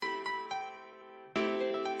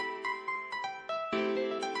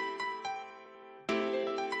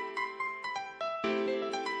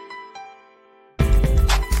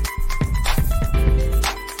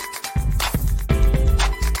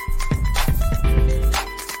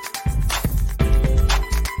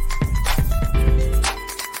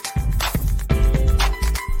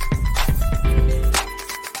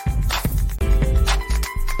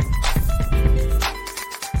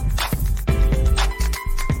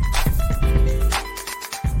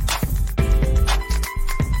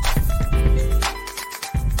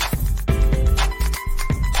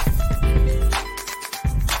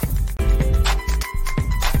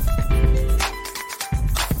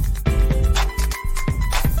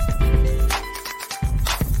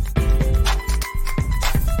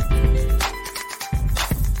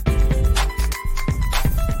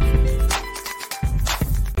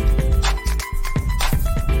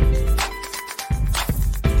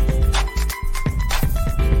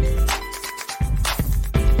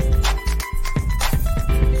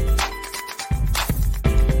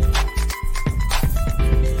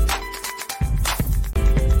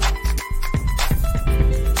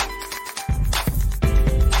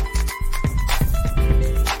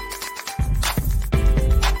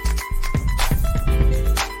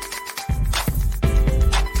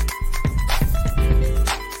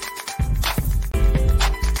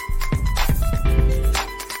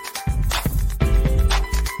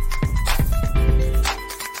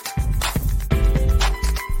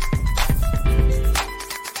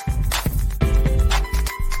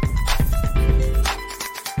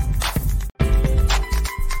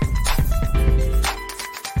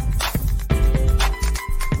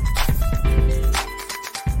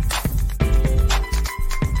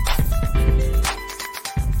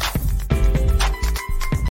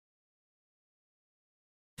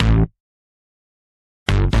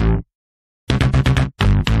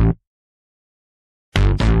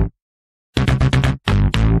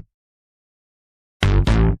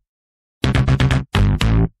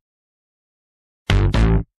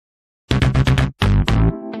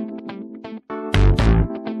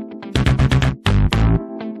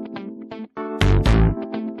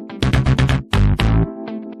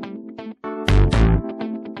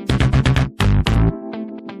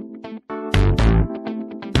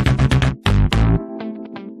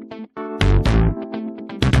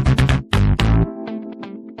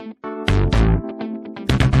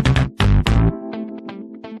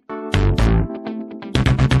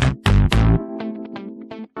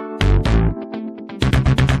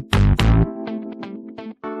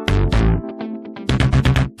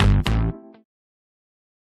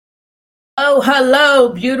Hello,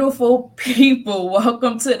 beautiful people.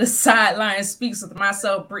 Welcome to the Sideline Speaks with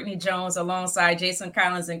myself, Britne Jones, alongside Jason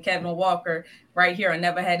Collins and Kevin Walker, right here on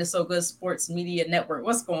Never Had It So Good Sports Media Network.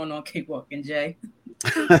 What's going on, K Walk and Jay?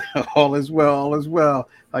 All is well. All is well.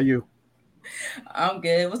 How you? I'm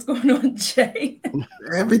good. What's going on, Jay?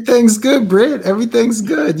 Everything's good, Britt. Everything's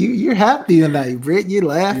good. You're happy tonight, Britt. You're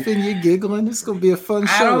laughing, you're giggling. It's gonna be a fun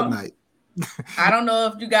I show don't tonight. I don't know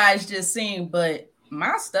if you guys just seen, but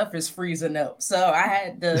my stuff is freezing up. So I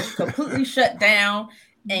had to completely shut down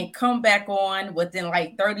and come back on within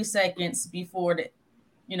like 30 seconds before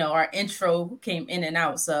our intro came in and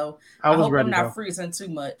out. So I I was hope I'm ready not though. freezing too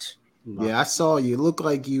much. No. Yeah, I saw you. Looked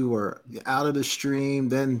like you were out of the stream.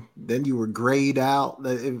 Then you were grayed out.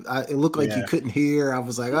 It looked like you Yeah. couldn't hear. I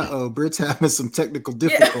was like, uh-oh, Britt's having some technical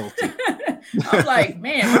Yeah. difficulty. I'm like,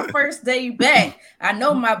 man, my first day back. I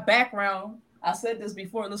know my background. I said this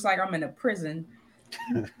before. It looks like I'm in a prison.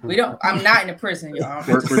 I'm not in a prison, y'all.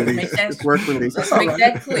 Work Just release. make that, It's work release. let's That's all make right.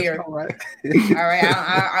 that clear. That's all right. All right,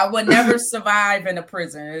 I would never survive in a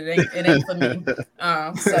prison. It ain't for me.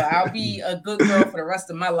 So I'll be a good girl for the rest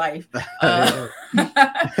of my life. But all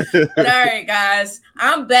right, guys,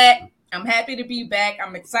 I'm back. I'm happy to be back.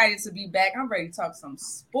 I'm excited to be back. I'm ready to talk some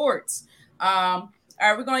sports. All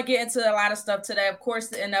right, we're going to get into a lot of stuff today. Of course,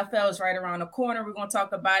 the NFL is right around the corner. We're going to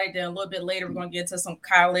talk about it. Then a little bit later, we're going to get into some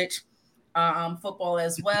college football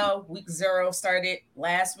as well. Week 0 started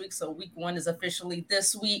last week, so week 1 is officially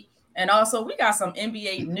this week. And also, we got some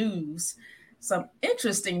NBA news, some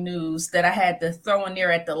interesting news that I had to throw in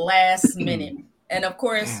there at the last minute. And of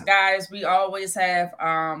course, guys, we always have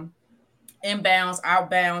inbounds,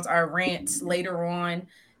 outbounds, our rants later on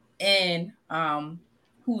in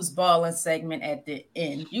Who's Ballin segment at the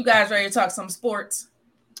end. You guys ready to talk some sports?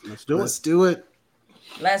 Let's do Let's it. do it.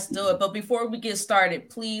 Let's do it. But before we get started,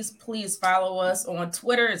 please follow us on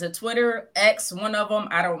Twitter. Is it Twitter? X, one of them.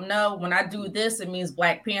 I don't know. When I do this, it means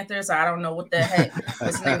Black Panther. So I don't know what the heck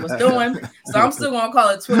this name was doing. So I'm still going to call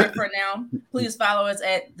it Twitter for now. Please follow us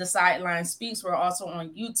at The Sideline Speaks. We're also on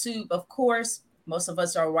YouTube, of course. Most of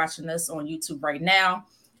us are watching us on YouTube right now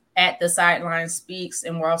at The Sideline Speaks.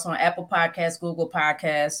 And we're also on Apple Podcasts, Google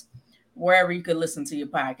Podcasts, wherever you could listen to your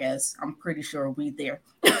podcasts. I'm pretty sure we're there.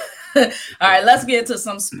 All right, let's get into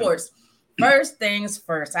some sports. First things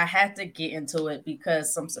first, I had to get into it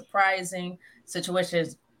because some surprising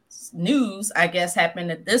situations, news, I guess,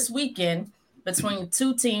 happened this weekend between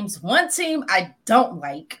two teams. One team I don't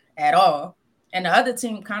like at all, and the other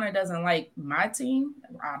team kind of doesn't like my team.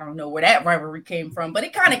 I don't know where that rivalry came from, but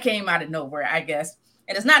it kind of came out of nowhere, I guess.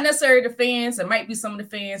 And it's not necessarily the fans. It might be some of the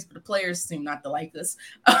fans, but the players seem not to like us.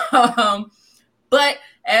 But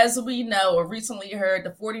as we know, or recently heard, the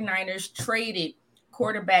 49ers traded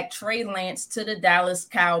quarterback Trey Lance to the Dallas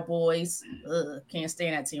Cowboys. Can't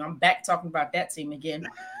stand that team. I'm back talking about that team again.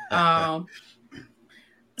 So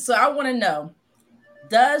I want to know,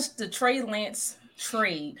 does the Trey Lance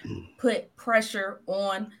trade put pressure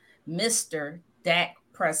on Mr. Dak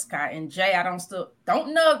Prescott? And Jay, I don't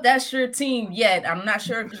know if that's your team yet. I'm not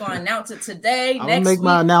sure if you're going to announce it today, I'm next gonna make week.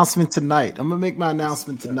 my announcement tonight.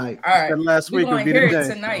 All right. All right, Last we're week going would to be hear the it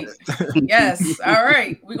day. tonight. Yes, all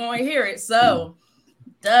right, we're going to hear it. So,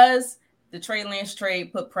 does the Trey Lance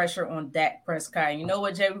trade put pressure on Dak Prescott? You know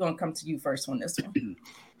what, Jay? We're going to come to you first on this one.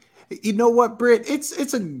 You know what, Britt?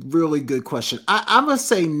 It's a really good question. I'm gonna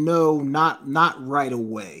say no, not right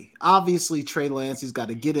away. Obviously, Trey Lance, he's got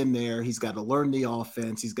to get in there. He's got to learn the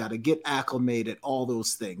offense. He's got to get acclimated, all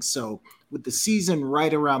those things. So with the season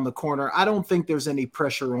right around the corner, I don't think there's any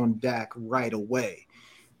pressure on Dak right away.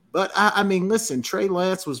 But I mean, listen, Trey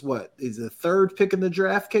Lance was is the 3rd pick in the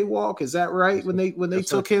draft, K-Walk? Is that right? When they Yes,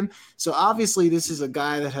 took him? So obviously, this is a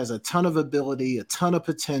guy that has a ton of ability, a ton of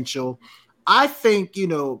potential. I think,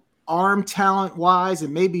 arm talent wise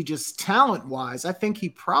and maybe just talent wise, I think he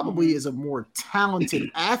probably is a more talented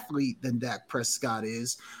athlete than Dak Prescott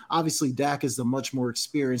is. Obviously, Dak is the much more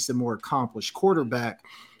experienced and more accomplished quarterback.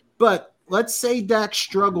 But let's say Dak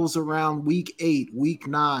struggles around week 8, week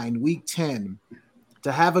 9, week 10.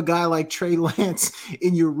 To have a guy like Trey Lance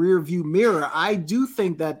in your rearview mirror, I do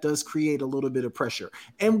think that does create a little bit of pressure.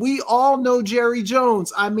 And we all know Jerry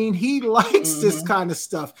Jones. I mean, he likes this kind of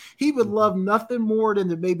stuff. He would love nothing more than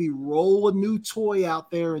to maybe roll a new toy out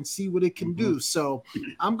there and see what it can do. So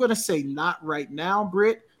I'm going to say not right now,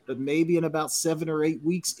 Britt, but maybe in about 7 or 8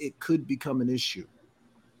 weeks, it could become an issue.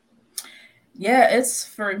 Yeah, it's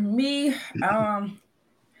for me.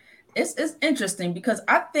 It's interesting because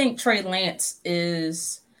I think Trey Lance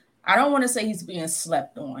is, I don't want to say he's being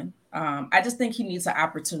slept on. I just think he needs an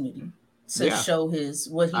opportunity to show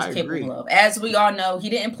what he's capable agree. of. As we all know, he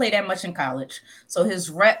didn't play that much in college, so his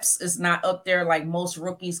reps is not up there like most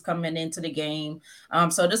rookies coming into the game.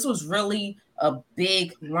 So this was really a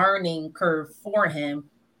big learning curve for him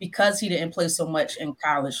because he didn't play so much in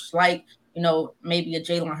college, like maybe a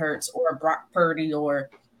Jalen Hurts or a Brock Purdy or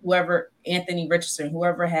whoever, Anthony Richardson,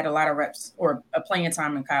 whoever had a lot of reps or a playing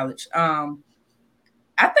time in college.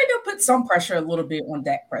 I think it'll put some pressure a little bit on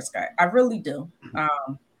Dak Prescott. I really do.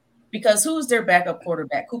 Because who's their backup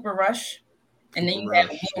quarterback? Cooper Rush. And then you have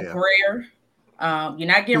Will Greer. You're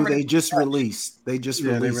not getting rid of They just released. They just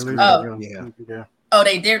released.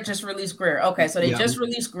 They did just release Greer. Okay, so they just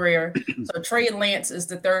released Greer. So Trey Lance is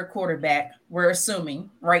the third quarterback, we're assuming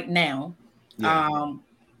right now. Yeah.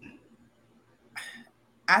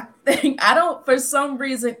 For some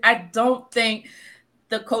reason, I don't think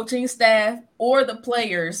the coaching staff or the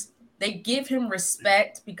players, they give him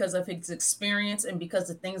respect because of his experience and because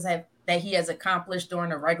of things that he has accomplished during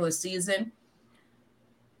the regular season.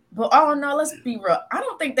 But oh no, let's be real. I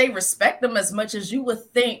don't think they respect them as much as you would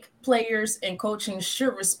think players and coaching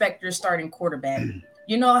should respect your starting quarterback.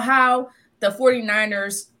 You know how the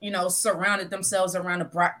 49ers, surrounded themselves around a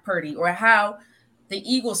Brock Purdy, or how the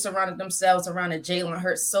Eagles surrounded themselves around a Jalen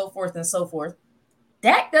Hurts, so forth and so forth.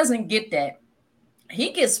 Dak doesn't get that.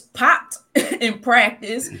 He gets popped in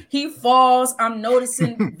practice. He falls. I'm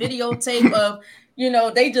noticing videotape of,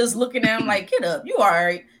 they just looking at him like, get up, you all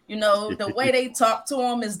right. The way they talk to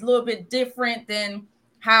him is a little bit different than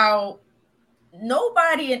how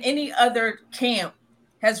nobody in any other camp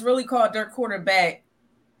has really called their quarterback,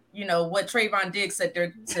 what Trayvon Diggs said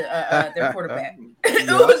to their quarterback. It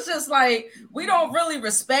was just like, we don't really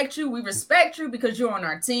respect you. We respect you because you're on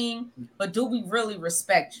our team, but do we really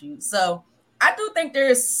respect you? So I do think there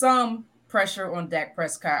is some pressure on Dak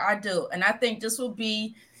Prescott. I do. And I think this will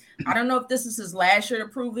be, I don't know if this is his last year to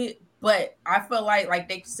prove it, but I feel like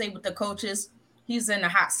they say with the coaches, he's in the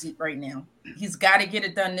hot seat right now. He's got to get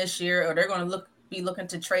it done this year, or they're going to be looking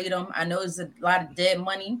to trade him. I know there's a lot of dead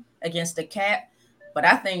money against the cap, but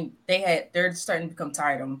I think they're starting to become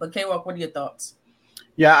tired of him. But K-Walk, what are your thoughts?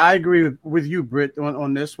 Yeah, I agree with you, Britt,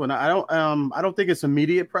 on this one. I don't think it's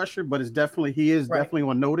immediate pressure, but it's definitely definitely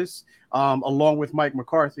on notice, along with Mike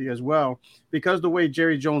McCarthy as well, because the way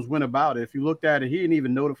Jerry Jones went about it. If you looked at it, he didn't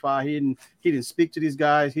even notify. He didn't speak to these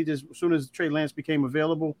guys. He just, as soon as Trey Lance became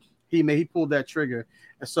available, he pulled that trigger.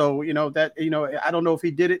 So I don't know if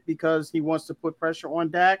he did it because he wants to put pressure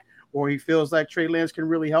on Dak, or he feels like Trey Lance can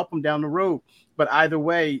really help him down the road. But either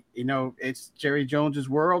way, it's Jerry Jones's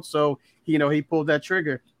world. So, he pulled that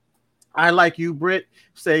trigger. I, like you, Britt,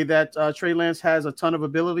 say that Trey Lance has a ton of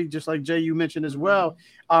ability, just like Jay, you mentioned as well.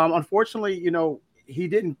 Unfortunately, he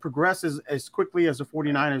didn't progress as quickly as the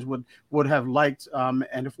 49ers would have liked.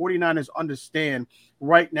 And the 49ers understand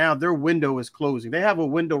right now their window is closing. They have a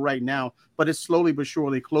window right now, but it's slowly but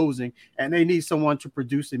surely closing, and they need someone to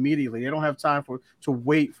produce immediately. They don't have time to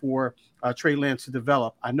wait for Trey Lance to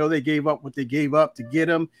develop. I know they gave up what they gave up to get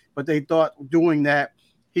him, but they thought doing that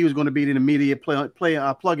he was going to be an immediate plug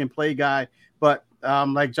and play guy. But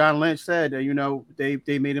like John Lynch said,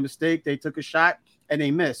 they made a mistake. They took a shot and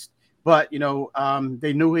they missed. But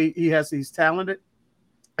they knew he's talented,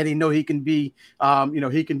 and they know he can be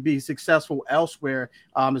successful elsewhere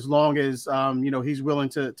as long as he's willing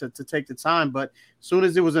to take the time. But as soon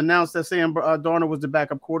as it was announced that Sam Darnold was the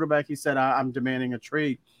backup quarterback, he said, I'm demanding a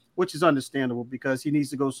trade, which is understandable because he needs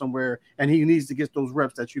to go somewhere and he needs to get those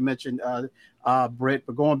reps that you mentioned, Britt.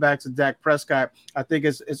 But going back to Dak Prescott, I think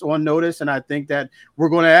it's on notice, and I think that we're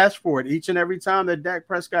going to ask for it each and every time that Dak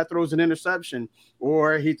Prescott throws an interception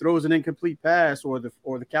or he throws an incomplete pass or the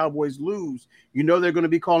Cowboys lose. They're going to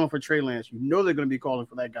be calling for Trey Lance. They're going to be calling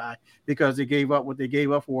for that guy because they gave up what they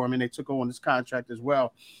gave up for him, and they took on this contract as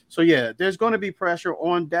well. So, yeah, there's going to be pressure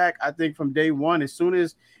on Dak, I think, from day one. As soon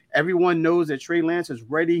as everyone knows that Trey Lance is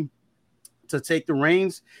ready to take the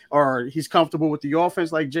reins, or he's comfortable with the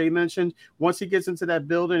offense, like Jay mentioned. Once he gets into that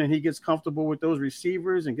building and he gets comfortable with those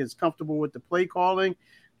receivers and gets comfortable with the play calling,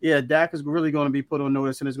 yeah, Dak is really going to be put on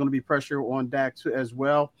notice, and there's going to be pressure on Dak too, as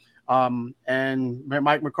well. And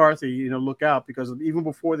Mike McCarthy, look out, because even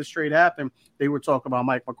before this trade happened, they were talking about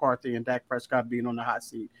Mike McCarthy and Dak Prescott being on the hot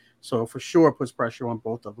seat. So for sure, puts pressure on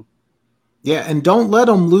both of them. Yeah, and don't let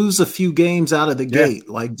them lose a few games out of the gate.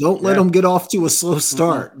 Like, don't let them get off to a slow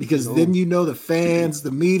start, because then the fans, the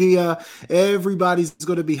media, everybody's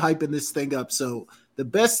going to be hyping this thing up. So the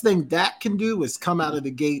best thing Dak can do is come out of the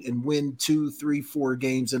gate and win 2, 3, 4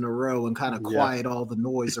 games in a row and kind of quiet all the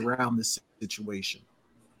noise around this situation.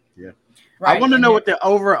 Yeah. Right. I want to know what the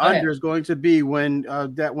over-under is going to be when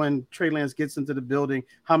Trey Lance gets into the building,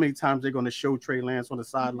 how many times they're going to show Trey Lance on the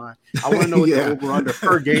sideline. I want to know what the over-under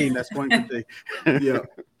per game that's going to be. Yeah.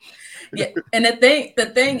 And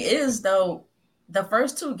the thing is, though, the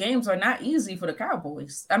first 2 games are not easy for the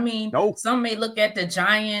Cowboys. I mean, some may look at the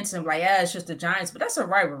Giants and like, it's just the Giants, but that's a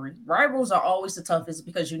rivalry. Rivals are always the toughest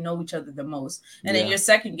because you know each other the most. And then your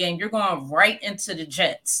second game, you're going right into the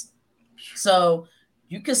Jets. So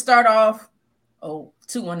you can start off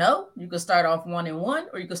 2-0. You could start off 1-1,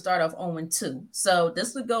 or you could start off 0-2. So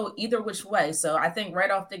this would go either which way. So I think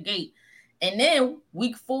right off the gate, and then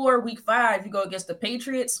week 4, week 5, you go against the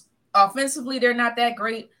Patriots. Offensively, they're not that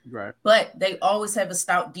great, right? But they always have a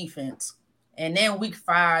stout defense. And then week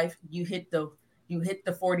 5, you hit the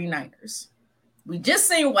 49ers. We just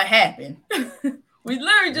seen what happened. We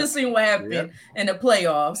literally just seen what happened in the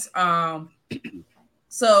playoffs.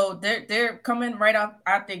 So they're coming right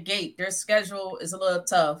out the gate. Their schedule is a little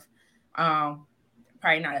tough.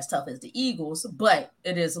 Probably not as tough as the Eagles, but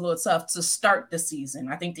it is a little tough to start the season.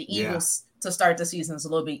 I think the Eagles to start the season is a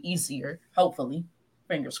little bit easier, hopefully.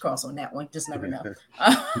 Fingers crossed on that one. Just never know.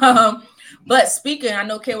 But speaking, I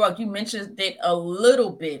know, K-Walk, you mentioned it a little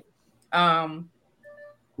bit.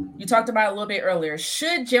 You talked about it a little bit earlier.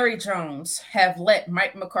 Should Jerry Jones have let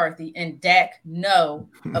Mike McCarthy and Dak know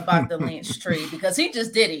about the Lynch trade? Because he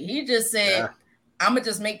just did it. He just said, I'm going to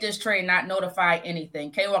just make this trade, not notify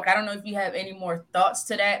anything. K-Walk, I don't know if you have any more thoughts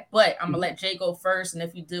to that, but I'm going to let Jay go first. And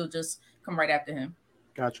if you do, just come right after him.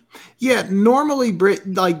 Gotcha. Yeah, normally, Britt,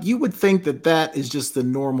 like you would think that is just the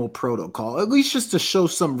normal protocol, at least just to show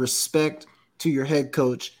some respect to your head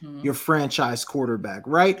coach, your franchise quarterback,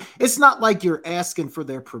 right? It's not like you're asking for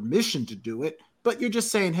their permission to do it, but you're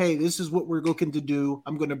just saying, hey, this is what we're looking to do.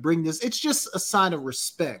 I'm going to bring this. It's just a sign of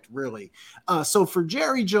respect, really. So for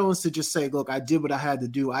Jerry Jones to just say, look, I did what I had to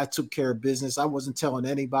do. I took care of business. I wasn't telling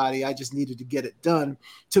anybody. I just needed to get it done.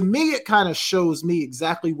 To me, it kind of shows me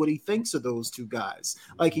exactly what he thinks of those 2 guys.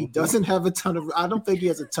 Like he doesn't have I don't think he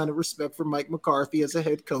has a ton of respect for Mike McCarthy as a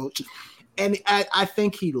head coach. And I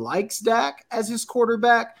think he likes Dak as his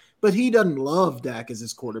quarterback, but he doesn't love Dak as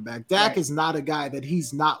his quarterback. Dak is not a guy that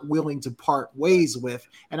he's not willing to part ways with.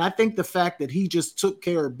 And I think the fact that he just took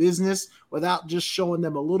care of business without just showing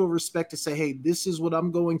them a little respect to say, hey, this is what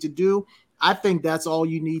I'm going to do, I think that's all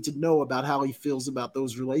you need to know about how he feels about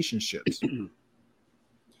those relationships.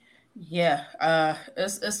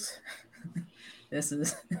 This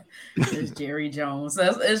is Jerry Jones.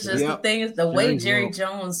 It's just the thing is the way Jerry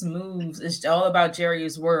Jones moves. It's all about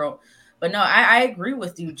Jerry's world. But no, I agree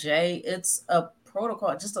with you, Jay. It's a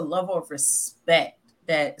protocol, just a level of respect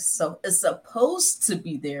that it's supposed to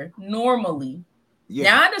be there normally. Yeah.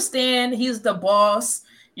 Now I understand he's the boss.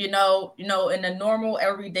 You know, in a normal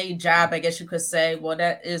everyday job, I guess you could say, well,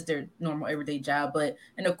 that is their normal everyday job. But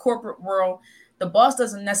in the corporate world, the boss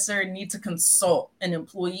doesn't necessarily need to consult an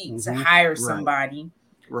employee to hire somebody.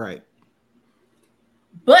 Right.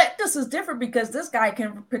 But this is different because this guy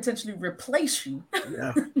can potentially replace you.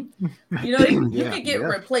 Yeah. You can get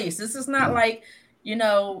replaced. This is not like,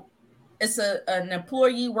 it's an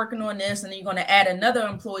employee working on this and then you're going to add another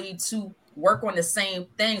employee to work on the same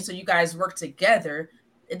thing so you guys work together.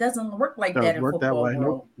 It doesn't work like that in football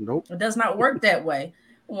world. Nope. It does not work that way.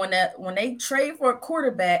 When they trade for a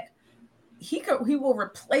quarterback, he will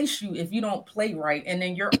replace you if you don't play right, and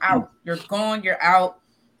then you're out. You're gone. You're out.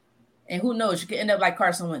 And who knows? You could end up like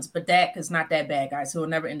Carson Wentz, but Dak is not that bad, guys. He'll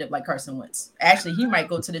never end up like Carson Wentz. Actually, he might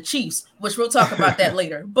go to the Chiefs, which we'll talk about that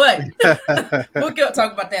later. But we'll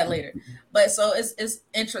talk about that later. But so it's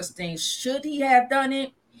interesting. Should he have done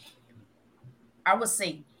it? I would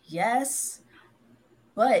say yes.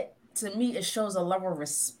 But to me, it shows a level of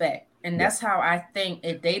respect. And that's how I think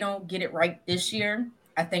if they don't get it right this year,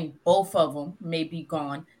 I think both of them may be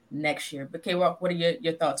gone next year. But K-Walk, what are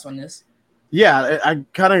your thoughts on this? Yeah, I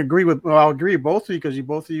kind of agree I'll agree with both of you because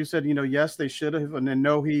both of you said, yes, they should have. And then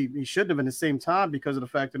no, he shouldn't have at the same time because of the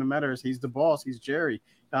fact of the matter is he's the boss. He's Jerry.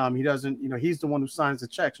 He doesn't, he's the one who signs the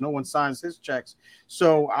checks. No one signs his checks.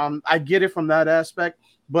 So I get it from that aspect.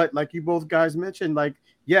 But like you both guys mentioned,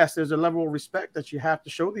 yes, there's a level of respect that you have to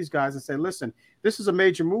show these guys and say, listen, this is a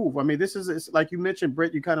major move. I mean, this is like you mentioned,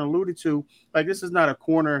 Britt, you kind of alluded to, this is not a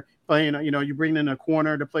corner playing, you bring in a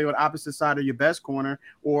corner to play on the opposite side of your best corner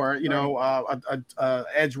or, a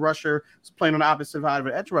edge rusher playing on the opposite side of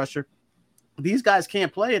an edge rusher. These guys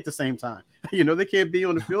can't play at the same time. They can't be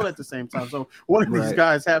on the field at the same time. So one of these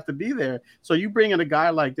guys have to be there. So you bring in a guy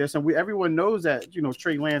like this, and everyone knows that,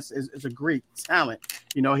 Trey Lance is a great talent.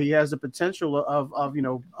 He has the potential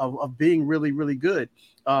of being really, really good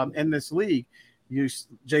in this league.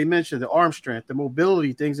 Jay mentioned the arm strength, the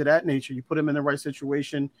mobility, things of that nature. You put him in the right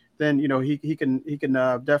situation, then he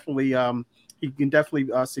can definitely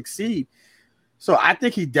succeed. So I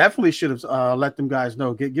think he definitely should have let them guys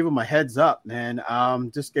know, give him a heads up, man.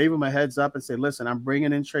 Just gave him a heads up and say, listen, I'm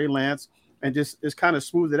bringing in Trey Lance, and just kind of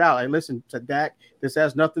smooth it out. Like, listen, to Dak, this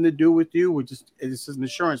has this to do with you. This is an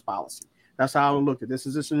insurance policy. That's how I looked at this.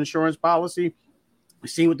 Is this an insurance policy? We've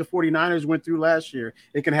seen what the 49ers went through last year.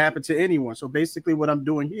 It can happen to anyone. So basically what I'm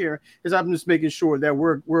doing here is I'm just making sure that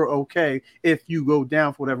we're okay if you go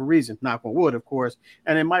down for whatever reason. Knock on wood, of course.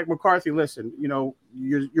 And then Mike McCarthy, listen,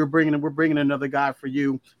 we're bringing another guy for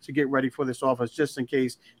you to get ready for this offense just in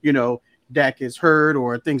case, Dak gets hurt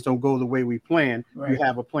or things don't go the way we plan. Right. You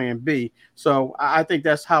have a plan B. So I think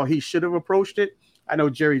that's how he should have approached it. I know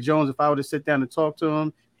Jerry Jones, if I were to sit down and talk to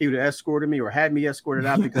him, he would have escorted me or had me escorted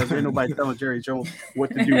out because ain't nobody telling Jerry Jones what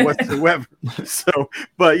to do whatsoever. So,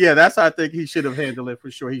 but yeah, that's how I think he should have handled it for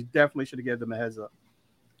sure. He definitely should have given them a heads up.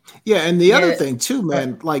 Yeah, and the other thing too,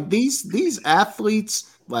 man, like these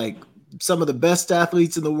athletes, like some of the best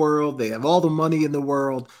athletes in the world, they have all the money in the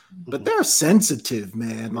world, but they're sensitive,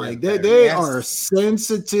 man. Like they are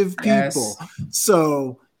sensitive people. Yes.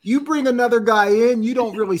 So you bring another guy in, you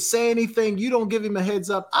don't really say anything, you don't give him a heads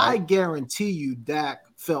up. I guarantee you Dak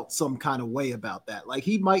felt some kind of way about that. Like,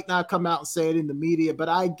 he might not come out and say it in the media, but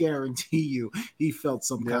I guarantee you he felt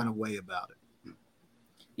some kind of way about it.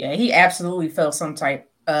 Yeah, he absolutely felt some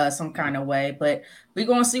kind of way, but we're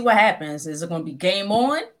going to see what happens. Is it going to be game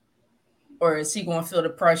on, or is he going to feel the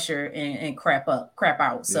pressure and crap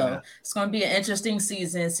out? So it's going to be an interesting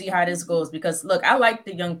season, see how this goes, because look, I like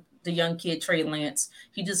the young kid, Trey Lance.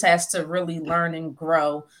 He just has to really learn and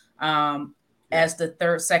grow. As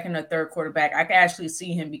the second or third quarterback. I can actually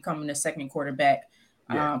see him becoming the second quarterback,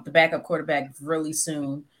 the backup quarterback really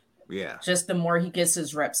soon. Yeah. Just the more he gets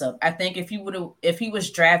his reps up. I think if he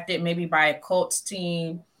was drafted maybe by a Colts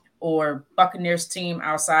team or Buccaneers team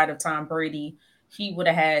outside of Tom Brady, he would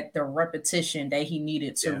have had the repetition that he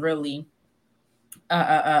needed to really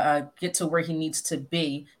get to where he needs to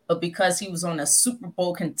be. But because he was on a Super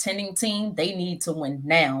Bowl contending team, they need to win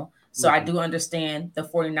now. So I do understand the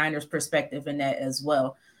 49ers perspective in that as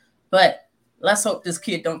well. But let's hope this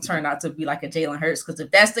kid don't turn out to be like a Jalen Hurts, because if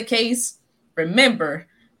that's the case, remember,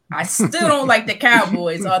 I still don't like the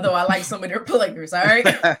Cowboys, although I like some of their players, all right?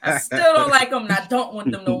 I still don't like them, and I don't want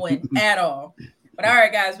them to win at all. But all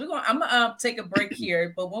right, guys, I'm going to take a break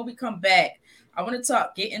here. But when we come back, I want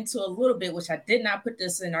to get into a little bit, which I did not put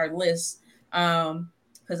this in our list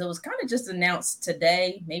because it was kind of just announced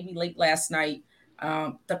today, maybe late last night.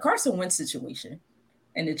 The Carson Wentz situation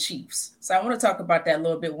and the Chiefs. So I want to talk about that a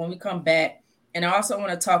little bit when we come back. And I also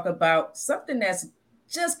want to talk about something that's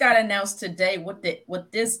just got announced today with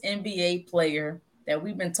this NBA player that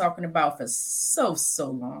we've been talking about for so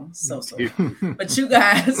long. But you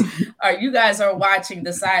guys are watching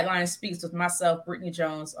The Sideline Speaks with myself, Britne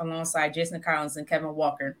Jones, alongside Jason Collins and Kevin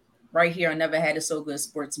Walker, right here on Never Had It So Good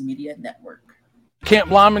Sports Media Network.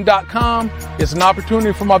 CampBlyman.com is an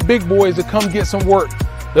opportunity for my big boys to come get some work.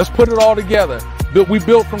 Let's put it all together. We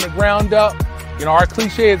built from the ground up. Our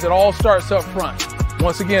cliche is it all starts up front.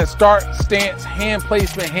 Once again, start, stance, hand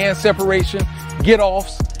placement, hand separation,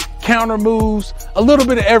 get-offs, counter moves, a little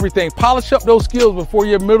bit of everything. Polish up those skills before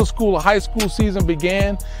your middle school or high school season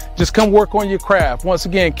began. Just come work on your craft. Once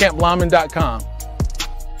again, CampBlyman.com.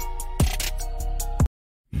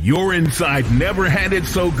 You're inside Never Had It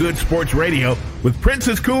So Good Sports Radio with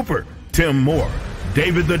Princess Cooper, Tim Moore,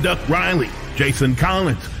 David the Duck Riley, Jason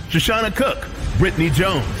Collins, Shoshana Cook, Britne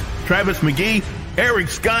Jones, Travis McGee, Eric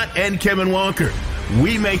Scott, and Kevin Walker.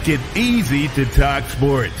 We make it easy to talk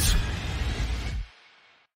sports.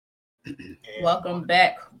 Welcome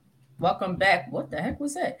back. What the heck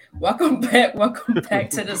was that? Welcome back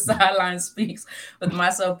to The Sideline Speaks with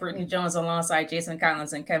myself, Britne Jones, alongside Jason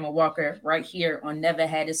Collins and Kevin Walker, right here on Never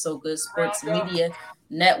Had It So Good Sports Media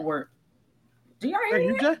Network. Do y'all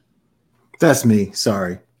hear that? That's me.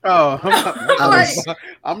 Sorry. Oh,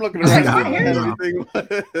 I'm looking around.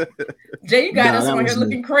 Jay, you got us on here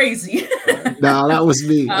looking crazy. No, that was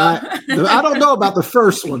me. I don't know about the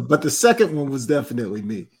first one, but the second one was definitely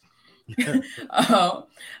me. All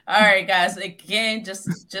right, guys. Again,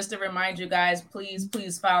 just to remind you guys,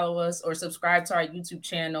 please follow us or subscribe to our YouTube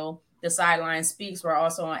channel, The Sideline Speaks. We're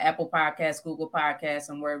also on Apple Podcasts, Google Podcasts,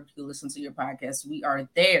 and wherever you listen to your podcasts, we are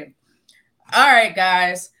there. All right,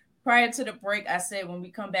 guys. Prior to the break, I said when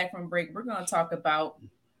we come back from break, we're going to talk about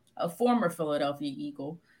a former Philadelphia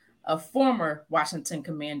Eagle, a former Washington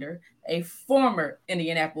Commander, a former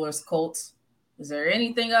Indianapolis Colts. Is there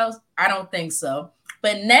anything else? I don't think so.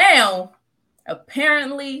 But now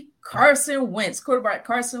Apparently, quarterback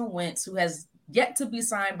Carson Wentz, who has yet to be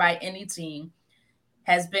signed by any team,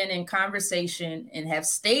 has been in conversation and have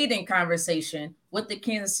stayed in conversation with the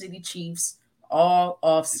Kansas City Chiefs all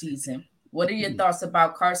off season. What are your thoughts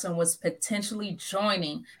about Carson Wentz potentially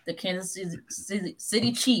joining the Kansas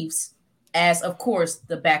City Chiefs as, of course,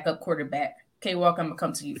 the backup quarterback? K-Walk, I'm going to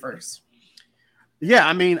come to you first. Yeah,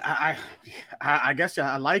 I mean, I guess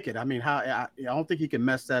I like it. I mean, I don't think he can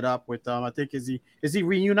mess that up with I think is he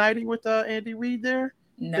reuniting with Andy Reid there?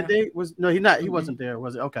 No, he's not. He wasn't there,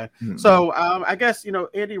 was it? Okay. Mm-hmm. So I guess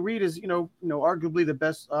Andy Reid is arguably the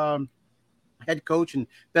best head coach and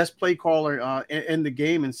best play caller in the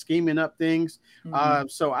game and scheming up things. Mm-hmm.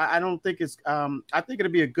 So I don't think it's I think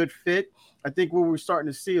it'll be a good fit. I think what we're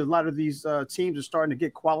starting to see, a lot of these teams are starting to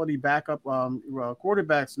get quality backup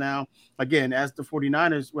quarterbacks now. Again, as the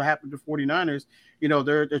 49ers, what happened to 49ers,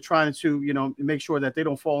 they're trying to, make sure that they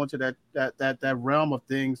don't fall into that realm of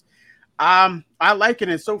things. I like it.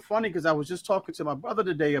 It's so funny because I was just talking to my brother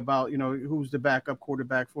today about, who's the backup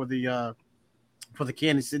quarterback for the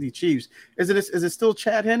Kansas City Chiefs. Is it still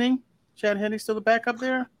Chad Henne? Chad Henne still the backup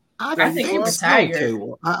there? I think he retired.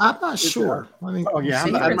 I'm not sure. I'm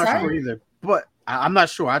not sure either. But I'm not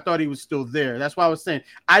sure. I thought he was still there. That's why I was saying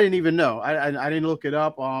I didn't even know. I didn't look it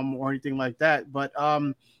up or anything like that. But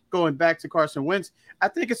going back to Carson Wentz, I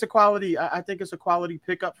think it's a quality. I think it's a quality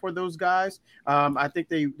pickup for those guys. I think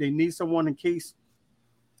they need someone in case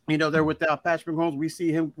they're without Patrick Mahomes. We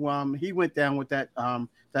see him. He went down with that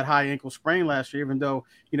high ankle sprain last year. Even though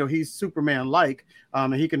he's Superman like,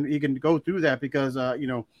 and he can go through that because a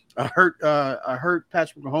hurt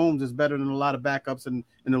Patrick Mahomes is better than a lot of backups in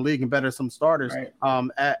the league and better than some starters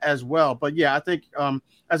as well. But yeah, I think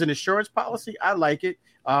as an insurance policy, I like it.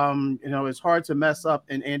 It's hard to mess up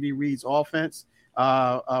in Andy Reid's offense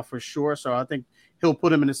for sure. So I think he'll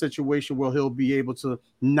put him in a situation where he'll be able to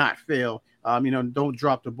not fail. Don't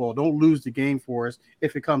drop the ball. Don't lose the game for us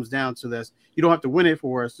if it comes down to this. You don't have to win it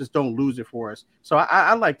for us. Just don't lose it for us. So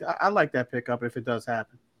I like that pickup if it does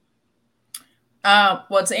happen.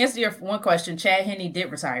 Well, to answer your one question, Chad Henne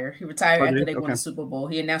did retire. He retired after they won the Super Bowl.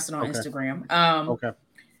 He announced it on Instagram. Okay.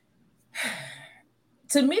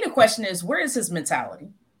 To me, the question is, where is his mentality?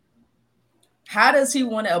 How does he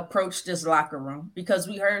want to approach this locker room? Because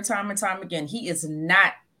we heard time and time again, he is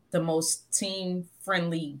not the most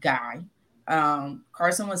team-friendly guy.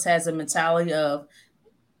 Carson Wentz has a mentality of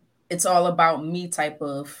it's all about me type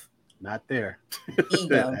of not there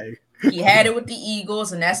ego. He had it with the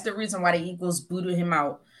Eagles, and that's the reason why the Eagles booted him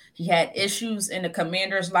out. He had issues in the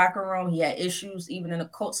Commanders' locker room. He had issues even in the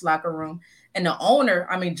Colts' locker room. And the owner,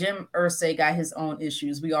 Jim Irsay got his own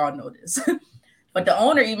issues. We all know this. But the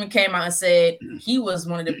owner even came out and said he was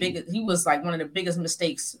one of the biggest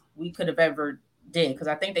mistakes we could have ever did, because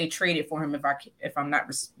I think they traded for him if I'm not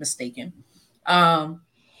mistaken.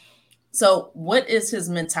 So what is his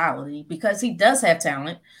mentality? Because he does have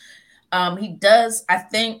talent. He does, I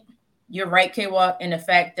think you're right, K-Walk, in the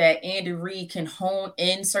fact that Andy Reid can hone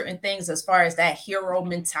in certain things as far as that hero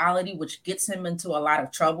mentality, which gets him into a lot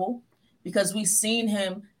of trouble, because we've seen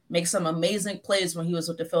him make some amazing plays when he was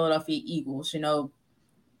with the Philadelphia Eagles,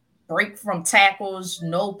 break from tackles,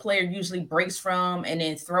 no player usually breaks from, and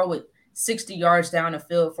then throw it 60 yards down the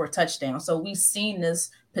field for a touchdown. So we've seen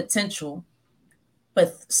this potential,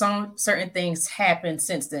 but some certain things happened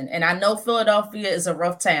since then. And I know Philadelphia is a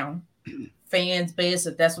rough town, fans base,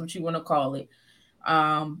 if that's what you want to call it.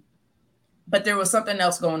 But there was something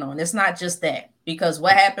else going on. It's not just that, because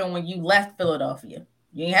what happened when you left Philadelphia?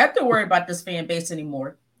 You didn't have to worry about this fan base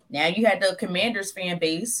anymore. Now you had the Commanders fan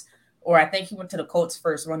base, or I think he went to the Colts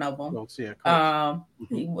first, one of them. Colts, yeah, Colts.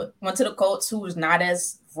 He went to the Colts, who was not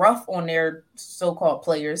as rough on their so-called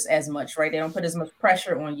players as much, right? They don't put as much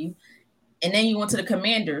pressure on you. And then you went to the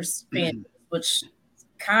Commanders fan, which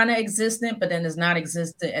kind of existent, but then is not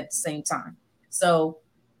existent at the same time. So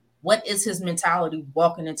what is his mentality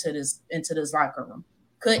walking into this locker room?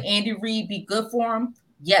 Could Andy Reid be good for him?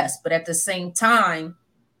 Yes, but at the same time,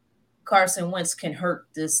 Carson Wentz can hurt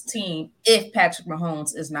this team if Patrick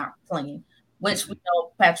Mahomes is not playing, which we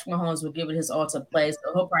know Patrick Mahomes will give it his all to play, so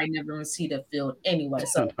he'll probably never see the field anyway.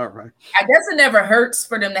 So all right. I guess it never hurts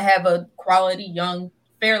for them to have a quality,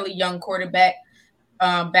 fairly young quarterback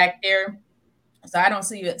back there. So I don't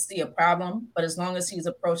see a problem, but as long as he's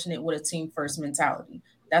approaching it with a team-first mentality,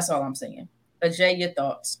 that's all I'm saying. But Jay, your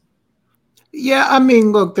thoughts? Yeah,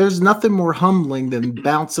 look, there's nothing more humbling than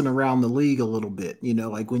bouncing around the league a little bit,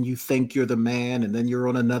 like when you think you're the man and then you're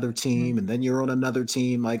on another team and then you're on another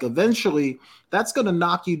team, like eventually that's going to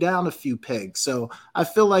knock you down a few pegs. So I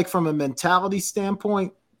feel like from a mentality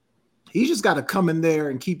standpoint, He just got to come in there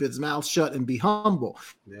and keep his mouth shut and be humble.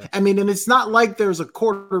 Yeah. I mean, and it's not like there's a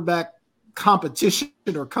quarterback competition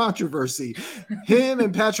or controversy. Him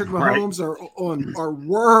and Patrick Mahomes are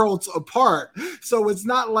worlds apart. So it's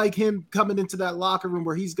not like him coming into that locker room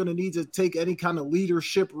where he's going to need to take any kind of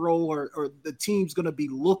leadership role or the team's going to be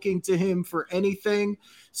looking to him for anything.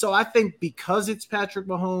 So I think because it's Patrick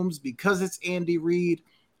Mahomes, because it's Andy Reid,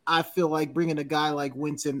 I feel like bringing a guy like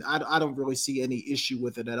Winston, I don't really see any issue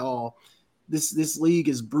with it at all. This league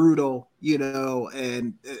is brutal,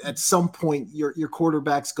 and at some point your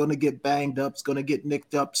quarterback's going to get banged up, it's going to get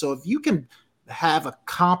nicked up. So if you can have a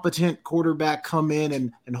competent quarterback come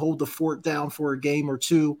in and hold the fort down for a game or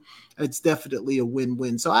two, it's definitely a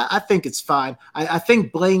win-win. So I think it's fine. I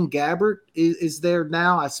think Blaine Gabbert is there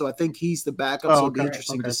now, so I think he's the backup. So it'll be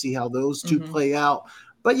interesting to see how those two play out.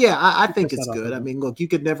 But yeah, I think it's good. I mean, look, you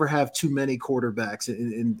could never have too many quarterbacks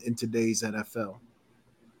in today's NFL.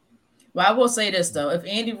 Well, I will say this though: if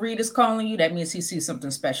Andy Reid is calling you, that means he sees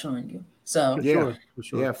something special in you. So for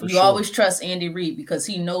sure. You always trust Andy Reid because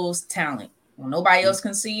he knows talent. When nobody else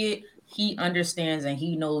can see it, he understands and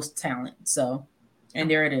he knows talent. So,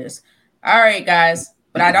 and there it is. All right, guys.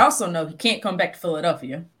 But I'd also know he can't come back to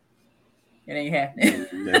Philadelphia. It ain't happening.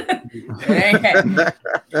 It ain't happening.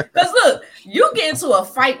 Because look, you get into a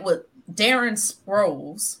fight with Darren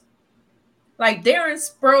Sproles. Like Darren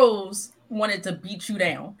Sproles wanted to beat you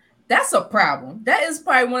down. That's a problem. That is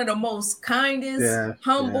probably one of the most kindest,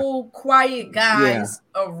 humble, quiet guys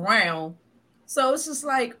around. So it's just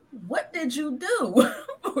like, what did you do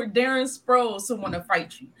for Darren Sproles to want to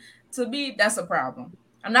fight you? To me, that's a problem.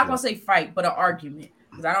 I'm not going to say fight, but an argument.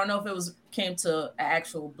 Because I don't know if it came to an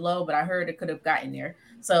actual blow, but I heard it could have gotten there.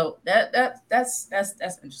 So that's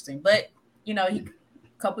interesting. But, he's a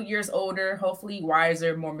couple years older, hopefully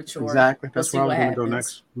wiser, more mature. Exactly. That's where I'm going to go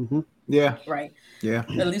next. Mm-hmm. Yeah. Right. Yeah.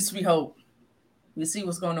 At least we hope. We see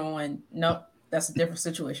what's going on. Nope. That's a different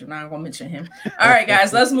situation. I'm not going to mention him. All right,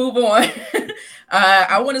 guys, let's move on.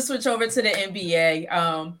 I want to switch over to the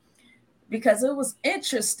NBA because it was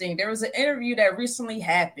interesting. There was an interview that recently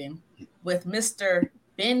happened with Mr.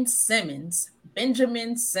 Benjamin Simmons.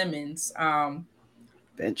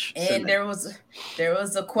 There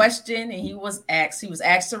was a question, and he was asked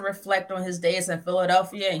to reflect on his days in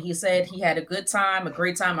Philadelphia, and he said he had a great time.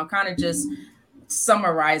 I'm kind of just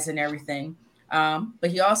summarizing everything.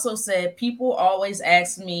 But he also said, people always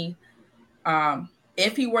ask me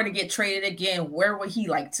if he were to get traded again, where would he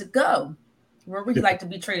like to go? Where would he like to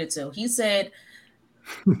be traded to? He said,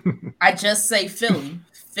 I just say Philly.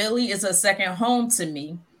 Philly is a second home to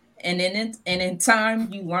me. And in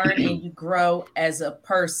time, you learn and you grow as a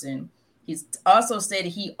person. He's also stated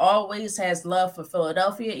he always has love for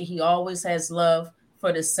Philadelphia. And he always has love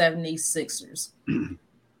for the 76ers.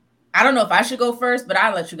 I don't know if I should go first, but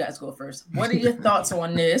I'll let you guys go first. What are your thoughts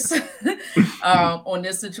on this, on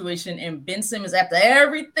this situation? And Ben Simmons, after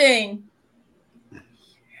everything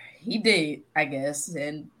he did, I guess,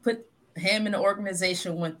 and put him and the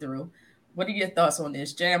organization went through. What are your thoughts on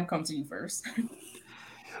this? Jam, come to you first.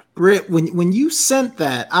 Britt, when you sent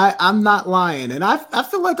that, I'm not lying. And I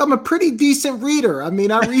feel like I'm a pretty decent reader. I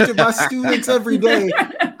mean, I read to my students every day.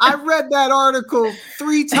 I read that article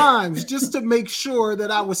 3 times just to make sure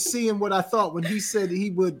that I was seeing what I thought when he said he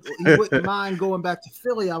wouldn't mind going back to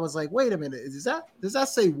Philly. I was like, wait a minute, does that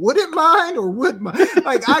say wouldn't mind or would mind?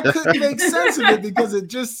 Like, I couldn't make sense of it because it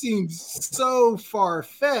just seems so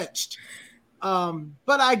far-fetched.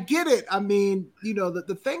 But I get it. I mean,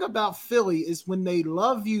 the thing about Philly is when they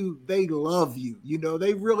love you, they love you.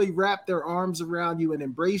 They really wrap their arms around you and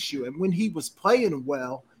embrace you. And when he was playing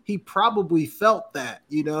well, he probably felt that,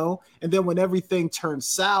 and then when everything turned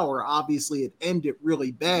sour, obviously it ended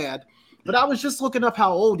really bad. But I was just looking up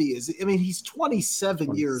how old he is. I mean, he's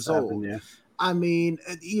 27 years old. Yeah. I mean,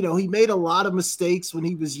 he made a lot of mistakes when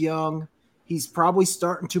he was young. He's probably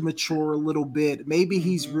starting to mature a little bit. Maybe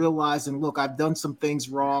he's realizing, look, I've done some things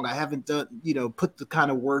wrong. I haven't done, put the kind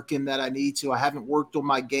of work in that I need to. I haven't worked on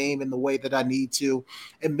my game in the way that I need to.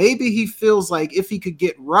 And maybe he feels like if he could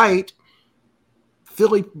get right,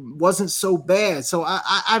 Philly wasn't so bad. So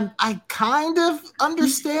I kind of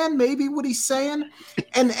understand maybe what he's saying.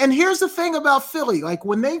 And here's the thing about Philly. Like,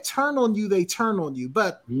 when they turn on you, they turn on you.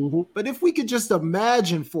 But if we could just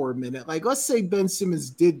imagine for a minute, like, let's say Ben Simmons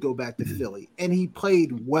did go back to Philly and he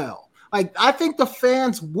played well. Like, I think the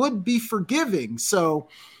fans would be forgiving. So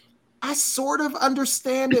I sort of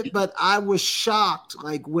understand it, but I was shocked,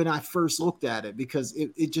 like, when I first looked at it, because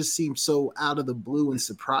it just seemed so out of the blue and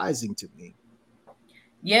surprising to me.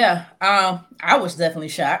 Yeah, I was definitely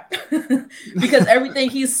shocked because everything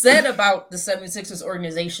he said about the 76ers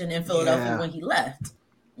organization in Philadelphia when he left,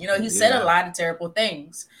 You know, he said a lot of terrible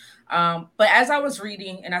things. But as I was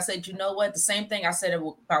reading, and I said, you know what? The same thing I said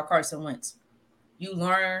about Carson Wentz. You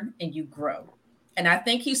learn and you grow. And I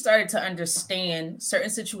think he started to understand certain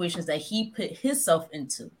situations that he put himself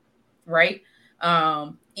into, right?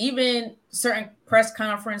 Even certain press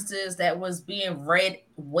conferences that was being read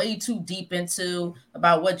way too deep into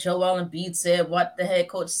about what Joel Embiid said, what the head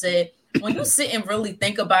coach said. When you sit and really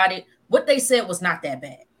think about it, what they said was not that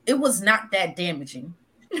bad. It was not that damaging,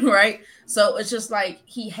 right? So it's just like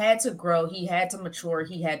he had to grow, he had to mature,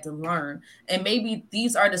 he had to learn. And maybe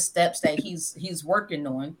these are the steps that he's working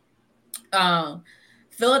on.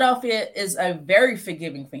 Philadelphia is a very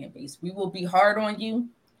forgiving fan base. We will be hard on you.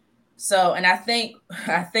 So, and I think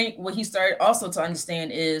what he started also to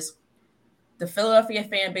understand is the Philadelphia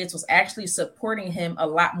fan base was actually supporting him a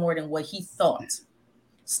lot more than what he thought.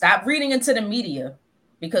 Stop reading into the media,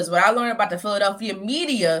 because what I learned about the Philadelphia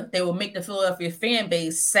media, they will make the Philadelphia fan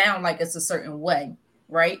base sound like it's a certain way,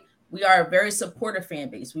 right? We are a very supportive fan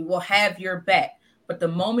base. We will have your back. But the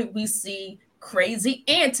moment we see crazy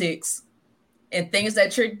antics and things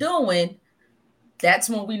that you're doing, that's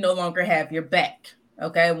when we no longer have your back.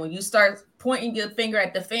 Okay, when you start pointing your finger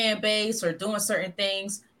at the fan base or doing certain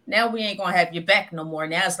things, now we ain't gonna have your back no more.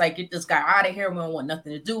 Now it's like, get this guy out of here. We don't want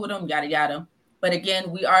nothing to do with him, yada yada. But again,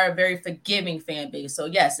 we are a very forgiving fan base. So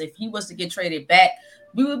yes, if he was to get traded back,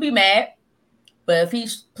 we would be mad. But if he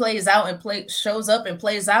plays out and shows up and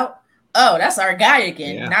plays out, oh, that's our guy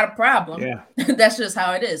again. Not a problem. Yeah. That's just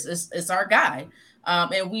how it is. It's our guy.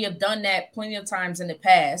 And we have done that plenty of times in the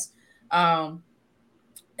past. I'm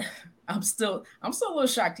still a little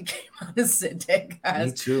shocked he came out and said that, guys.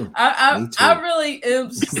 Me too. I really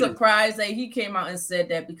am surprised that he came out and said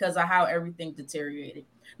that because of how everything deteriorated.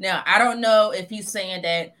 Now, I don't know if he's saying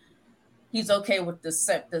that he's okay with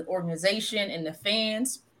the organization and the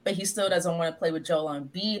fans, but he still doesn't want to play with Joel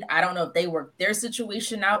Embiid. I don't know if they work their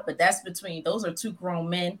situation out, but that's those are two grown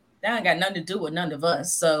men. That ain't got nothing to do with none of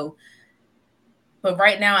us. So, but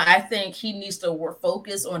right now, I think he needs to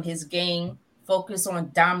focus on his game, focus on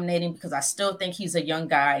dominating, because I still think he's a young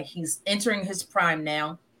guy. He's entering his prime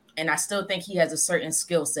now, and I still think he has a certain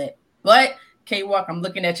skill set. But K-Walk, I'm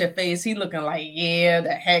looking at your face. He looking like, yeah,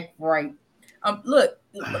 the heck right. Look,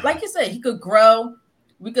 like you said, he could grow.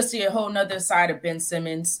 We could see a whole nother side of Ben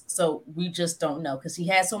Simmons. So we just don't know, because he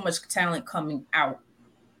has so much talent coming out.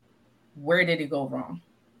 Where did it go wrong?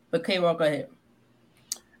 But K-Walk, go ahead.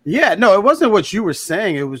 Yeah, no, it wasn't what you were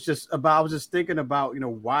saying. It was just about, I was just thinking about,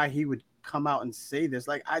 why he would come out and say this.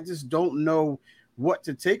 Like, I just don't know what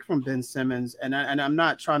to take from Ben Simmons. And I'm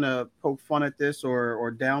not trying to poke fun at this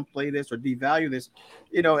or downplay this or devalue this.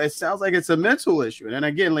 It sounds like it's a mental issue. And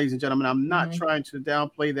again, ladies and gentlemen, I'm not trying to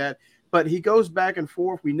downplay that, but he goes back and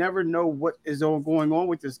forth. We never know what is going on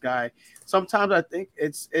with this guy. Sometimes I think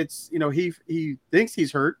it's he thinks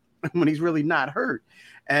he's hurt when he's really not hurt.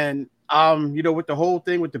 And with the whole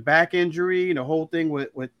thing with the back injury, the whole thing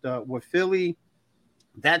with Philly,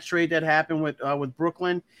 that trade that happened with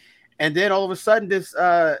Brooklyn, and then all of a sudden this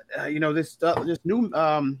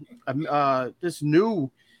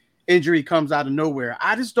new injury comes out of nowhere.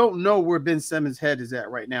 I just don't know where Ben Simmons' head is at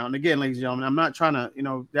right now. And again, ladies and gentlemen, I'm not trying to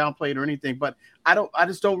downplay it or anything, but I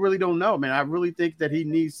just don't know, man. I really think that he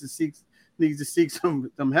needs to seek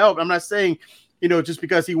some help. I'm not saying just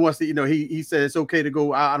because he wants to, he said it's okay to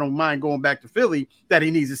go. I don't mind going back to Philly, that he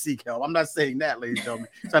needs to seek help. I'm not saying that, ladies and gentlemen.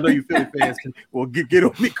 So I know you Philly fans can get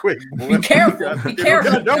on me quick. Boy. Be careful. Be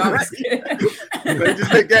careful. Just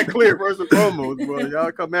make that clear first and foremost, boy.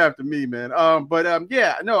 Y'all come after me, man. I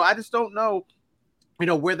just don't know,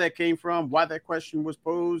 where that came from, why that question was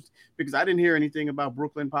posed, because I didn't hear anything about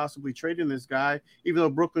Brooklyn possibly trading this guy, even though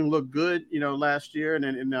Brooklyn looked good, last year.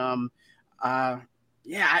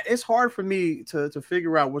 It's hard for me to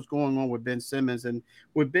figure out what's going on with Ben Simmons. And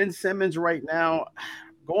with Ben Simmons right now,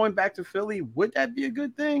 going back to Philly, would that be a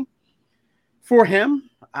good thing for him?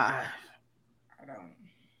 I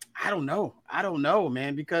don't know,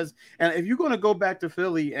 man, because if you're going to go back to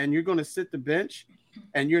Philly and you're going to sit the bench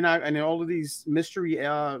and you're not, and all of these mystery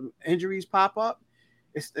injuries pop up,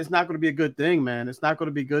 it's not going to be a good thing, man. It's not going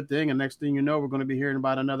to be a good thing. And next thing you know, we're going to be hearing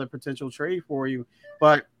about another potential trade for you.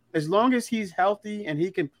 But as long as he's healthy and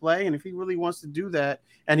he can play, and if he really wants to do that,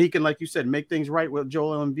 and he can, like you said, make things right with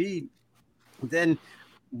Joel Embiid, then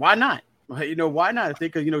why not? Why not? If they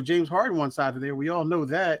could, James Harden one side of there, we all know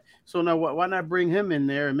that. So now, why not bring him in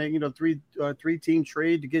there and make three-team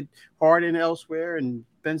trade to get Harden elsewhere and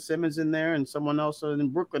Ben Simmons in there and someone else in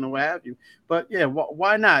Brooklyn or what have you? But yeah,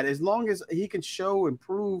 why not? As long as he can show and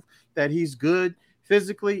prove that he's good,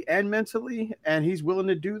 physically and mentally, and he's willing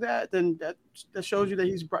to do that, then that shows you that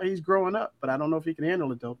he's growing up. But I don't know if he can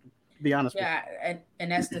handle it, though, to be honest with you.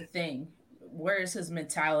 And that's the thing. Where is his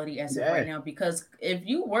mentality as of right now? Because if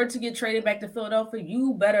you were to get traded back to Philadelphia,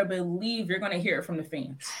 you better believe you're going to hear it from the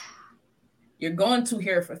fans. You're going to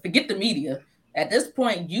hear it forget the media. At this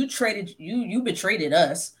point, you betrayed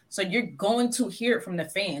us. So you're going to hear it from the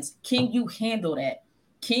fans. Can you handle that?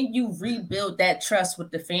 Can you rebuild that trust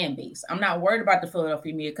with the fan base? I'm not worried about the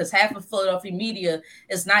Philadelphia media because half of Philadelphia media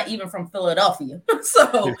is not even from Philadelphia.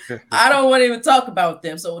 So I don't want to even talk about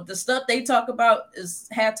them. So the stuff they talk about is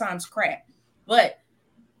half times crap. But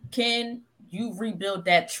can you rebuild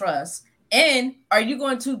that trust? And are you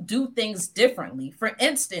going to do things differently? For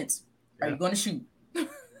instance, are you going to shoot?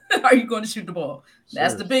 Are you going to shoot the ball?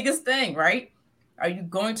 That's the biggest thing, right? Are you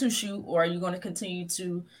going to shoot, or are you going to continue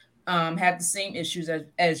to have the same issues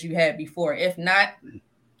as you had before? If not,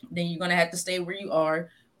 then you're going to have to stay where you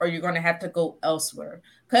are, or you're going to have to go elsewhere.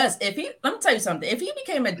 Because let me tell you something. If he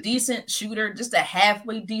became a decent shooter, just a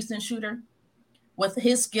halfway decent shooter, with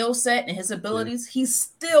his skill set and his abilities, he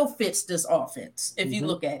still fits this offense. If you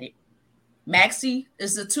look at it, Maxey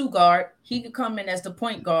is the 2 guard. He could come in as the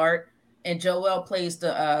point guard, and Joel plays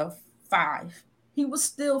the 5. He would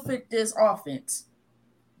still fit this offense.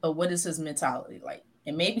 But what is his mentality like?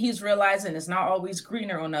 And maybe he's realizing it's not always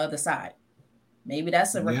greener on the other side. Maybe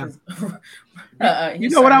that's a you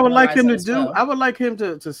know what I would like him to do? Well. I would like him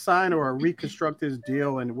to sign or reconstruct his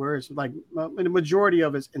deal, and where it's like the majority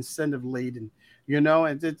of it's incentive laden.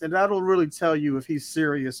 And that'll really tell you if he's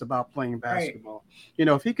serious about playing basketball.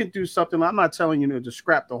 Right. If he can do something, I'm not telling you to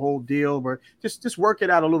scrap the whole deal, but just work it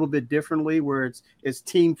out a little bit differently, where it's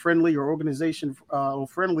team friendly or organization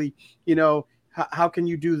friendly. How can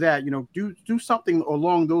you do that? Do something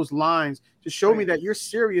along those lines to show me that you're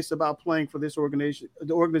serious about playing for this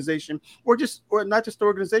organization, or not just the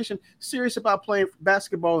organization, serious about playing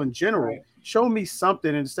basketball in general. Right. Show me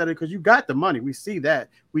something instead of, because you got the money. We see that.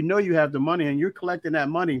 We know you have the money, and you're collecting that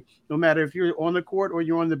money no matter if you're on the court or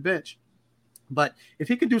you're on the bench. But if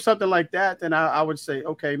he could do something like that, then I would say,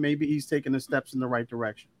 okay, maybe he's taking the steps in the right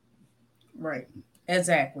direction. Right.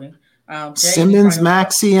 Exactly. Simmons,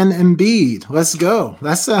 Maxey, and Embiid. Let's go.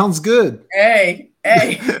 That sounds good. Hey.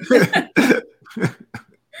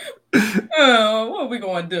 What are we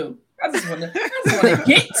going to do? I just want to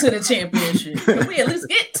get to the championship. Can we at least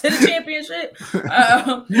get to the championship?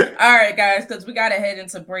 All right, guys, because we got to head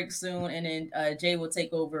into break soon, and then Jay will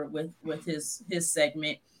take over with his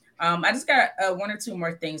segment. I just got 1 or 2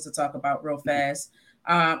 more things to talk about real fast.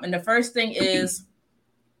 And the first thing is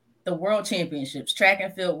the World Championships, track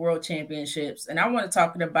and field World Championships. And I want to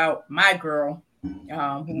talk about my girl,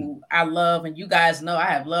 who I love, and you guys know I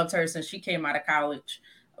have loved her since she came out of college.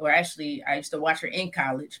 Or actually, I used to watch her in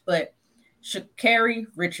college, but Sha'Carri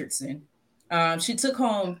Richardson. She took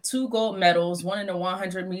home 2 gold medals, one in the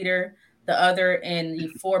 100 meter, the other in the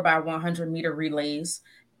 4x100 meter relays.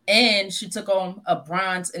 And she took home a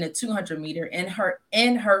bronze in the 200 meter in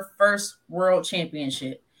her first World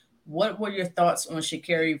Championship. What were your thoughts on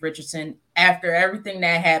Sha'Carri Richardson after everything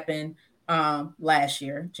that happened last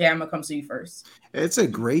year? Jay, I'm gonna come to you first. It's a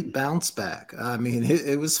great bounce back. I mean,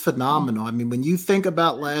 it was phenomenal. I mean, when you think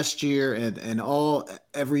about last year and all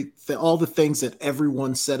the things that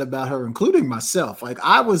everyone said about her, including myself, like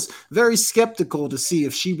I was very skeptical to see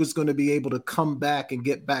if she was going to be able to come back and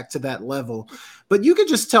get back to that level. But you could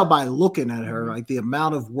just tell by looking at her, like the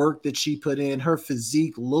amount of work that she put in. Her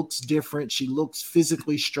physique looks different. She looks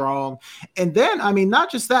physically strong. And then, I mean,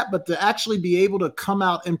 not just that, but to actually be able to come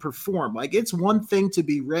out and perform. Like, it's one thing to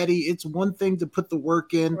be ready. It's one thing to put the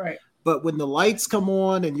work in. Right. But when the lights come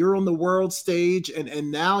on and you're on the world stage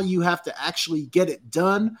and now you have to actually get it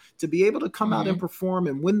done, to be able to come out and perform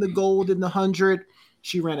and win the gold in the 100.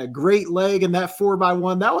 She ran a great leg in that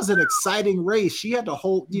 4x1. That was an exciting race. She had to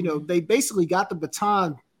hold, they basically got the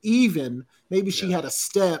baton even. Maybe she had a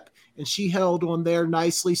step and she held on there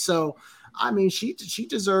nicely. So, I mean, she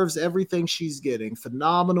deserves everything she's getting.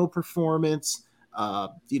 Phenomenal performance.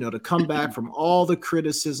 To come back from all the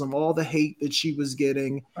criticism, all the hate that she was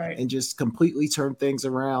getting, and just completely turn things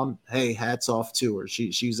around. Hey, hats off to her.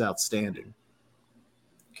 She's outstanding.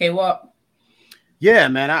 Okay, well, yeah,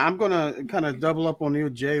 man, I'm gonna kind of double up on you,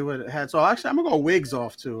 Jay, with hats off. Actually, I'm gonna go wigs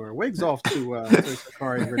off to her. Wigs off to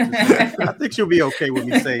Sha'Carri Richardson. I think she'll be okay with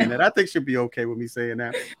me saying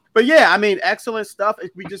that. But yeah, I mean, excellent stuff.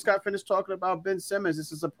 We just got finished talking about Ben Simmons.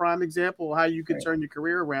 This is a prime example of how you can turn your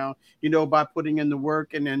career around, by putting in the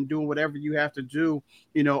work and then doing whatever you have to do,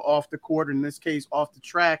 off the court, in this case, off the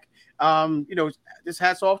track. Just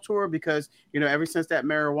hats off to her because, ever since that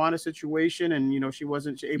marijuana situation and, she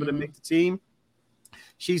wasn't able to make the team,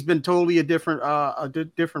 She's been totally a different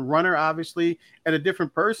runner, obviously, and a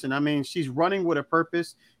different person. I mean, she's running with a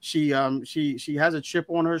purpose. She has a chip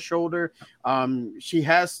on her shoulder. When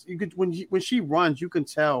she runs, you can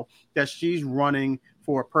tell that she's running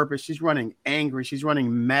for a purpose. She's running angry. She's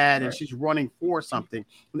running mad, and she's running for something.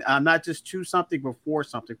 Not just to something, but for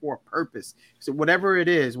something, for a purpose. So whatever it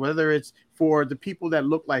is, whether it's for the people that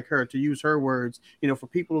look like her, to use her words, for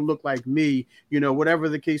people who look like me, whatever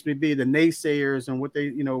the case may be, the naysayers and what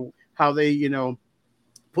they, how they,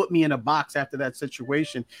 put me in a box after that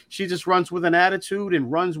situation. She just runs with an attitude and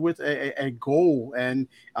runs with a goal, and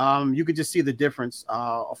you could just see the difference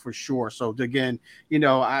for sure. So again,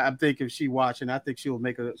 I think if she watching, I think she'll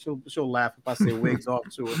laugh if I say wigs off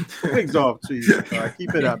to her. Wigs off to you.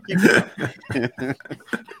 Keep it up.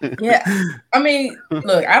 Yeah, I mean,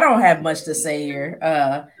 look, I don't have much to say here.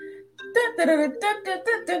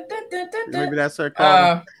 Maybe that's her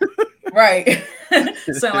call. Right.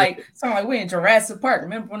 sound like we're in Jurassic Park.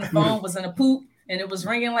 Remember when the phone was in a poop and it was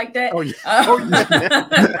ringing like that? Oh yeah.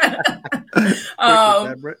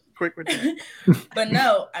 Quick with that. But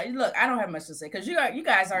no, I don't have much to say because you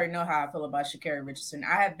guys already know how I feel about Sha'Carri Richardson.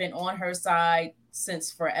 I have been on her side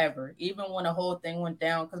since forever, even when the whole thing went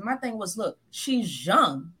down. Because my thing was, look, she's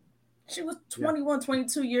young. She was 21,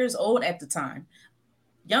 22 years old at the time.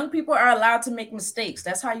 Young people are allowed to make mistakes.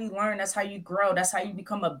 That's how you learn. That's how you grow. That's how you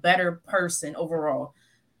become a better person overall.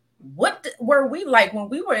 What were we like when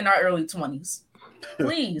we were in our early 20s?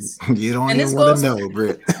 Please. You don't even want to know,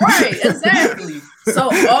 Britt. Right, exactly.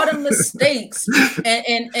 So all the mistakes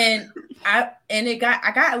I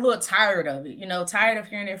got a little tired of it, tired of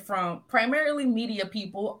hearing it from primarily media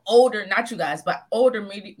people, older, not you guys, but older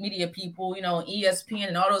media people, ESPN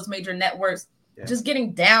and all those major networks, just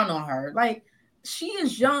getting down on her. Like, she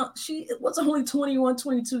is young. She was only 21,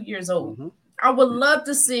 22 years old. Mm-hmm. I would love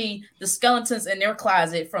to see the skeletons in their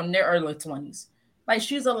closet from their early 20s. Like,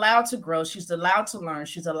 she's allowed to grow. She's allowed to learn.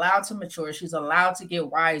 She's allowed to mature. She's allowed to get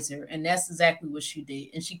wiser. And that's exactly what she did.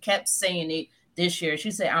 And she kept saying it this year. She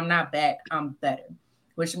said, I'm not back. I'm better,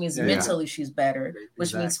 which means mentally she's better,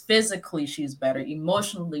 which means physically she's better.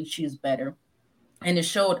 Emotionally, she's better. And it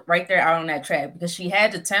showed right there out on that track because she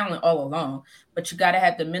had the talent all along, but you got to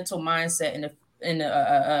have the mental mindset and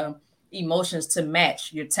the emotions to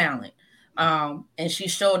match your talent. And she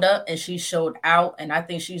showed up and she showed out. And I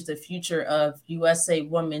think she's the future of USA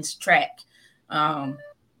women's track.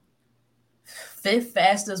 Fifth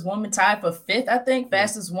fastest woman, tied for fifth, I think,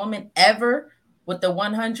 fastest woman ever with the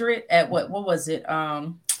 100 at what was it?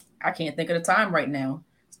 I can't think of the time right now.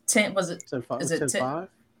 10, was it? 10-5? Is it 10?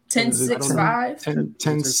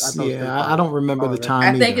 10.65. Yeah, I don't remember the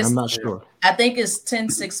time. I'm not sure. I think it's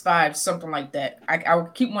 10.65, something like that. I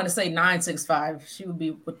would keep wanting to say 9.65. She would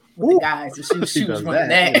be with the guys if she was running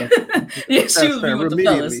that. Yeah, she would be with the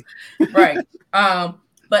fellas, right? And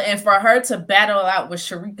for her to battle out with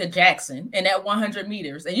Shericka Jackson in that 100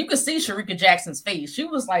 meters, and you could see Shericka Jackson's face. She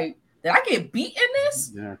was like, did I get beat in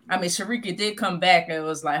this? Yeah. I mean, Shericka did come back and it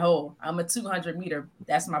was like, oh, I'm a 200 meter.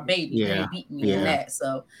 That's my baby. Yeah. They beat me in that.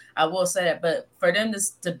 So I will say that. But for them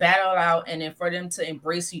to battle out and then for them to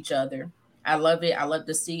embrace each other, I love it. I love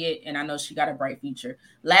to see it. And I know she got a bright future.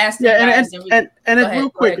 Last thing, guys, real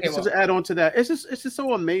quick, just to add on to that, it's just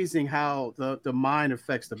so amazing how the mind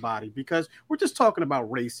affects the body, because we're just talking about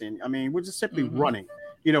racing. I mean, we're just simply running.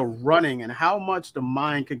 Running and how much the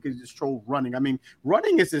mind can control running. I mean,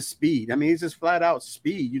 running is just speed. I mean, it's just flat out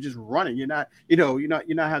speed. You're just running. You're not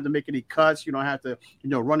having to make any cuts. You don't have to,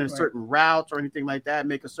 run in certain routes or anything like that,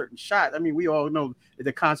 make a certain shot. I mean, we all know that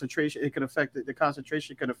the concentration, it can affect the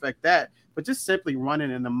concentration can affect that, but just simply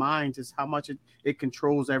running in the mind, just how much it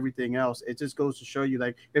controls everything else. It just goes to show you,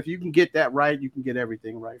 like, if you can get that right, you can get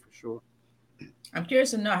everything right for sure. I'm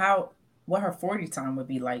curious to know what her 40 time would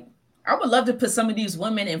be like. I would love to put some of these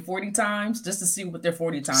women in 40 times just to see what their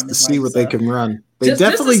 40 time is like. See what they can run. They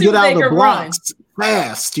definitely get out of the blocks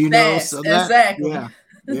fast, So exactly.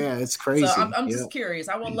 Yeah, it's crazy. So I'm just curious.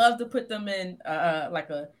 I would love to put them in like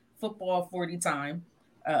a football 40 time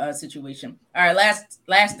situation. All right,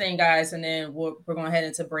 last thing, guys, and then we're going to head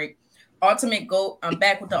into break. Ultimate GOAT. I'm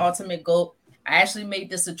back with the Ultimate GOAT. I actually made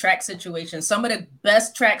this a track situation. Some of the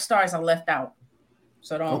best track stars I left out.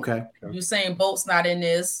 So don't. Usain Bolt's not in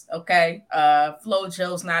this. Okay. Flo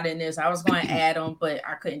Jo's not in this. I was going to add them, but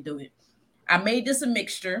I couldn't do it. I made this a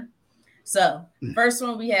mixture. So first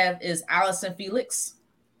one we have is Allison Felix.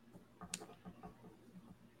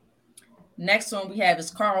 Next one we have is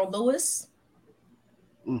Carl Lewis.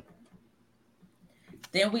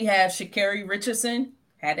 Then we have Sha'Carri Richardson.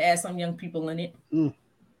 Had to add some young people in it.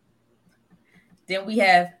 Then we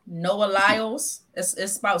have Noah Lyles.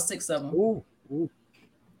 It's about 6 of them.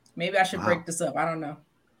 Maybe I should break this up. I don't know.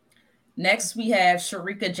 Next, we have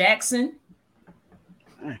Shericka Jackson.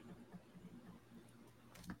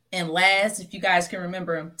 And last, if you guys can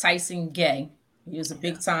remember him, Tyson Gay. He was a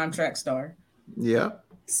big-time track star. Yeah.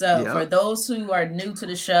 So for those who are new to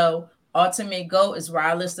the show, Ultimate GOAT is where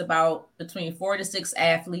I list about between 4 to 6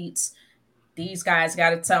 athletes. These guys got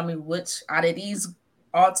to tell me which out of these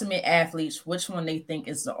ultimate athletes, which one they think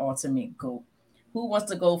is the ultimate GOAT. Who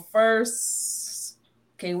wants to go first?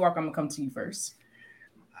 K-Walk, I'm going to come to you first.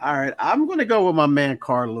 All right. I'm going to go with my man,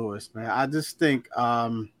 Carl Lewis, man. I just think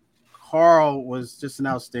Carl was just an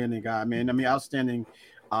outstanding guy, man. I mean, outstanding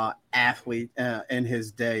athlete in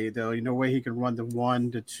his day, though. You know, where he could run the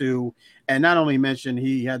 1 to 2, and not only mention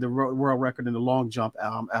he had the world record in the long jump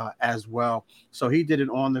as well. So he did it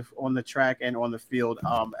on the track and on the field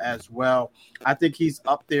as well. I think he's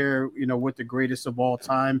up there, you know, with the greatest of all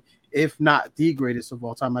time, if not the greatest of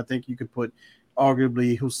all time. I think you could put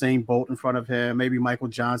arguably Usain Bolt in front of him, maybe Michael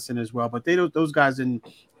Johnson as well. But those guys didn't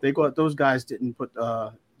put.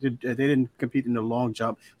 They didn't compete in the long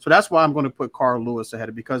jump. So that's why I'm going to put Carl Lewis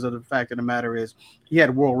ahead, because of the fact of the matter is he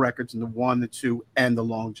had world records in the 1, the 2, and the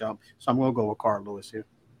long jump. So I'm going to go with Carl Lewis here.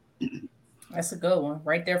 That's a good one.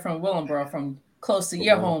 Right there from Willingboro, from close to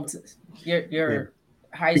your home, to your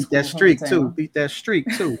high school. Beat that streak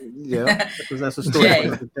too. Yeah, because that's a story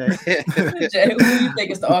for today. Jay, who do you think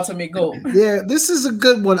is the ultimate GOAT? Yeah, this is a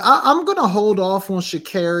good one. I'm going to hold off on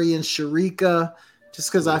Sha'Carri and Shericka, just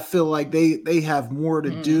because I feel like they have more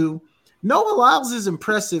to do. Noah Lyles is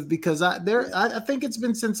impressive because I think it's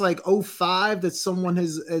been since like 2005 that someone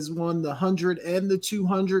has won the 100 and the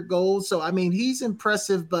 200 gold. So, I mean, he's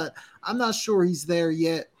impressive, but I'm not sure he's there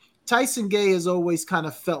yet. Tyson Gay has always kind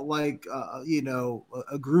of felt like, a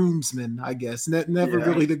groomsman, I guess. Never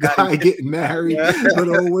really the guy getting married, but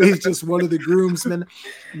always just one of the groomsmen.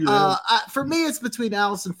 Yeah. For me, it's between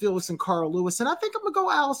Allison Felix and Carl Lewis, and I think I'm going to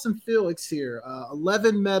go Allison Felix here.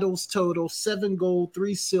 11 medals total, 7 gold,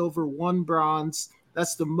 3 silver, 1 bronze.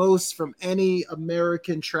 That's the most from any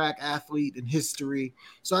American track athlete in history.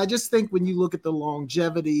 So I just think when you look at the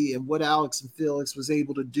longevity and what Allison Felix was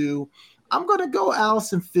able to do, I'm going to go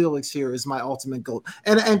Allison Felix here as my ultimate GOAT.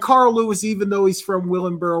 And Carl Lewis, even though he's from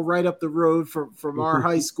Willingboro, right up the road from our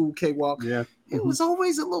high school, K-Walk, it was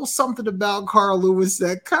always a little something about Carl Lewis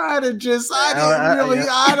that kind of just,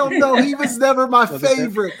 I don't know. He was never my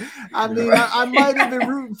favorite. I mean, I might have been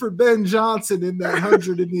rooting for Ben Johnson in that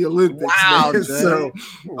 100 in the Olympics. Wow, so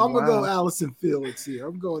I'm going to go Allison Felix here.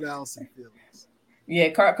 I'm going Allison Felix. Yeah,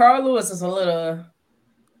 Carl Lewis is a little...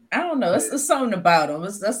 I don't know. It's something about him.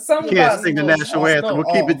 That's something. He can't sing the national anthem.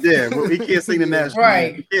 We'll keep it there. He can't sing the national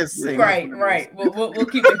anthem. He can't sing. Right. We'll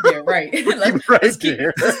keep it there. Right. Let's keep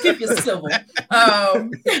it civil. I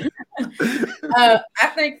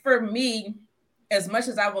think for me, as much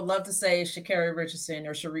as I would love to say Sha'Carri Richardson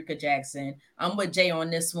or Shericka Jackson, I'm with Jay on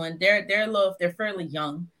this one. They're fairly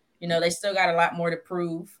young. You know, they still got a lot more to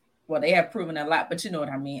prove. Well, they have proven a lot, but you know what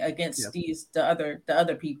I mean, against the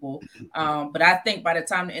other people. But I think by the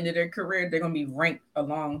time the end of their career, they're going to be ranked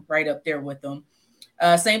along right up there with them.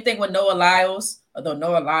 Same thing with Noah Lyles, although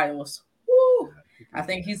Noah Lyles, I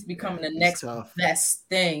think he's becoming the next best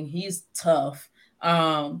thing. He's tough.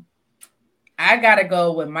 I got to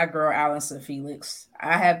go with my girl, Allison Felix.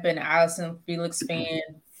 I have been an Allison Felix fan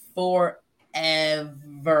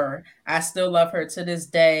forever. I still love her to this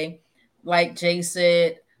day. Like Jay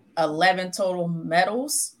said, 11 total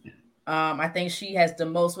medals. I think she has the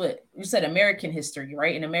most. What you said, American history,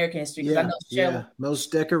 right? In American history, I know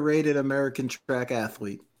most decorated American track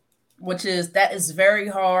athlete. That is very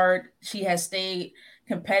hard. She has stayed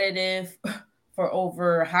competitive for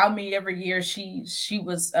over how many every year she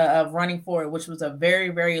was running for it, which was a very,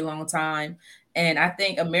 very long time. And I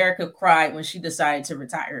think America cried when she decided to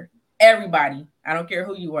retire. Everybody, I don't care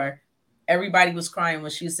who you were. Everybody was crying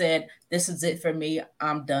when she said, "This is it for me.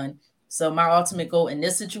 I'm done." So my ultimate goal in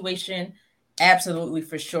this situation, absolutely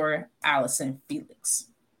for sure, Allison Felix.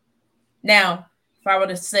 Now, if I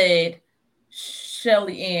would have said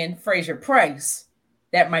Shelly Ann Fraser-Price,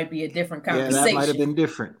 that might be a different conversation. That might have been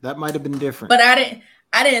different. But I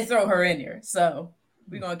didn't throw her in there. So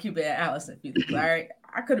we're going to keep it at Allison Felix. All right.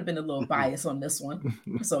 I could have been a little biased on this one.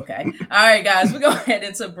 It's okay. All right, guys, we're going to head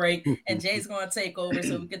into break, and Jay's going to take over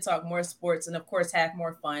so we can talk more sports and, of course, have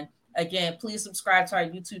more fun. Again, please subscribe to our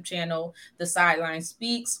YouTube channel, The Sideline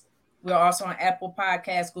Speaks. We're also on Apple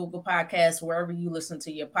Podcasts, Google Podcasts, wherever you listen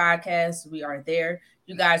to your podcasts. We are there.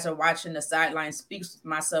 You guys are watching The Sideline Speaks with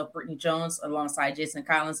myself, Britne Jones, alongside Jason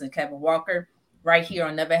Collins and Kevin Walker, right here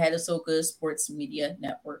on Never Had It So Good Sports Media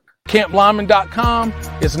Network. CampLyman.com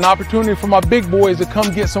is an opportunity for my big boys to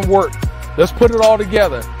come get some work. Let's put it all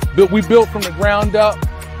together. We built from the ground up.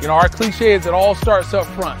 Our cliche is it all starts up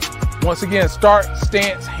front. Once again, start,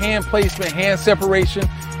 stance, hand placement, hand separation,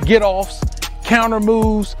 get-offs, counter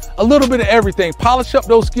moves, a little bit of everything. Polish up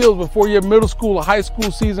those skills before your middle school or high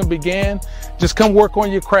school season began. Just come work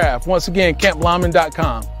on your craft. Once again,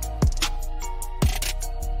 campballin.com.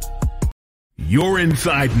 You're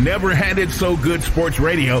inside Never Had It So Good Sports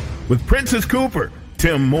Radio with Princess Cooper,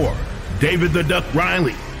 Tim Moore, David the Duck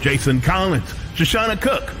Riley, Jason Collins, Shoshana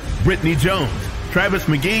Cook, Britne Jones, Travis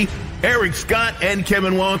McGee, Eric Scott, and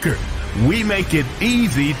Kevin Walker. We make it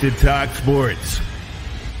easy to talk sports.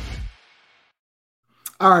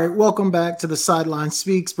 All right, welcome back to the Sideline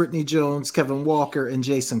Speaks. Britne Jones, Kevin Walker, and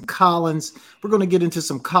Jason Collins. We're going to get into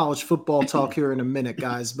some college football talk here in a minute,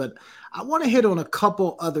 guys, but I want to hit on a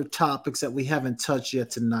couple other topics that we haven't touched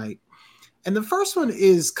yet tonight. And the first one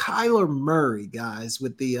is Kyler Murray, guys,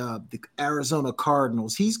 with the Arizona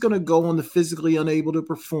Cardinals. He's going to go on the physically unable to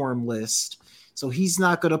perform list. So he's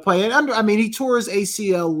not going to play. And he tore his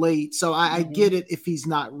ACL late, so I get it if he's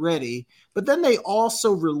not ready. But then they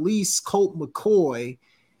also released Colt McCoy.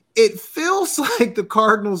 It feels like the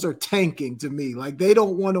Cardinals are tanking to me. Like they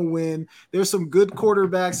don't want to win. There's some good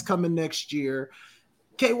quarterbacks coming next year.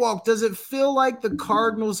 K-Walk, does it feel like the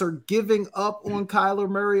Cardinals are giving up on Kyler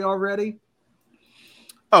Murray already?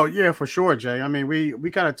 Oh, yeah, for sure, Jay. I mean,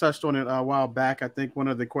 we kind of touched on it a while back. I think one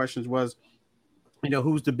of the questions was,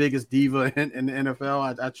 who's the biggest diva in the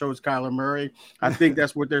NFL? I chose Kyler Murray. I think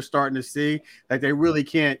that's what they're starting to see. Like they really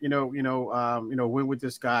can't, win with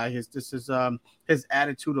this guy. His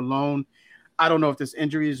attitude alone. I don't know if this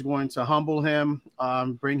injury is going to humble him,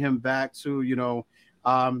 bring him back to,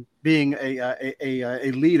 being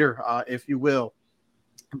a leader, if you will.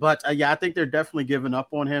 But I think they're definitely giving up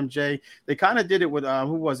on him, Jay. They kind of did it with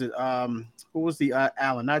who was it? Who was the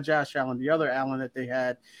Allen? Not Josh Allen, the other Allen that they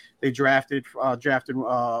had. They drafted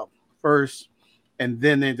first, and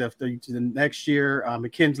then the next year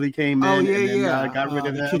McKinley came in. Got rid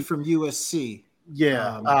of him. Kid from USC.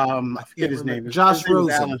 Yeah, I forget his name. Josh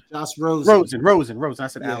Rosen. Rosen. I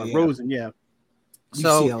said Allen. Rosen. Yeah.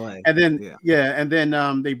 So UCLA. And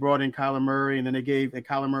then they brought in Kyler Murray, and then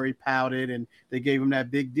Kyler Murray pouted, and they gave him that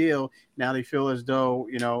big deal. Now they feel as though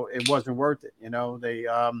it wasn't worth it. They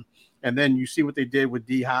and then you see what they did with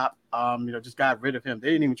D-Hop. Just got rid of him. They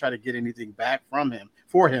didn't even try to get anything back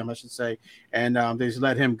for him, I should say, and they just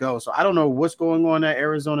let him go. So I don't know what's going on in that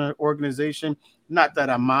Arizona organization. Not that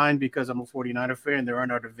I mind because I'm a 49er fan. They're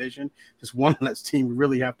in our division. Just one less team we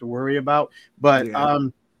really have to worry about. But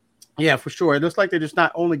yeah, for sure. It looks like they're just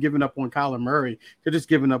not only giving up on Kyler Murray, they're just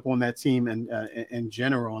giving up on that team in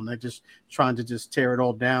general, and they're just trying to just tear it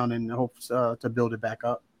all down in hopes to build it back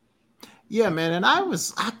up. Yeah, man, and I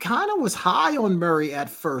kind of was high on Murray at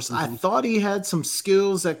first. I thought he had some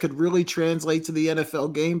skills that could really translate to the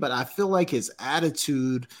NFL game, but I feel like his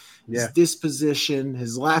attitude, his disposition,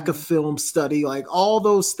 his lack of film study, like all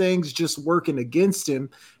those things just working against him.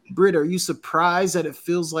 Britt, are you surprised that it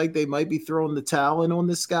feels like they might be throwing the towel in on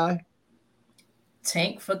this guy?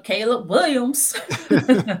 Tank for Caleb Williams.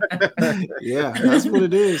 Yeah, that's what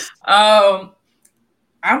it is.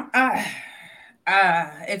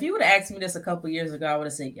 If you would have asked me this a couple years ago, I would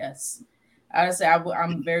have said yes. I would say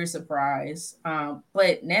I'm very surprised.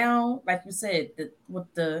 But now, like you said,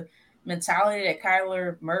 with the mentality that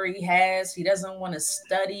Kyler Murray has, he doesn't want to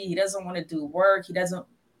study. He doesn't want to do work.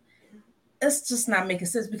 It's just not making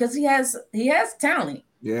sense because he has talent.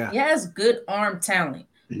 Yeah. He has good arm talent.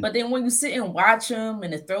 But then when you sit and watch him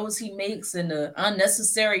and the throws he makes and the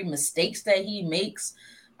unnecessary mistakes that he makes,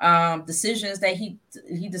 decisions that he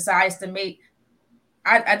decides to make,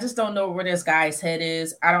 I just don't know where this guy's head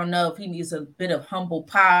is. I don't know if he needs a bit of humble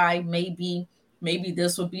pie. Maybe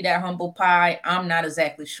this would be that humble pie. I'm not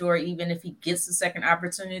exactly sure, even if he gets the second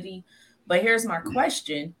opportunity. But here's my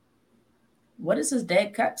question. What is his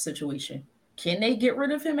dead cut situation? Can they get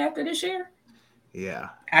rid of him after this year? Yeah.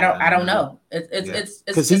 I don't know. It's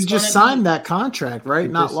because he just signed that contract, right?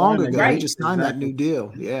 Not long ago. Right. He just signed that new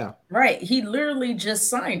deal. Yeah. Right. He literally just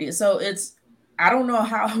signed it. So I don't know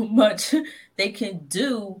how much they can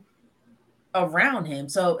do around him.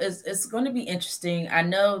 So it's going to be interesting. I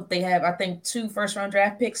know they have, I think, 2 first-round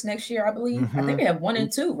draft picks next year, I believe. I think they have 1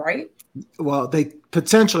 and 2, right? Well, they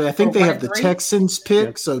potentially, I think they have the Texans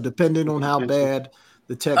pick. So depending on how bad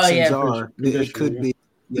the Texans are, it could be.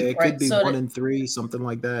 Yeah, it could be 1 and 3, something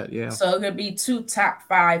like that. Yeah. So it could be 2 top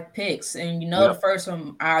 5 picks. And the first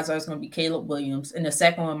one, odds are it's going to be Caleb Williams. And the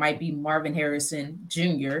second one might be Marvin Harrison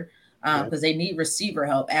Jr. Because they need receiver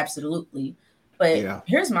help. Absolutely. But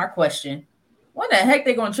here's my question. When the heck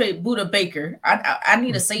they gonna trade Buda Baker? I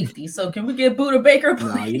need a safety, so can we get Buda Baker,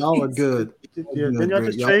 please? Nah, y'all are good. Didn't y'all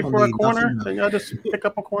just trade for a corner? Didn't y'all just pick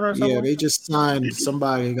up a corner or something? Yeah, they just signed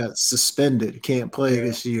somebody who got suspended, can't play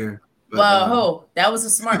this year. But, that was a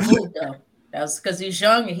smart move though. That was because he's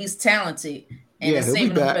young and he's talented, and it's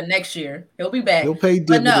saving him for next year. He'll be back. He'll pay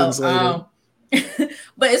dividends later.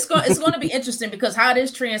 But it's going to be interesting because how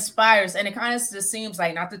this transpires, and it kind of just seems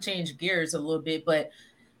like, not to change gears a little bit, but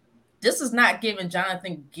this is not giving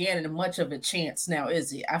Jonathan Gannon much of a chance now,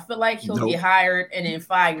 is it? I feel like he'll get hired and then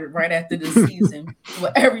fired right after the season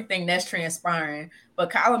with everything that's transpiring.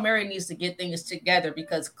 But Kyler Murray needs to get things together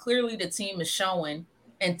because clearly the team is showing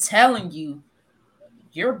and telling you,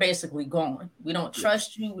 you're basically gone. We don't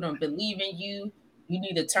trust you. We don't believe in you. You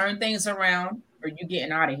need to turn things around or you're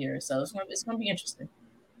getting out of here. So it's going to be interesting.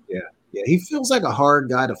 Yeah. He feels like a hard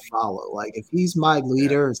guy to follow. Like if he's my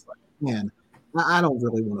leader, it's like, man, I don't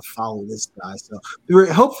really want to follow this guy. So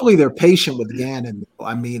hopefully they're patient with Gannon.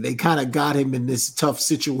 I mean, they kind of got him in this tough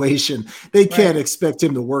situation. They can't expect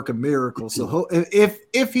him to work a miracle. So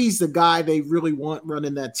if he's the guy they really want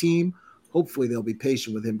running that team, hopefully they'll be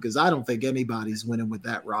patient with him because I don't think anybody's winning with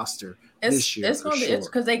that roster this year. It's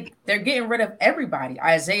because they're getting rid of everybody.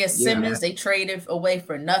 Isaiah Simmons, they traded away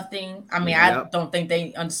for nothing. I mean, I don't think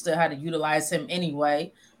they understood how to utilize him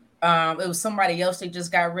anyway. It was somebody else they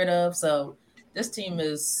just got rid of. So this team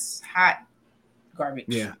is hot garbage.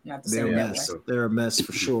 Yeah, not to say that way. They're a mess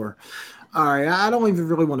for sure. All right, I don't even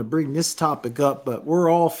really want to bring this topic up, but we're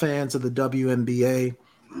all fans of the WNBA.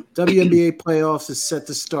 WNBA playoffs is set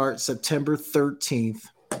to start September 13th.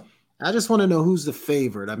 I just want to know who's the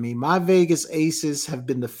favorite. I mean, my Vegas Aces have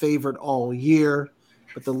been the favorite all year,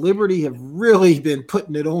 but the Liberty have really been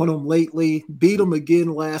putting it on them lately. Beat them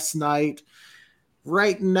again last night.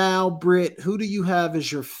 Right now, Britt, who do you have as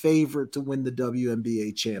your favorite to win the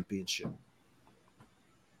WNBA championship?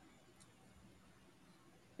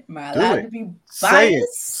 Am I allowed to be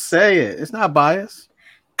biased? Say it. It's not biased.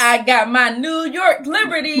 I got my New York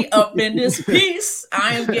Liberty up in this piece.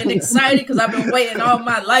 I am getting excited because I've been waiting all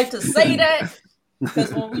my life to say that.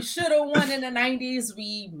 Because when we should have won in the 90s,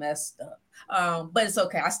 we messed up. But it's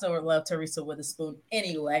okay. I still would love Teresa Witherspoon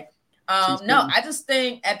anyway. No, I just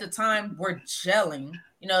think at the time we're gelling.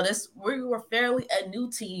 You know, we were fairly a new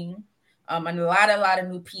team, and a lot of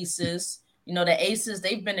new pieces. You know, the Aces,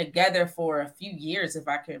 they've been together for a few years, if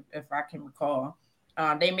I can recall.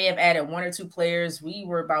 They may have added one or two players. We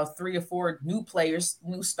were about 3 or 4 new players,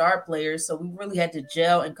 new star players. So we really had to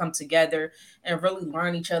gel and come together and really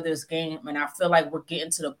learn each other's game. And I feel like we're getting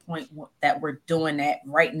to the point that we're doing that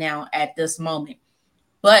right now at this moment.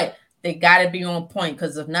 But they got to be on point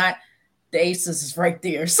because if not, the Aces is right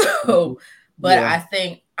there. So, I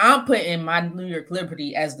think I'm putting my New York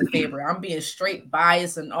Liberty as the favorite. I'm being straight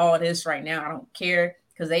biased and all this right now. I don't care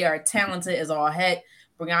because they are talented as all heck.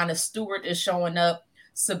 Breanna Stewart is showing up.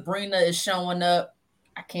 Sabrina is showing up.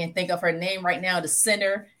 I can't think of her name right now. The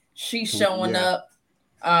center, she's showing up.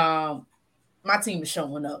 My team is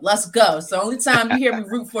showing up. Let's go. It's the only time you hear me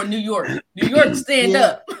root for New York. New York, stand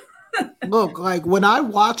up. Look, like when I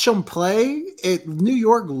watch them play, New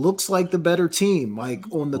York looks like the better team, like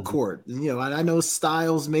on the court. You know, I know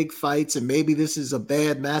styles make fights, and maybe this is a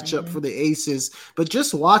bad matchup for the Aces, but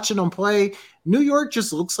just watching them play, New York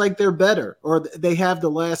just looks like they're better, or they have the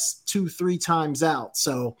last 2-3 times out.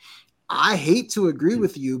 So I hate to agree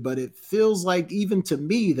with you, but it feels like even to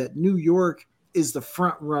me that New York is the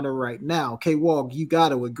front runner right now. Okay, Wog, you got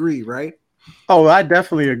to agree, right? Oh, I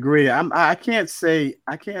definitely agree. I can't say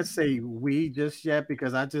we just yet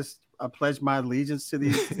because I pledged my allegiance to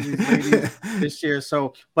these ladies this year.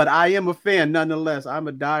 So, but I am a fan nonetheless. I'm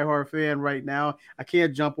a diehard fan right now. I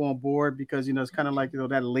can't jump on board because it's kind of like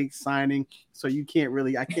that late signing. So I can't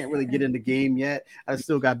really get in the game yet. I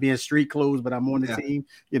still got being street clothes, but I'm on the team.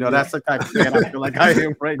 That's the type of fan I feel like I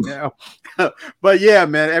am right now. But yeah,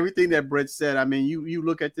 man, everything that Britt said. I mean, you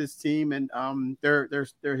look at this team and they're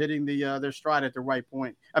hitting their stride at the right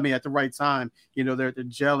point. I mean, at the right time. They're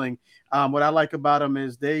gelling. What I like about them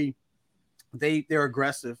is they're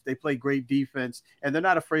aggressive. They play great defense, and they're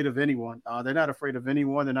not afraid of anyone. They're not afraid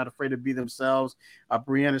to be themselves.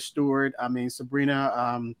 Breanna Stewart,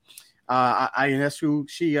 Sabrina, Ionescu,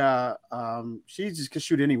 she just can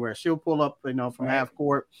shoot anywhere. She'll pull up, from half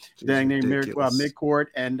court, then mid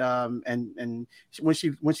court, and when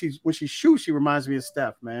she shoots, she reminds me of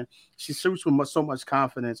Steph. Man, she shoots with so much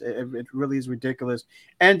confidence. It really is ridiculous,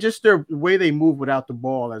 and just their way they move without the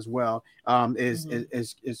ball as well is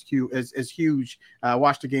huge. I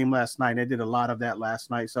watched the game last night. They did a lot of that last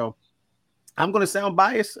night, so. I'm going to sound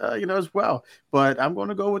biased, as well, but I'm going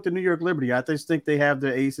to go with the New York Liberty. I just think they have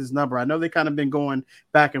the aces number. I know they kind of been going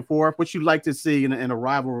back and forth, which you like to see in a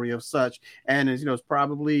rivalry of such. And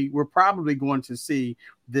we're probably going to see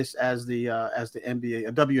this as the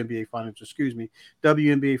NBA, WNBA finals,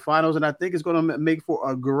 WNBA finals. And I think it's going to make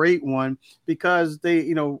for a great one because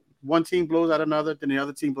they, one team blows out another, then the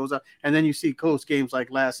other team blows out, and then you see close games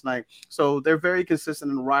like last night. So they're very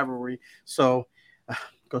consistent in the rivalry. So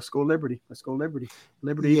let's go Liberty. Let's go Liberty.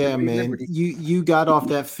 Liberty. Yeah, man. Liberty. You got off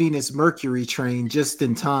that Phoenix Mercury train just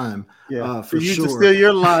in time. Yeah, for sure. To steal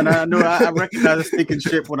your line. I know. I recognize a stinking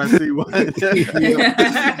ship when I see one.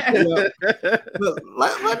 Yeah. But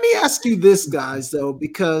let me ask you this, guys, though,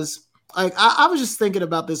 because I was just thinking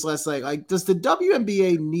about this last night. Like, does the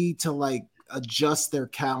WNBA need to adjust their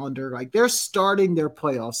calendar? Like, they're starting their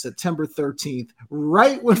playoffs September 13th,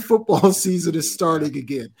 right when football season is starting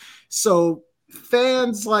again. So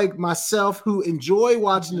fans like myself who enjoy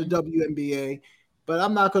watching the WNBA, but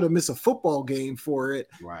I'm not going to miss a football game for it.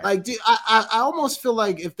 Right. Like, I almost feel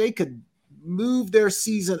like if they could move their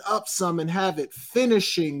season up some and have it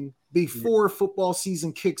finishing before football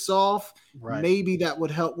season kicks off, maybe that would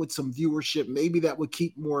help with some viewership. Maybe that would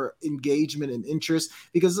keep more engagement and interest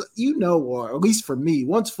because, or at least for me,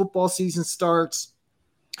 once football season starts,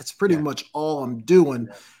 that's pretty much all I'm doing.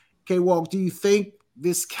 Okay, Walk, do you think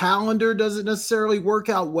this calendar doesn't necessarily work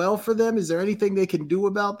out well for them? Is there anything they can do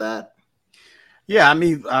about that? Yeah, I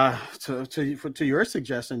mean, to your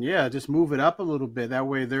suggestion, just move it up a little bit. That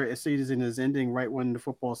way their season is ending right when the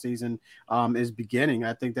football season is beginning.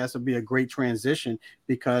 I think that's would be a great transition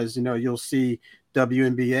because, you'll see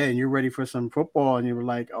WNBA and you're ready for some football and you're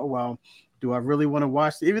like, oh, well, do I really want to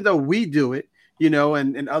watch it? Even though we do it,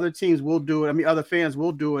 and other teams will do it. I mean, other fans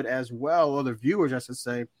will do it as well. Other viewers, I should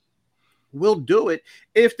say, will do it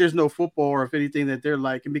if there's no football or if anything that they're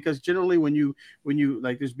liking, because generally when you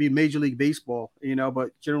like there's be Major League Baseball,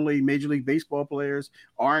 but generally Major League Baseball players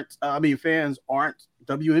fans aren't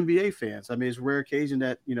WNBA fans. I mean, it's a rare occasion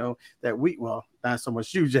that, that we, well, not so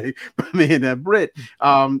much you, Jay, but me and that Brit,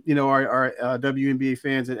 are WNBA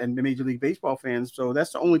fans and Major League Baseball fans. So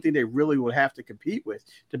that's the only thing they really would have to compete with,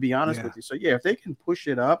 to be honest with you. So if they can push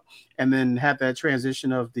it up and then have that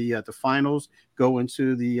transition of the finals go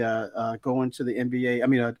into the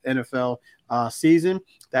NBA, NFL season,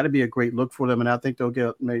 that'd be a great look for them. And I think they'll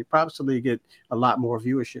probably get a lot more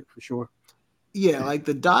viewership for sure. Yeah, like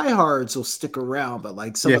the diehards will stick around, but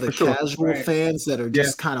like some of the casual fans that are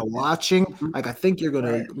just kind of watching, like I think you're going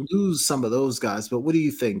to lose some of those guys. But what do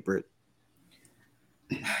you think, Britt?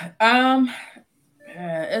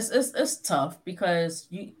 It's tough because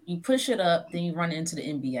you push it up, then you run into the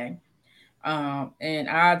NBA, and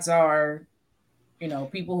odds are,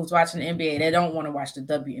 people who's watching the NBA, they don't want to watch the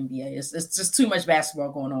WNBA. It's just too much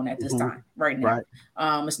basketball going on at this time right now.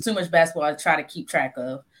 It's too much basketball to try to keep track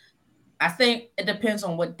of. I think it depends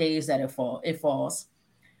on what days that it falls.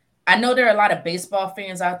 I know there are a lot of baseball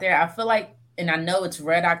fans out there. I feel like, and I know it's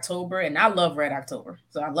Red October, and I love Red October.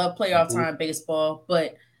 So I love playoff time baseball,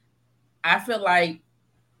 but I feel like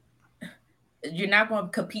you're not going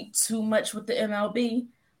to compete too much with the MLB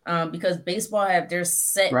because baseball have their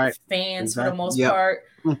set fans for the most part.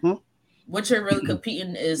 What you're really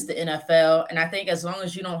competing is the NFL. And I think as long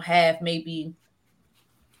as you don't have maybe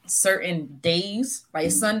certain days,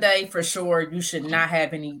 like Sunday for sure, you should not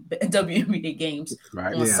have any WNBA games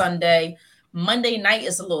on Sunday. Monday night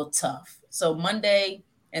is a little tough. So Monday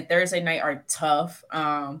and Thursday night are tough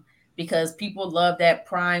because people love that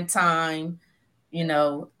prime time.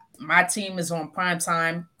 My team is on prime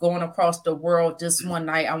time going across the world just one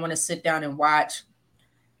night. I want to sit down and watch.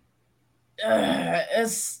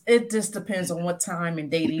 It just depends on what time and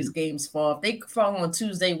day these games fall. If they fall on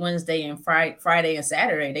Tuesday, Wednesday, and Friday and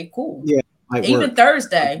Saturday, they cool. Yeah, even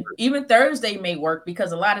Thursday may work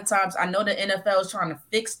because a lot of times I know the NFL is trying to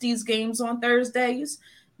fix these games on Thursdays,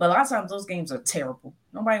 but a lot of times those games are terrible.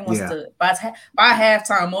 Nobody wants to by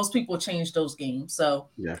halftime. Most people change those games. So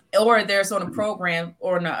or there's on a program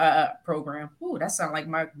or on a program. Ooh, that sounds like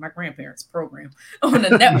my grandparents' program on a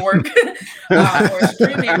network or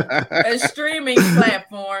a streaming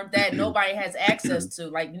platform that nobody has access to.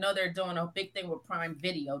 Like they're doing a big thing with Prime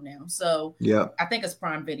Video now. So I think it's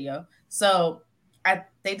Prime Video. So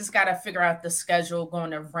they just got to figure out the schedule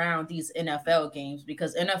going around these NFL games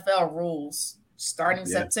because NFL rules starting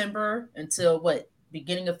September until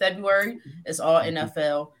beginning of February, it's all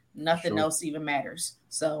NFL. Nothing else even matters.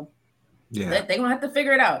 So they're going to have to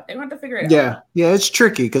figure it out. Yeah, it's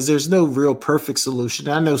tricky because there's no real perfect solution.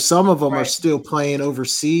 I know some of them are still playing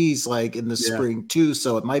overseas like in the spring too,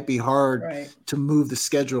 so it might be hard to move the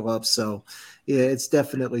schedule up. So Yeah, it's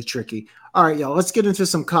definitely tricky. All right, y'all, let's get into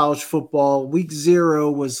some college football. Week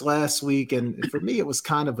 0 was last week, and for me, it was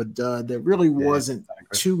kind of a dud. There really wasn't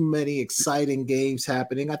too many exciting games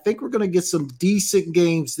happening. I think we're going to get some decent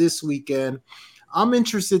games this weekend. I'm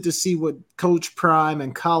interested to see what Coach Prime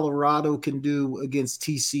and Colorado can do against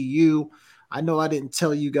TCU. I know I didn't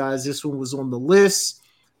tell you guys this one was on the list,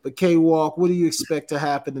 but K-Walk, what do you expect to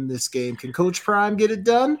happen in this game? Can Coach Prime get it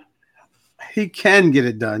done? He can get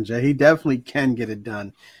it done, Jay. He definitely can get it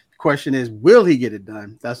done. The question is, will he get it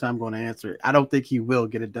done? That's how I'm going to answer it. I don't think he will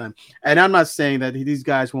get it done. And I'm not saying that these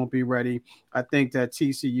guys won't be ready. I think that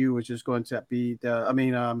TCU is just going to be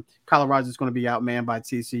Colorado is going to be outmanned by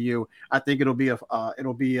TCU. I think it'll be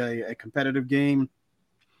a competitive game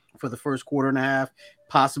for the first quarter and a half,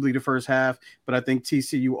 possibly the first half, but I think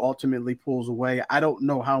TCU ultimately pulls away. I don't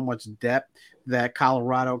know how much depth that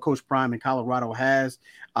Coach Prime and Colorado has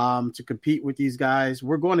to compete with these guys.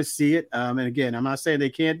 We're going to see it. And again, I'm not saying they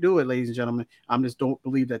can't do it, ladies and gentlemen. I just don't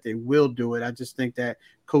believe that they will do it. I just think that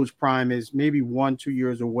Coach Prime is maybe 1-2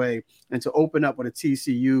 years away. And to open up with a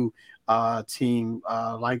TCU team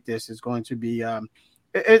like this is going to be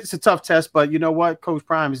it's a tough test, but you know what? Coach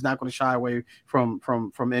Prime is not going to shy away from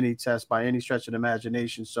any test by any stretch of the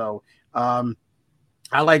imagination. So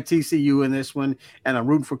I like TCU in this one, and I'm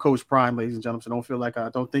rooting for Coach Prime, ladies and gentlemen. So don't feel like I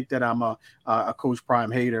don't think that I'm a Coach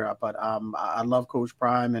Prime hater, but I love Coach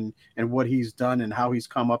Prime and what he's done and how he's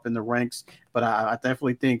come up in the ranks. But I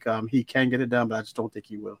definitely think he can get it done, but I just don't think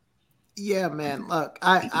he will. Yeah, man. Look,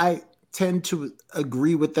 I tend to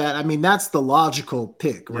agree with that. I mean, that's the logical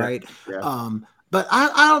pick, right? Yeah. But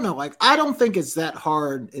I don't know. Like, I don't think it's that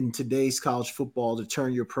hard in today's college football to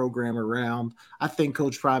turn your program around. I think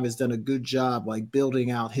Coach Prime has done a good job, like,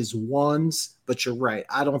 building out his ones. But you're right.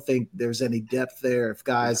 I don't think there's any depth there. If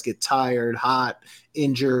guys get tired, hot,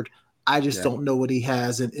 injured, I just don't know what he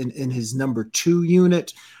has in his number 2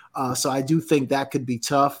 unit. So I do think that could be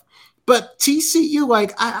tough. But TCU,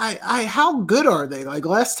 like, I how good are they? Like,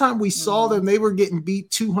 last time we saw them, they were getting beat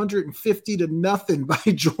 250-0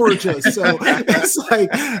 by Georgia. So it's like,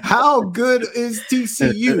 how good is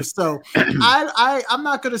TCU? So I'm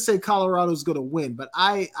not going to say Colorado's going to win, but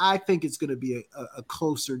I think it's going to be a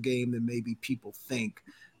closer game than maybe people think.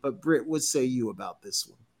 But Britt, what say you about this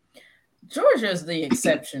one? Georgia is the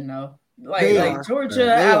exception, though. Like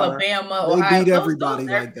Georgia, Alabama, Ohio. They beat everybody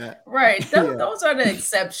like that. Right. Those are the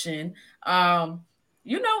exception.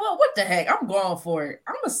 You know what? What the heck? I'm going for it.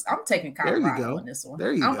 I'm taking Colorado on this one.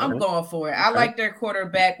 There you go. I'm going for it. Okay. I like their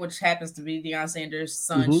quarterback, which happens to be Deion Sanders'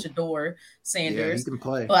 son, Shador Sanders. Yeah, he can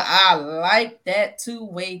play. But I like that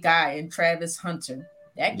two-way guy in Travis Hunter.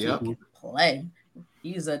 That kid can play.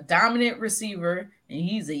 He's a dominant receiver, and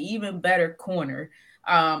he's an even better corner.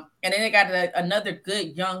 And then they got another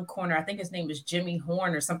good young corner. I think his name is Jimmy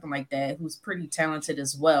Horn or something like that, who's pretty talented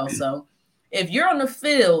as well. So if you're on the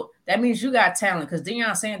field, that means you got talent because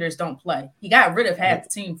Deion Sanders don't play. He got rid of half the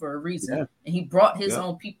team for a reason, and he brought his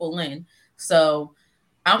own people in. So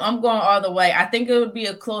I'm going all the way. I think it would be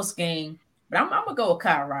a close game, but I'm going to go with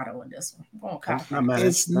Colorado in this one. I'm going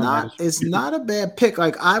Colorado. It's not a bad pick.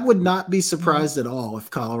 Like, I would not be surprised at all if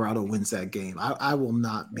Colorado wins that game. I will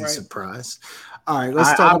not be surprised. All right,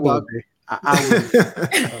 let's talk about.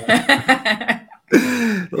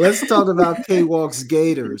 Let's talk about K-Walk's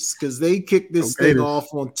Gators because they kicked this thing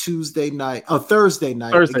off on Thursday night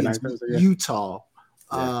against Utah.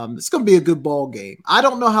 It's going to be a good ball game. I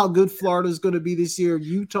don't know how good Florida is going to be this year.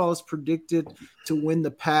 Utah is predicted to win the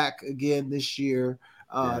Pac again this year.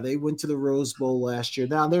 They went to the Rose Bowl last year.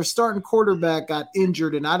 Now, their starting quarterback got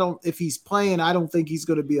injured, and if he's playing, I don't think he's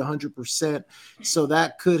going to be 100%. So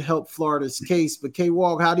that could help Florida's case. But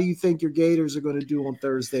K-Walk, how do you think your Gators are going to do on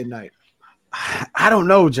Thursday night? I don't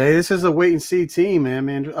know, Jay. This is a wait and see team,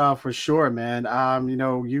 man, for sure, man.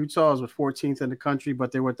 Utah is 14th in the country,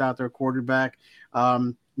 but they're without their quarterback.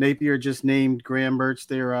 Napier just named Graham Mertz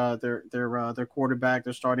their quarterback,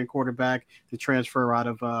 their starting quarterback, to transfer out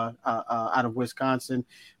of Wisconsin,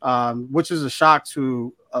 which is a shock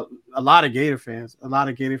to a lot of Gator fans. A lot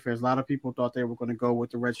of people thought they were going to go with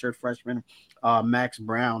the redshirt freshman Max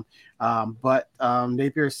Brown, but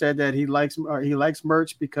Napier said that he likes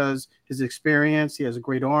Mertz because his experience. He has a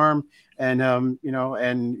great arm, and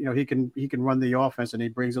he can run the offense, and he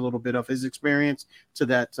brings a little bit of his experience to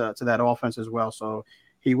that offense as well. So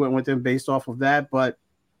he went with him based off of that, but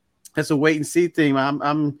it's a wait and see thing.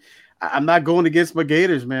 I'm not going against my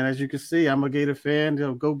Gators, man. As you can see, I'm a Gator fan.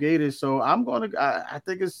 Go Gators. So I'm going to. I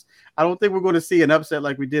don't think we're going to see an upset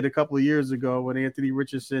like we did a couple of years ago when Anthony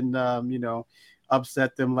Richardson,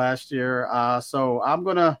 upset them last year. So I'm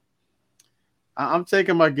gonna I'm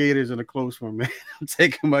taking my Gators in a close one, man. I'm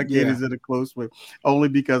taking my Gators in a close one, only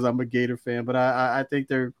because I'm a Gator fan. But I think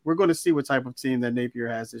we're going to see what type of team that Napier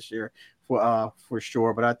has this year for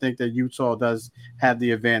sure. But I think that Utah does have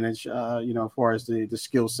the advantage, as far as the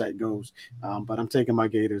skill set goes. But I'm taking my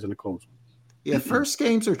Gators in a close one. Yeah, first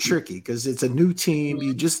games are tricky because it's a new team.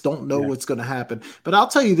 You just don't know what's going to happen. But I'll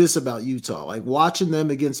tell you this about Utah. Like watching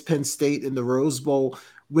them against Penn State in the Rose Bowl,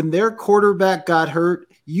 when their quarterback got hurt,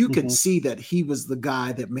 you could see that he was the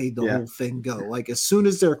guy that made the whole thing go. Like as soon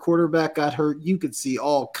as their quarterback got hurt, you could see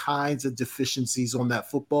all kinds of deficiencies on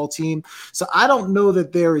that football team. So I don't know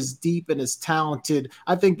that they're as deep and as talented.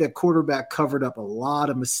 I think that quarterback covered up a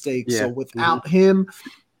lot of mistakes. So without him,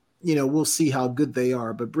 we'll see how good they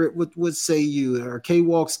are. But Britt, what say you? Are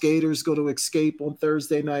K-Walk's Gators going to escape on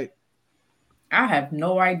Thursday night? I have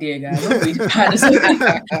no idea, guys. Look, it's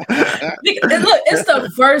the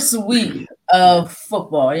first week of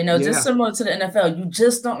football. Just similar to the NFL. You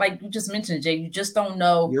just don't, like you just mentioned, Jay. You just don't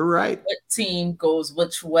know. You're right. What team goes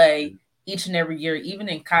which way each and every year, even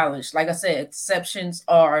in college. Like I said, exceptions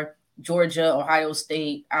are Georgia, Ohio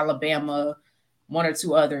State, Alabama. One or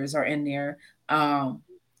two others are in there.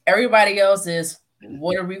 Everybody else is,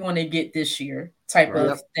 what are we going to get this year type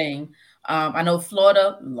of thing. I know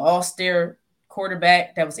Florida lost their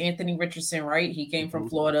quarterback. That was Anthony Richardson, right? He came from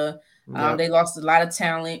Florida. They lost a lot of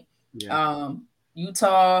talent.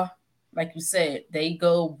 Utah, like you said, they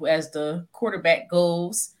go as the quarterback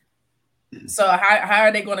goes. So how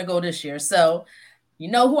are they going to go this year? So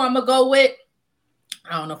who I'm going to go with?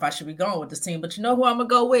 I don't know if I should be going with this team, but who I'm going to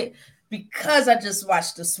go with? Because I just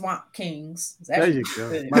watched the Swamp Kings. There you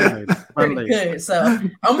go. Pretty good. So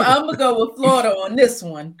I'm going to go with Florida on this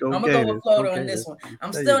one. I'm going to go with Florida on this one.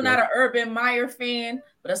 I'm still not an Urban Meyer fan,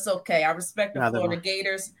 but that's okay. I respect the Florida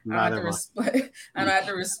Gators. I don't have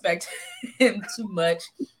to respect him too much.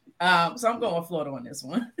 So I'm going with Florida on this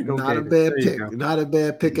one. Not a bad pick. Not a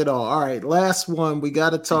bad pick at all. All right, last one. We got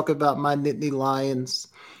to talk about my Nittany Lions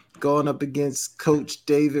going up against Coach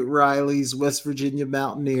David Riley's West Virginia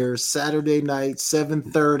Mountaineers, Saturday night,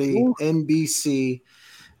 7:30, NBC.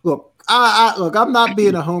 Look, I'm not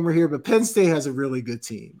being a homer here, but Penn State has a really good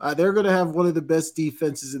team. They're going to have one of the best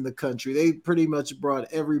defenses in the country. They pretty much brought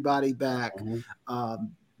everybody back.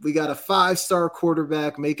 We got a 5-star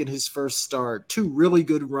quarterback making his first start, 2 really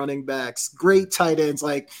good running backs, great tight ends.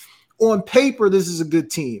 Like on paper, this is a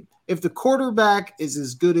good team. If the quarterback is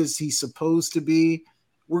as good as he's supposed to be,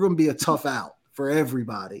 we're going to be a tough out for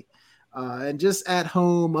everybody. And just at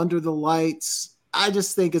home, under the lights, I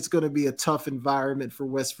just think it's going to be a tough environment for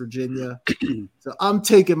West Virginia. So I'm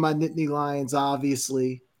taking my Nittany Lions,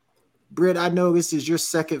 obviously. Britt, I know this is your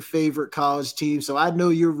second favorite college team, so I know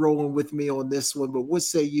you're rolling with me on this one, but what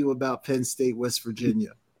say you about Penn State, West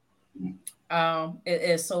Virginia? It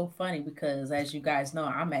is so funny because, as you guys know,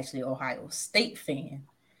 I'm actually an Ohio State fan.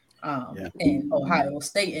 And Ohio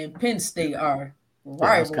State and Penn State are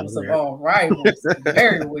rivals of all rivals.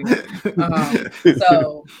 Very weird.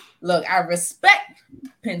 So look, I respect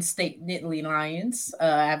Penn State Nittany Lions.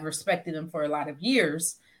 I've respected them for a lot of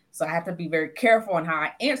years, so I have to be very careful on how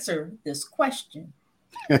I answer this question.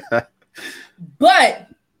 But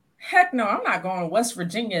heck no, I'm not going to West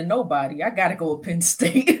Virginia. Nobody. I gotta go with Penn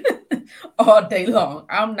State all day long.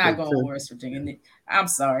 I'm not going to West Virginia. I'm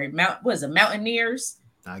sorry. What is it? Mountaineers?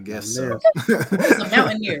 I guess so. It's a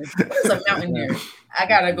Mountaineer. It's a Mountaineer. I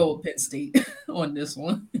gotta go with Penn State on this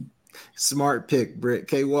one. Smart pick, Britt.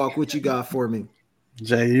 K-Walk, what you got for me?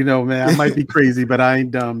 Jay, man, I might be crazy, but I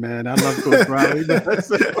ain't dumb, man. I love Coach Riley.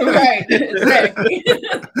 Right, exactly.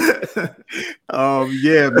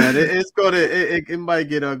 Yeah, man. It might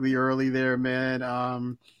get ugly early there, man.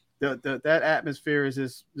 That atmosphere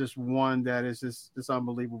is just one that is just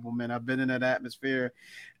unbelievable, man. I've been in that atmosphere.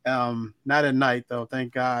 Not at night though,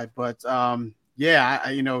 thank God. But you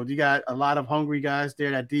got a lot of hungry guys there.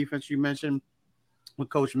 That defense you mentioned with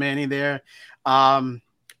Coach Manning there. They're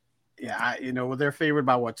favored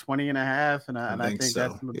by 20.5, and I think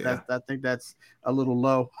so. I think that's a little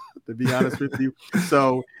low, to be honest with you.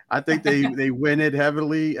 So I think they win it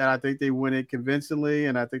heavily, and I think they win it convincingly,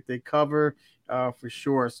 and I think they cover for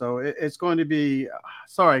sure. So it's going to be.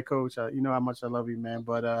 Sorry, Coach. You know how much I love you, man.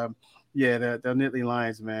 But the Nittany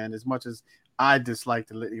Lions, man. As much as I dislike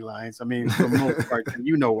the Nittany Lions, I mean, for the most part,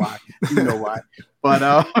 you know why.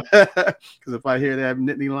 But because if I hear that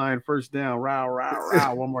Nittany Lion first down,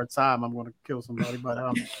 row, one more time, I'm going to kill somebody. But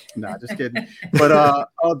just kidding. But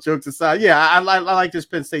all jokes aside, I like this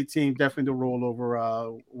Penn State team definitely to roll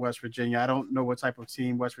over West Virginia. I don't know what type of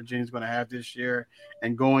team West Virginia is going to have this year,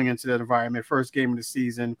 and going into that environment, first game of the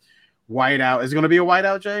season, whiteout. Is it going to be a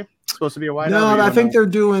whiteout, Jay? supposed to be a whiteout? No, I think they're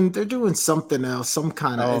doing something else, some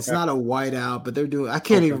kind of. Okay. It's not a whiteout, but they're doing. I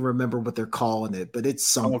can't even remember what they're calling it, but it's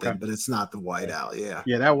something. But it's not the whiteout. Yeah.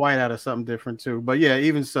 Yeah, that whiteout is something different too. But yeah,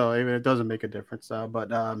 even so, even it doesn't make a difference.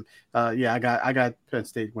 Yeah, I got Penn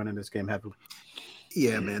State winning this game heavily.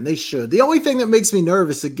 Yeah, man, they should. The only thing that makes me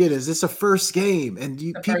nervous again is it's a first game, and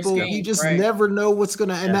you just never know what's going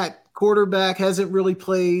to. And that quarterback hasn't really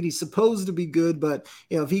played. He's supposed to be good, but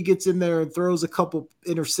if he gets in there and throws a couple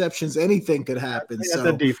interceptions, anything could happen. So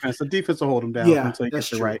the defense will hold him down. Yeah, until he that's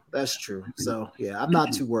gets true. Right. That's true. So yeah, I'm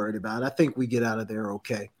not too worried about it. I think we get out of there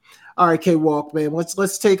okay. All right, K-Walk, man.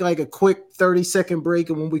 Let's take like a quick 30-second break,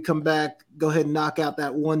 and when we come back, go ahead and knock out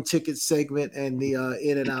that one ticket segment and the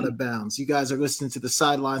in and out of bounds. You guys are listening to the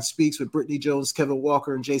Sideline Speaks with Britne Jones, Kevin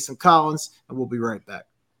Walker, and Jason Collins, and we'll be right back.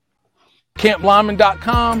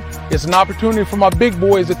 CampBlyman.com is an opportunity for my big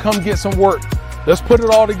boys to come get some work. Let's put it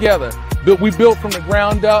all together. We built from the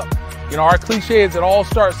ground up. Our cliche is it all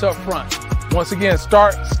starts up front. Once again,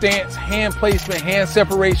 start, stance, hand placement, hand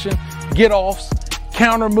separation, get-offs,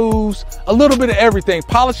 counter moves, a little bit of everything.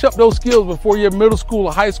 Polish up those skills before your middle school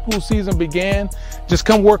or high school season began. Just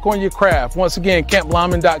come work on your craft. Once again,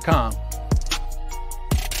 CampBlyman.com.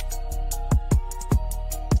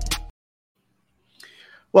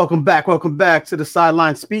 Welcome back to the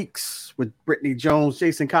Sideline Speaks with Britne Jones,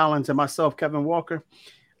 Jason Collins, and myself, Kevin Walker.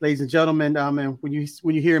 Ladies and gentlemen, and when you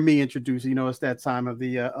hear me introduce, it's that time of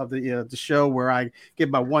the show where I give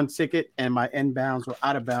my one ticket and my inbounds or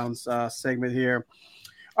out of bounds segment here.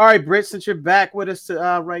 All right, Britt, since you're back with us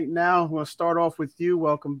right now, we'll start off with you.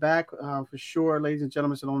 Welcome back for sure, ladies and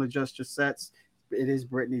gentlemen. So don't adjust your sets. It is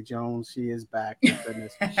Britne Jones. She is back.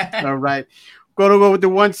 Goodness. All right. Going to go with the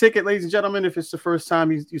one ticket, ladies and gentlemen. If it's the first time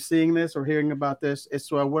you're seeing this or hearing about this, it's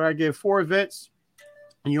where I give 4 events,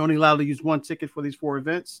 and you're only allowed to use one ticket for these 4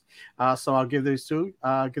 events. So I'll give this to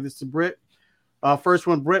Britt. First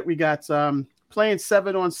one, Britt, we got playing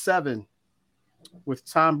 7-on-7 with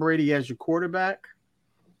Tom Brady as your quarterback.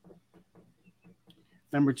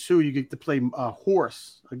 Number 2, you get to play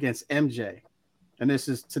horse against MJ. And this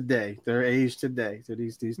is today, their age today. So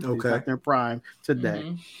these got their prime today.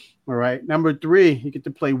 Mm-hmm. All right. Number 3, you get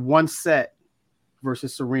to play 1 set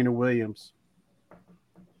versus Serena Williams.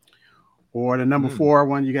 Or the number 4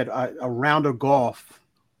 one, you get a round of golf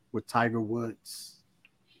with Tiger Woods.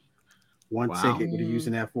 One ticket. What are you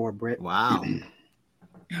using that for, Britt? Wow.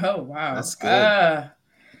 Oh, wow. That's good.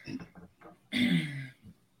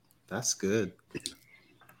 That's good.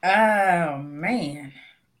 Oh, man.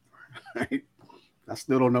 I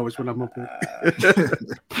still don't know which one I'm going to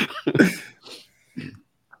pick.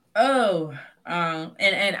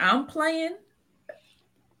 And I'm playing.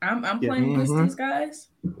 I'm playing against these guys.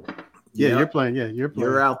 Yeah, you're playing. Yeah, you're playing.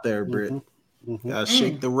 You're out there, Britt. Mm-hmm. Gotta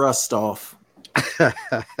shake the rust off.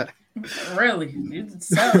 Really? You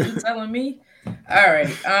telling me? All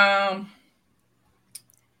right.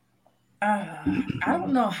 I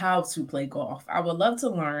don't know how to play golf. I would love to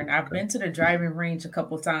learn. I've been to the driving range a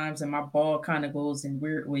couple times, and my ball kind of goes in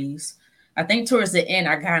weird ways. I think towards the end,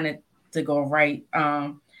 I kind of to go right.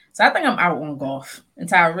 So I think I'm out on golf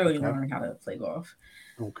until I really learn how to play golf.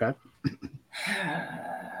 Okay.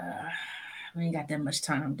 We ain't got that much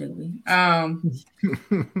time, do we?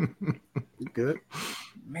 Good.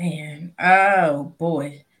 Man. Oh,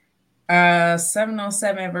 boy.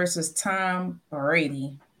 7-on-7 versus Tom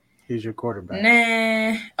Brady. He's your quarterback.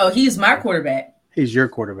 Nah. Oh, he's my quarterback. He's your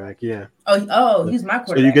quarterback, yeah. Oh, he's my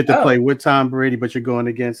quarterback. So you get to play with Tom Brady, but you're going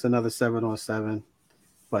against another 7-on-7.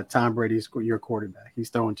 But Tom Brady's your quarterback. He's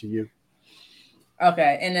throwing to you.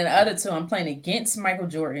 Okay. And then the other 2, I'm playing against Michael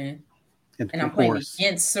Jordan. And I'm playing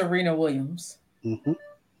against Serena Williams. Mm-hmm.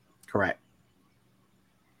 Correct.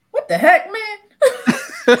 What the heck, man?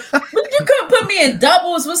 You couldn't put me in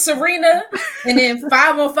doubles with Serena and then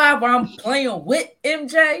 5-on-5 while I'm playing with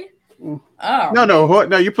MJ? Oh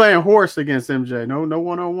no, you're playing horse against MJ. No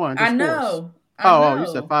 1-on-1. I know. Oh, you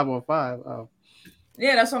said 5-on-5. Oh.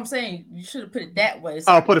 Yeah, that's what I'm saying. You should have put it that way.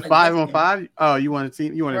 So put it 5-on-5? Oh, you want a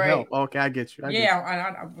team? You want to help? Okay, I get you.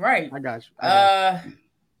 I'm right. I got you.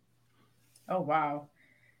 Oh, wow.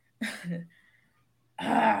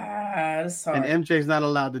 That's hard. And MJ's not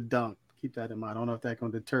allowed to dunk. Keep that in mind. I don't know if that's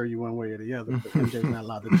going to deter you one way or the other, but MJ's not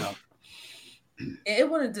allowed to dunk. It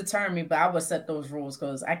wouldn't deter me, but I would set those rules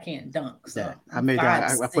because I can't dunk. So yeah, I made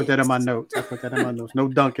that. I put that in my notes. No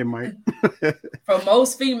dunking, Mike. For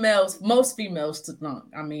most females to dunk.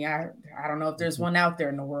 I mean, I don't know if there's one out there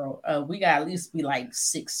in the world. We got at least be like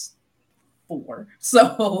 6'4".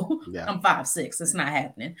 So yeah. I'm 5'6". It's not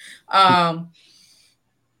happening.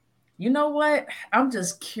 You know what? I'm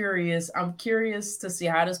just curious. I'm curious to see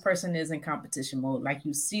how this person is in competition mode. Like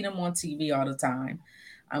you see them on TV all the time.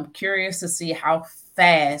 I'm curious to see how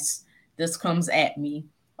fast this comes at me.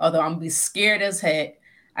 Although I'm be scared as heck,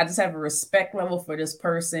 I just have a respect level for this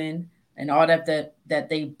person and all that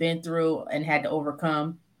they've been through and had to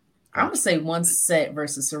overcome. I'm gonna say one set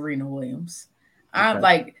versus Serena Williams. I'm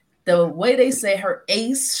like the way they say her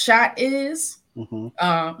ace shot is. Look,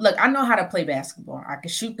 I know how to play basketball. I can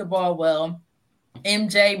shoot the ball well.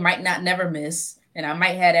 MJ might not never miss, and I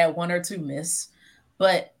might have that one or two miss,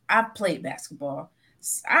 but I've played basketball.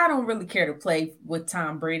 I don't really care to play with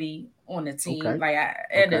Tom Brady on the team.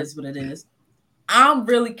 It is what it is. I'm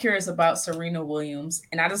really curious about Serena Williams,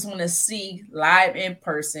 and I just want to see live in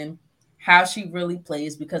person how she really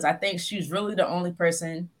plays, because I think she's really the only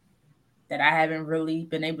person that I haven't really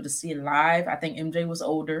been able to see live. I think MJ was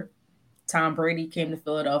older. Tom Brady came to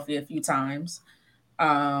Philadelphia a few times.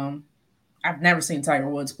 I've never seen Tiger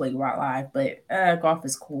Woods play live, but golf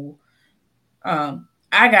is cool. I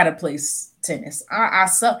gotta play tennis. I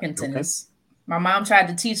suck in tennis. My mom tried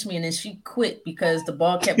to teach me, and then she quit because the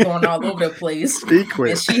ball kept going all over the place. She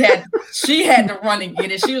quit. And she had to run and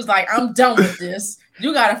get it. She was like, "I'm done with this.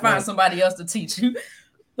 You gotta find somebody else to teach you."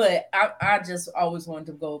 But I just always wanted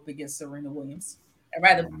to go up against Serena Williams. I'd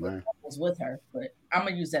rather was with her, but I'm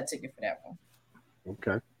gonna use that ticket for that one.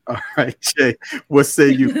 Okay. All right, Jay. What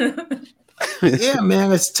say you? Yeah,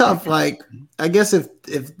 man, it's tough. Like, I guess if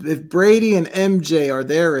Brady and MJ are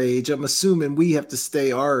their age, I'm assuming we have to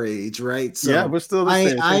stay our age, right? So yeah, we're still the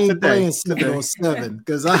same. I ain't playing 7-on-7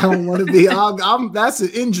 because I don't want to be. That's an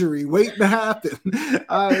injury waiting to happen.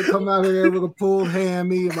 I come out of there with a pulled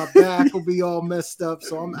hammy, and my back will be all messed up.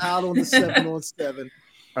 So I'm out on the 7-on-7.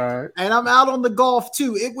 All right, and I'm out on the golf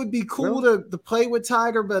too. It would be cool to play with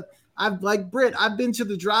Tiger, but I've like Britt. I've been to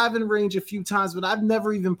the driving range a few times, but I've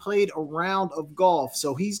never even played a round of golf.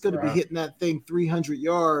 So he's going to be hitting that thing 300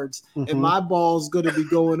 yards, and my ball's going to be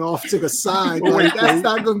going off to the side. Like, that's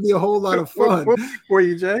not going to be a whole lot of fun. For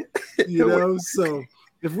you, Jay. You know, so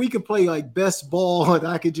if we could play like best ball and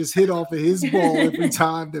I could just hit off of his ball every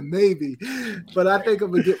time, then maybe. But I think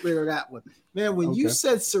I'm going to get rid of that one. Man, when you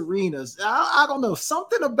said Serena's, I don't know,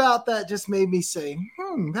 something about that just made me say,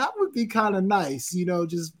 that would be kind of nice, you know,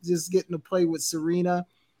 just getting to play with Serena.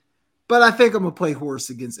 But I think I'm going to play horse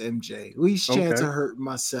against MJ. Least chance of hurting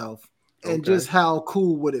myself. And just how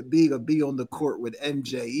cool would it be to be on the court with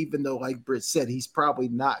MJ, even though, like Britt said, he's probably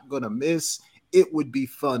not going to miss. It would be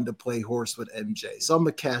fun to play horse with MJ. So I'm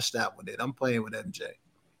going to cash that one in. I'm playing with MJ.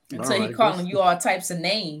 Until he calling you all types of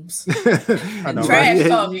names. I know, trash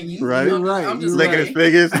talking you. Right. You know, I'm just licking his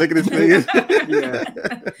fingers.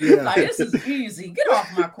 Yeah. Like, this is easy. Get off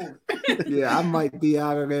my court. Yeah, I might be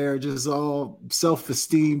out of there just all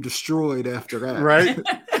self-esteem destroyed after that. Right.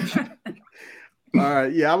 All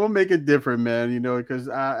right. Yeah, I'm going to make it different, man, you know, because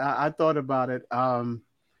I thought about it.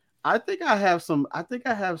 I think I have some.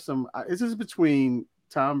 This is between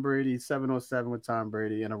Tom Brady, 7-on-7 with Tom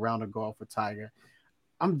Brady, and a round of golf with Tiger.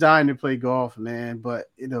 I'm dying to play golf, man.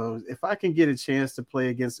 But you know, if I can get a chance to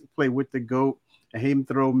play with the GOAT and him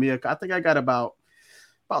throw me, I think I got about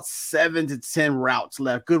 7 to 10 routes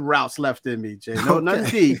left. Good routes left in me, Jay. No,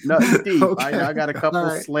 nothing deep. I got a couple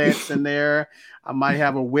of slants in there. I might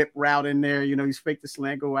have a whip route in there. You know, he's fake the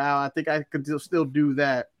slant go out. I think I could still do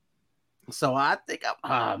that. So I think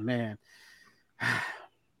man.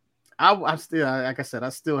 I'm still, like I said, I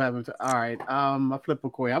still haven't. All right. I flip a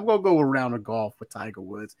coin. I'm gonna go around the golf with Tiger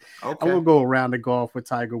Woods. Okay. I'm gonna go around the golf with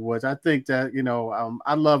Tiger Woods. I think that, you know,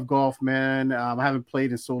 I love golf, man. I haven't played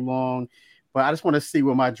in so long, but I just want to see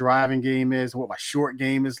what my driving game is, what my short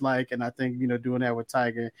game is like. And I think, you know, doing that with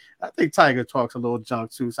Tiger, I think Tiger talks a little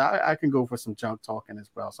junk too. So I can go for some junk talking as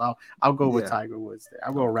well. So I'll go with Tiger Woods there.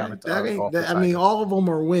 I'll go around the golf. I mean, all of them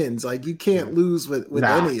are wins. Like, you can't lose with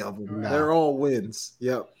any of them. They're all wins.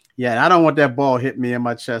 Yep. Yeah, I don't want that ball hit me in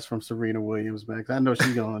my chest from Serena Williams, man. Because I know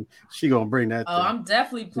she gonna bring that. Oh, I'm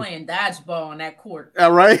definitely playing dodgeball on that court.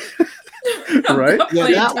 All right. Right. Yeah,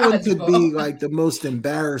 that one could be like the most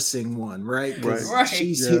embarrassing one, right? Because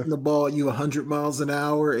she's hitting the ball at you 100 miles an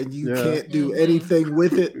hour, and you can't do anything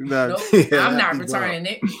with it. Nope. I'm not returning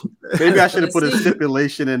it. Maybe I should have put a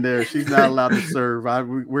stipulation in there. She's not allowed to serve.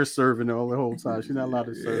 We're serving her the whole time. She's not allowed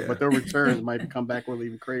to serve, but their returns might come back a little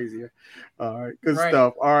even crazier. All right, good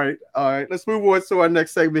stuff. All right. Let's move on to our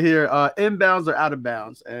next segment here. Inbounds or out of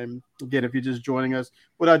bounds. And again, if you're just joining us,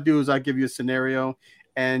 what I do is I give you a scenario,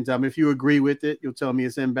 and if you agree with it, you'll tell me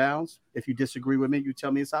it's inbounds. If you disagree with me, you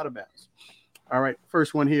tell me it's out of bounds. All right,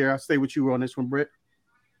 first one here. I'll stay with you on this one, Britt.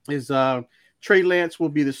 Is Trey Lance will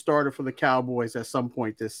be the starter for the Cowboys at some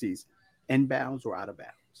point this season. Inbounds or out of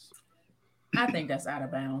bounds? I think that's out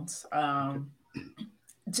of bounds.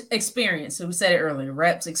 Experience. So we said it earlier.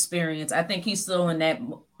 Reps, experience. I think he's still in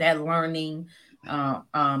that learning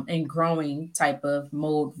and growing type of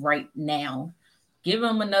mode right now. Give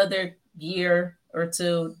him another year or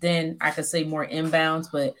two, then I could say more inbounds.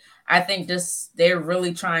 But I think they're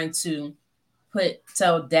really trying to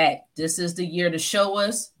tell Dak, this is the year to show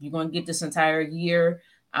us. You're going to get this entire year.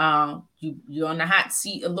 You're on the hot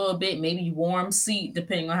seat a little bit, maybe warm seat,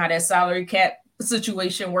 depending on how that salary cap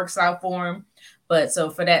situation works out for him. But so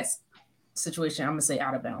for that situation, I'm going to say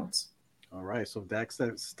out of bounds. All right. So Dak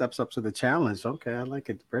steps up to the challenge. Okay. I like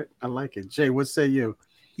it, Britt. I like it. Jay, what say you?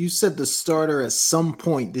 You said the starter at some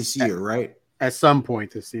point this year, right? At some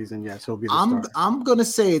point this season, yes, he'll be the starter. I'm going to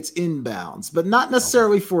say it's inbounds, but not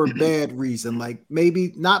necessarily for a bad reason. Like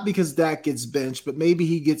maybe not because Dak gets benched, but maybe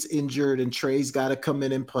he gets injured and Trey's got to come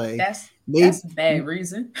in and play. That's a bad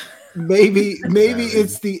reason. Maybe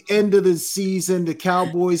it's the end of the season. The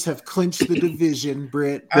Cowboys have clinched the division,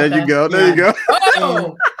 Britt. There you go. There you go.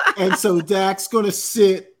 Oh! And so Dak's going to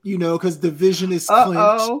sit, because division is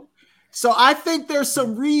clinched. So I think there's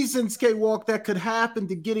some reasons, K-Walk, that could happen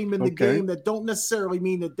to get him in the game that don't necessarily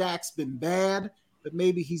mean that Dak's been bad, but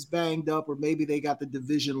maybe he's banged up or maybe they got the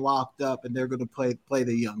division locked up and they're going to play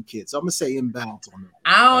the young kids. So I'm going to say inbounds on that.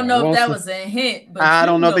 I don't know if that was a hint, but I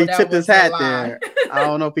don't know if he tipped his hat there. I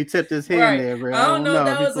don't know if he tipped his hand there, bro. I don't know if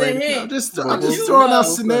that was a hint. I'm just throwing out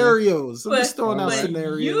scenarios. I'm just throwing out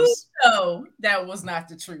scenarios. That was not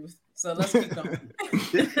the truth. So let's keep going.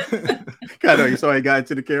 I know you saw he got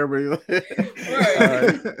into the camera.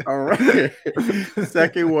 All right.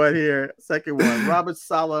 Second one. Robert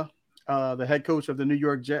Saleh, the head coach of the New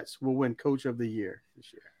York Jets, will win Coach of the Year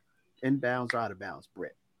this year. Inbounds or out of bounds,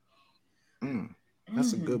 Britt?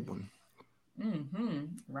 That's a good one.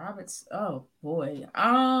 Roberts. Oh boy.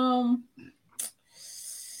 Oh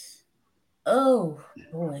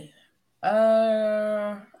boy.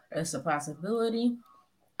 It's a possibility.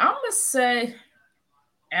 I'm gonna say,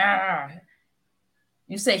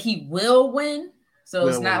 you say he will win, so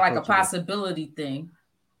it's not like a possibility thing.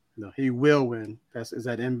 No, he will win. Is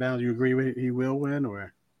that inbound? You agree with it? He will win,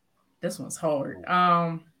 or this one's hard.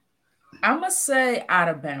 I'm gonna say out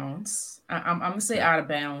of bounds. I'm gonna say out of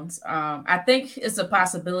bounds. I think it's a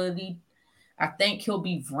possibility. I think he'll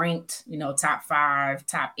be ranked, top 5,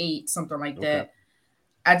 top 8, something like that.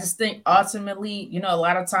 I just think ultimately, a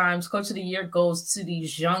lot of times Coach of the Year goes to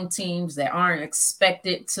these young teams that aren't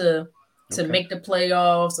expected to make the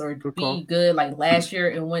playoffs or be good. Like last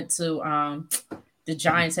year, it went to the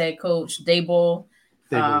Giants head coach, Daboll,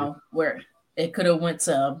 where it could have went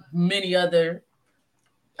to many other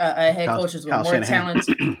head coaches with more talent.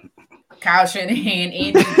 Kyle Shanahan,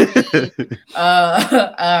 Andy Reid,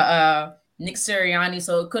 Nick Sirianni.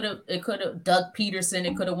 So it could have Doug Peterson.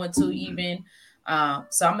 It could have went to even.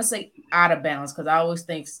 So I'm gonna say out of bounds because I always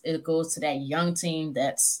think it goes to that young team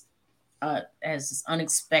that's has this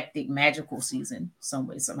unexpected magical season some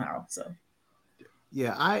way somehow. So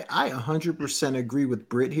yeah, I 100% agree with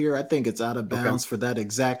Britt here. I think it's out of bounds for that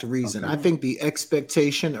exact reason. I think the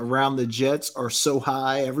expectation around the Jets are so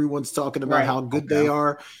high. Everyone's talking about how good they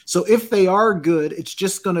are. So if they are good, it's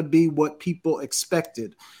just going to be what people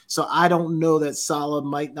expected. So I don't know that Saleh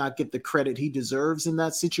might not get the credit he deserves in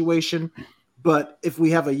that situation. But if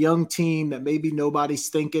we have a young team that maybe nobody's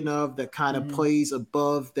thinking of that kind of plays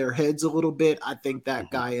above their heads a little bit, I think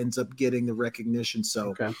that guy ends up getting the recognition.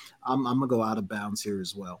 So I'm going to go out of bounds here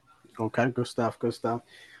as well. Okay, good stuff.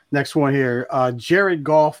 Next one here. Jared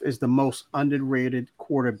Goff is the most underrated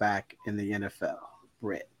quarterback in the NFL.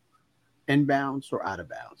 Britt. Inbounds or out of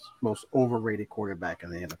bounds? Most overrated quarterback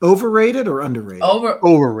in the NFL. Overrated or underrated?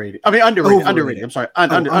 Overrated. I mean underrated. I'm sorry.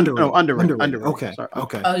 Underrated. Okay. Sorry.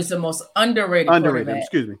 Okay. Oh, he's the most underrated quarterback.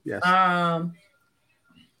 Excuse me. Yes. I'm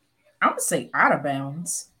gonna say out of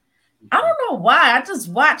bounds. I don't know why. I just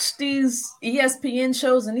watched these ESPN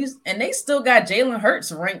shows and they still got Jalen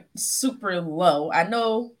Hurts ranked super low. I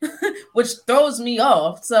know, which throws me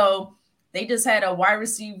off. So they just had a wide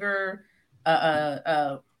receiver,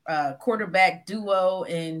 quarterback duo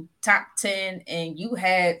in top 10, and you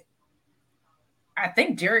had, I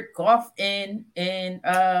think, Jared Goff in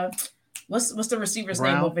what's the receiver's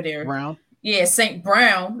name over there? Brown. Yeah, St.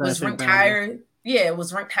 Brown was ranked higher. Yeah, it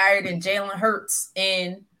was ranked higher than Jalen Hurts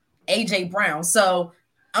and AJ Brown. So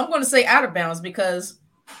I'm going to say out of bounds because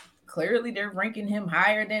clearly they're ranking him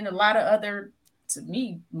higher than a lot of other, to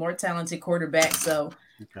me, more talented quarterbacks. So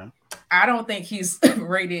I don't think he's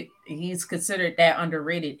rated. He's considered that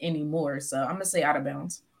underrated anymore. So I'm going to say out of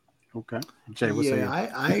bounds. Okay. Jay, what's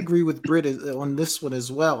I agree with Britt on this one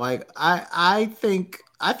as well. Like I think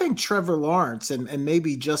Trevor Lawrence and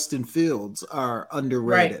maybe Justin Fields are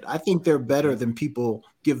underrated. Right. I think they're better than people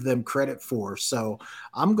give them credit for. So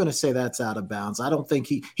I'm going to say that's out of bounds. I don't think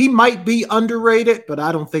he might be underrated, but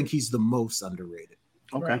I don't think he's the most underrated.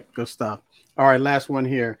 Okay, Right. Good stuff. All right, last one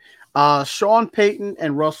here. Sean Payton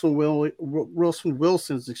and Russell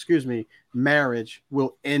Wilson's, marriage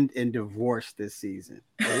will end in divorce this season.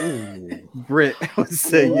 Oh, Britt, what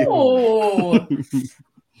say you?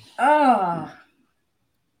 I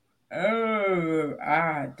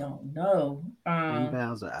don't know.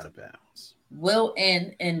 Inbounds or out of bounds? Will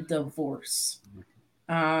end in divorce. Is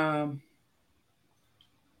that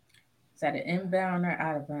an inbound or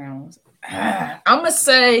out of bounds? I'm gonna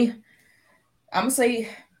say, I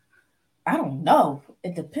don't know.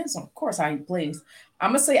 It depends on, of course, how he plays.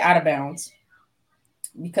 I'm gonna say out of bounds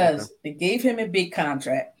because they gave him a big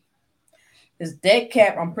contract. His dead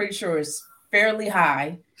cap, I'm pretty sure, is fairly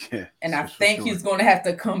high. Yeah, and I think he's going to have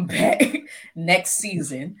to come back next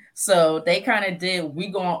season. So they kind of did, we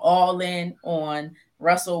going all in on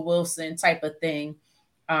Russell Wilson type of thing.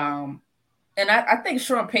 And I think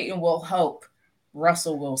Sean Payton will help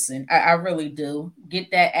Russell Wilson. I really do. Get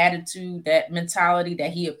that attitude, that mentality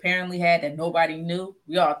that he apparently had that nobody knew.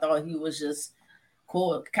 We all thought he was just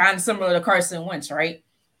cool, kind of similar to Carson Wentz, right?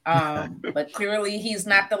 But clearly he's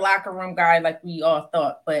not the locker room guy like we all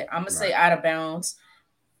thought. But I'm going to say out of bounds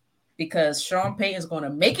because Sean Payton's going to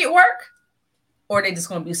make it work, or they just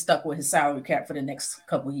going to be stuck with his salary cap for the next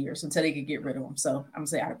couple of years until they can get rid of him. So I'm going to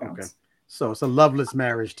say out of bounds. Okay. So it's a loveless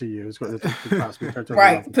marriage to you. It's going to possibly turn to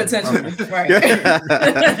right, potentially. Okay. Right.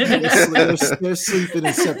 They're sleeping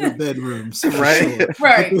in separate bedrooms. Right. Sure.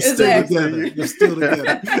 Right. They're still Exactly. together. They're still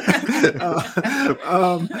together.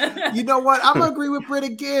 You know what? I'm gonna agree with Britt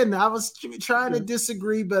again. I was trying to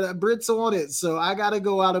disagree, but Britt's on it, so I got to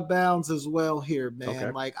go out of bounds as well here, man.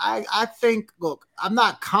 Okay. Like I think. Look, I'm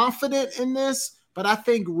not confident in this. But I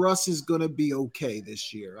think Russ is going to be okay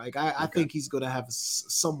this year. Like I think he's going to have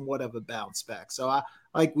somewhat of a bounce back. So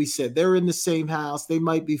like we said, they're in the same house. They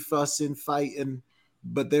might be fussing, fighting,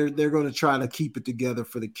 but they're going to try to keep it together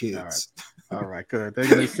for the kids. All right, good. They're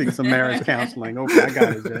going to seek some marriage counseling. Okay, I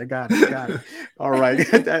got it, Jay. I got it. All right.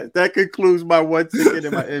 that concludes my one ticket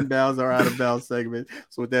and my inbounds or out of bounds segment.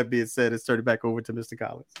 So with that being said, let's turn it back over to Mr.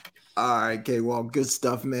 Collins. All right, okay. Well, good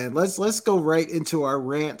stuff, man. Let's go right into our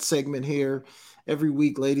rant segment here. Every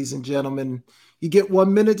week, ladies and gentlemen, you get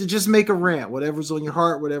 1 minute to just make a rant. Whatever's on your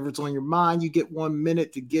heart, whatever's on your mind, you get 1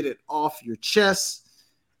 minute to get it off your chest.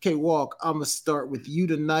 Okay, Walk, I'm going to start with you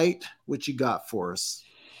tonight. What you got for us?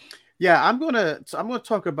 Yeah, I'm gonna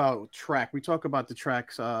talk about track. We talk about the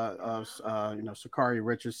tracks of Sakari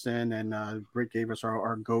Richardson, and Britt gave us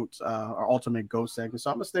our goats, our ultimate goat segment. So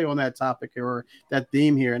I'm gonna stay on that topic or that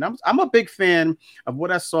theme here. And I'm a big fan of what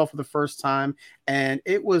I saw for the first time, and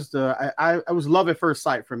it was I was love at first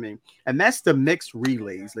sight for me, and that's the mixed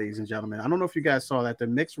relays, ladies and gentlemen. I don't know if you guys saw that, the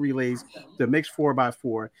mixed relays, the mixed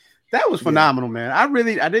 4x4. That was phenomenal, man.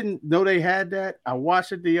 I didn't know they had that. I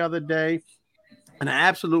watched it the other day. And I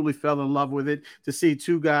absolutely fell in love with it to see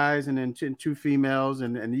two guys and then two females,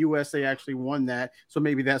 and the USA actually won that. So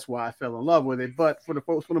maybe that's why I fell in love with it. But for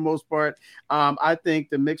the most part, I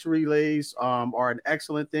think the mixed relays are an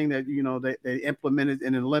excellent thing that, they implemented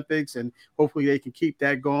in the Olympics, and hopefully they can keep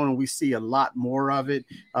that going. And we see a lot more of it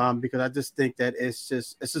because I just think that it's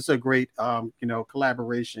just a great,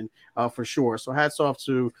 collaboration for sure. So hats off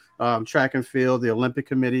to track and field, the Olympic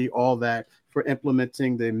Committee, all that for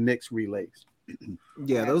implementing the mixed relays.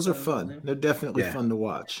 Yeah, those are fun. They're definitely fun to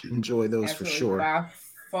watch. Enjoy those for sure. By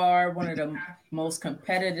far, one of the most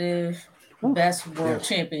competitive, best world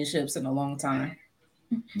championships in a long time.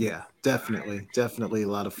 Yeah, definitely a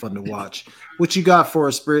lot of fun to watch. What you got for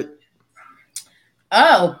us, Britt?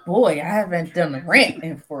 Oh boy, I haven't done a rant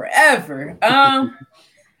in forever.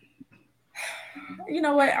 You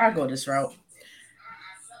know what? I'll go this route.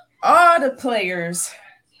 All the players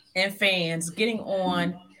and fans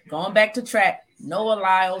going back to track, Noah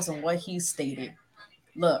Lyles and what he stated.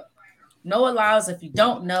 Look, Noah Lyles, if you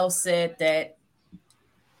don't know, said that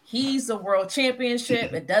he's a world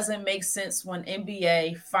championship. It doesn't make sense when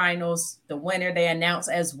NBA finals, the winner they announce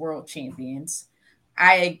as world champions.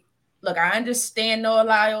 I understand Noah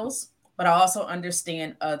Lyles, but I also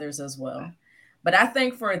understand others as well. But I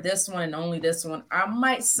think for this one and only this one, I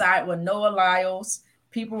might side with Noah Lyles.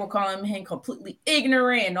 People were calling him completely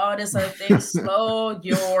ignorant and all this other thing. Slow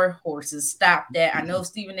your horses. Stop that. I know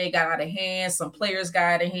Stephen A. got out of hand. Some players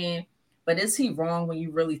got out of hand. But is he wrong when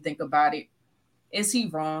you really think about it? Is he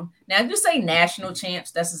wrong? Now, if you say national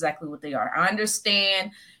champs, that's exactly what they are. I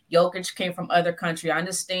understand Jokic came from other country. I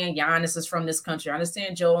understand Giannis is from this country. I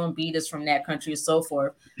understand Joel Embiid is from that country and so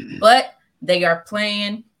forth. But they are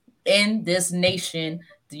playing in this nation,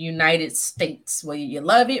 the United States, whether you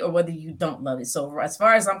love it or whether you don't love it. So as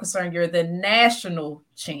far as I'm concerned, you're the national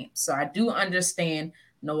champ. So I do understand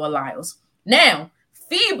Noah Lyles. Now,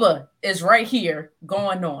 FIBA is right here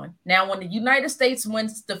going on. Now, when the United States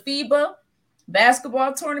wins the FIBA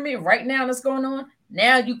basketball tournament right now that's going on,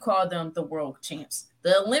 now you call them the world champs.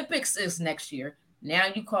 The Olympics is next year. Now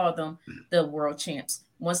you call them the world champs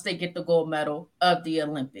once they get the gold medal of the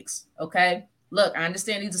Olympics. Okay? Look, I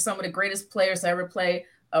understand these are some of the greatest players to ever play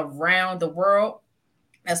around the world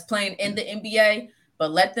that's playing in the NBA,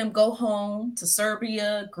 but let them go home to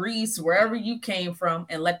Serbia, Greece, wherever you came from,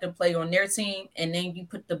 and let them play on their team, and then you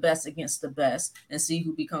put the best against the best and see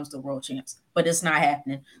who becomes the world champs. But it's not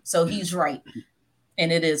happening. So he's right,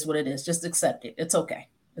 and it is what it is. Just accept it. It's okay.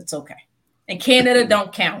 It's okay. And Canada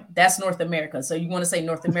don't count. That's North America. So you want to say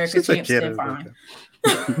North America champs, then fine.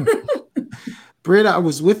 Britt, I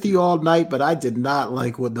was with you all night, but I did not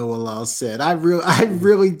like what Noah Lyles said. I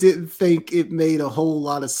really didn't think it made a whole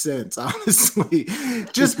lot of sense, honestly.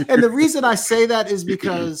 And the reason I say that is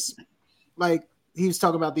because, like, he was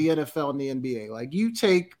talking about the NFL and the NBA. Like, you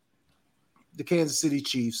take the Kansas City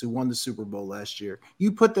Chiefs, who won the Super Bowl last year,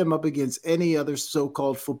 you put them up against any other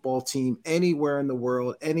so-called football team anywhere in the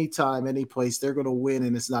world, anytime, any place, they're going to win,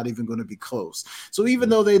 and it's not even going to be close. So even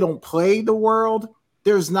though they don't play the world,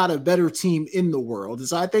 there's not a better team in the world.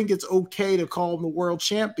 So I think it's okay to call them the world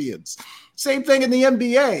champions. Same thing in the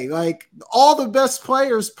NBA. Like, all the best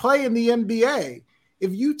players play in the NBA.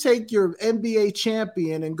 If you take your NBA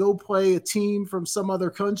champion and go play a team from some other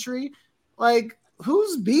country, like,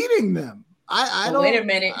 who's beating them? I don't. Wait a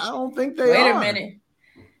minute. I don't think they are. Wait a minute.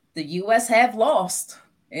 The U.S. have lost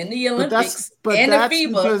in the Olympics and the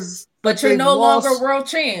FIBA, but you're no longer world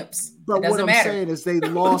champs. But what I'm saying is they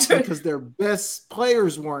lost because their best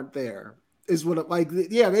players weren't there. Is what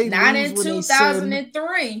they not in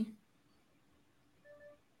 2003.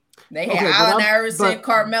 They had Allen Iverson,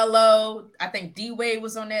 Carmelo. I think D-Wade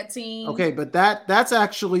was on that team. Okay, but that's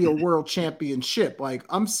actually a world championship. Like,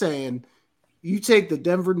 I'm saying, you take the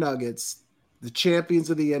Denver Nuggets, the champions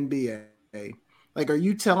of the NBA. Like, are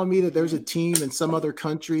you telling me that there's a team in some other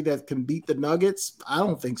country that can beat the Nuggets? I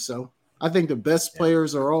don't think so. I think the best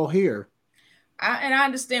players are all here. I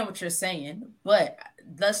understand what you're saying, but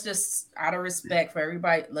let's just, out of respect for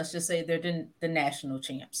everybody, let's just say they're the national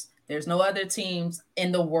champs. There's no other teams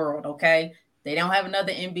in the world, okay? They don't have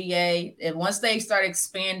another NBA. And once they start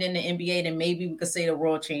expanding the NBA, then maybe we could say the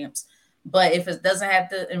world champs. But if it doesn't have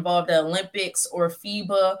to involve the Olympics or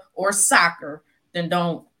FIBA or soccer, then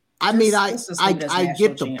don't. I mean, I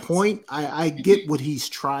get the point. I get what he's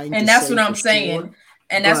trying to say. And that's what I'm saying. Sure.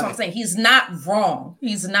 And that's what I'm saying. He's not wrong.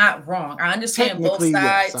 He's not wrong. I understand both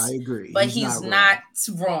sides. Yes, I agree. But he's not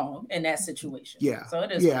wrong in that situation. Yeah. So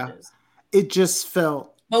it is what it is. It just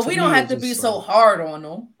felt. But we don't have to be so hard on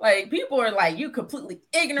them. Like, people are like, you completely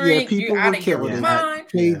ignorant. You're out of your mind.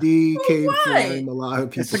 KD came from a lot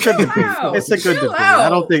of people. It's a good debate. I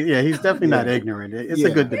don't think, he's definitely not ignorant. It's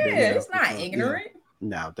a good debate. Yeah, it's not ignorant.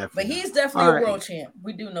 No, definitely. But he's definitely a world champ.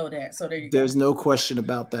 We do know that. So there's no question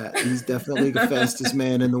about that. He's definitely the fastest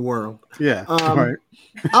man in the world. Yeah. Right.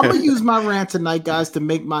 I'm gonna use my rant tonight, guys, to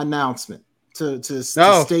make my announcement. To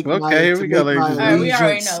stake my allegiance. We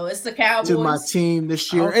already know it's the Cowboys. To my team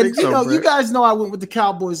this year. And you guys know I went with the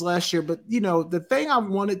Cowboys last year, but the thing I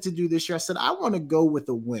wanted to do this year, I said I want to go with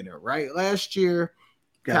a winner, right? Last year,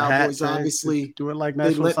 Cowboys obviously do it like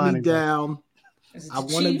they let me down. I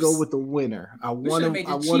want to go with the winner. I want to be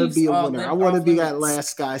a winner. I want to be that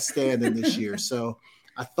last guy standing this year. So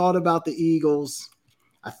I thought about the Eagles.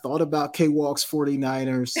 I thought about K-Walk's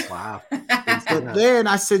 49ers. Wow. But then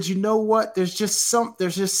I said, you know what? There's just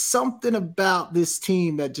something about this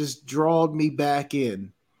team that just drawed me back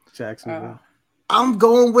in. Jacksonville. I'm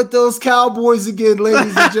going with those Cowboys again,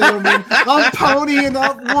 ladies and gentlemen. I'm ponying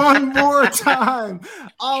up one more time.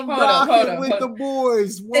 I'm rocking with the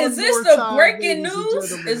boys. Is this the breaking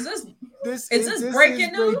news? Is this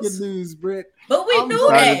breaking news? Breaking news, Britt. But we knew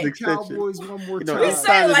that. Cowboys one more time. We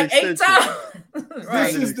said it like 8 times.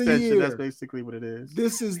 This is the year. That's basically what it is.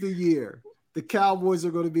 This is the year. The Cowboys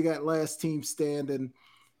are going to be that last team standing.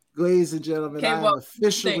 Ladies and gentlemen, I am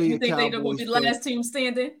officially a Cowboys fan. You think they're going to be the last team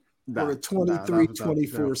standing? For the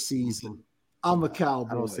 23-24 season. I'm a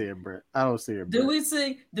Cowboy. I don't see it, Brett. I don't see it, Brett.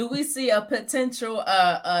 Do we see a potential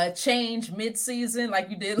change mid-season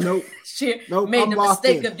like you did Nope. last year? Nope. Made I'm the locked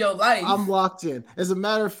mistake in. of your life. I'm locked in. As a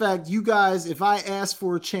matter of fact, you guys, if I ask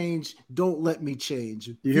for a change, don't let me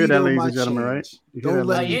change. You hear that, ladies and gentlemen, right? Don't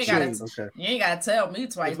let me change. You ain't gotta tell me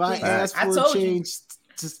twice. If I ask for a change,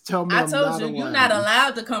 just tell me. I told you, you're not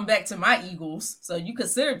allowed to come back to my Eagles. So you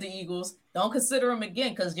consider the Eagles. Don't consider them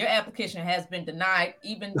again because your application has been denied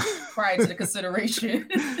even prior to the consideration.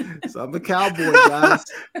 So I'm a Cowboy, guys.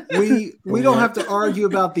 We don't have to argue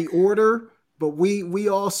about the order, but we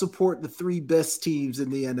all support the 3 best teams in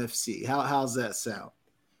the NFC. How's that sound?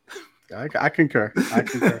 I concur.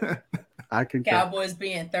 I concur. Cowboys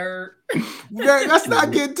being 3rd. Let's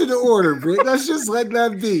not get into the order, Britt. Let's just let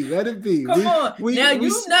that be. Let it be. Come on.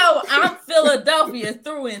 Now I'm Philadelphia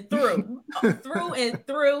through and through. Through and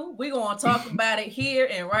through. We're going to talk about it here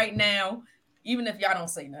and right now, even if y'all don't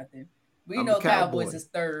say nothing. We know Cowboys is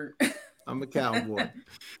 3rd. I'm a Cowboy.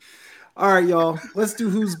 All right, y'all. Let's do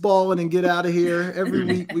Who's Ballin' and get out of here. Every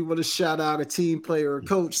week we want to shout out a team player or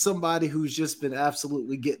coach, somebody who's just been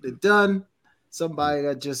absolutely getting it done. Somebody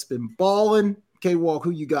that just been balling. K-Walk,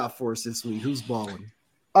 who you got for us this week? Who's balling?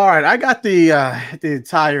 All right, I got the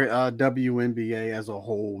entire WNBA as a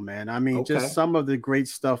whole, man. I mean, just some of the great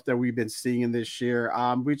stuff that we've been seeing this year.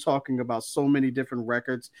 We're talking about so many different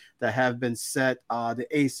records that have been set. The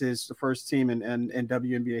Aces, the first team in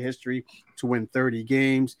WNBA history to win 30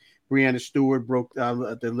 games. Breanna Stewart broke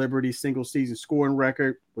the Liberty single-season scoring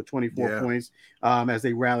record with 24 points as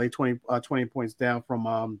they rallied 20 points down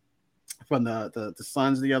from the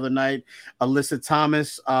Suns the other night. Alyssa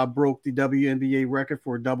Thomas broke the WNBA record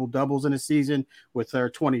for double-doubles in a season with her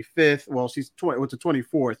 25th. Well, she's with the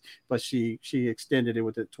 24th, but she extended it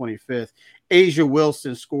with the 25th. Asia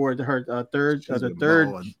Wilson scored her third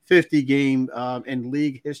 50 game in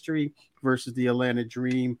league history versus the Atlanta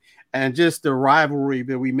Dream. And just the rivalry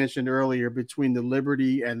that we mentioned earlier between the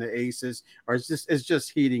Liberty and the Aces is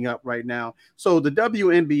just heating up right now. So the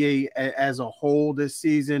WNBA as a whole this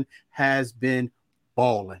season has been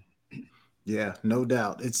balling. Yeah, no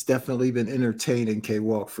doubt. It's definitely been entertaining,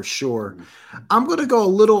 K-Walk, for sure. I'm going to go a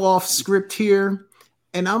little off script here,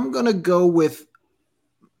 and I'm going to go with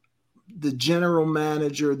the general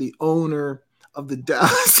manager, the owner of the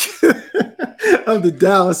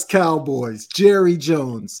Dallas Cowboys, Jerry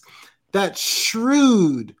Jones. That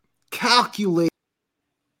shrewd, calculated.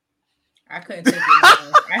 I couldn't take it.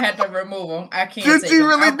 I had to remove him. I can't. Did you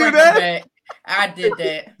really do that? I did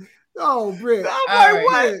that. Oh, Britt. All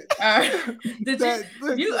right. Are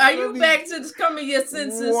you back to just coming your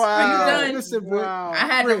senses? Wow. Are you done? Listen, Britt. I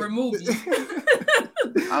had to remove you.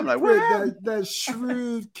 I'm like, Britt, that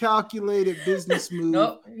shrewd, calculated business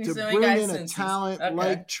move to bring in a talent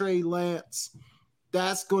like Trey Lance.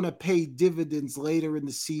 That's going to pay dividends later in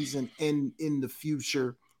the season and in the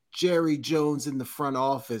future. Jerry Jones in the front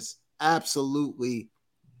office, absolutely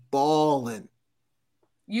balling.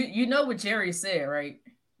 You know what Jerry said, right?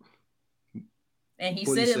 And he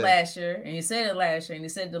said it last year, and he said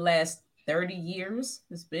the last 30 years.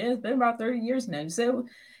 It's been about 30 years now.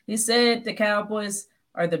 He said the Cowboys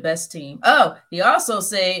are the best team. Oh, he also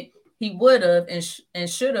said he would have and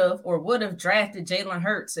should have or would have drafted Jalen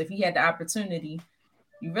Hurts if he had the opportunity.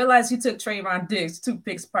 You realize he took Trayvon Diggs 2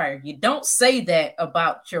 picks prior. You don't say that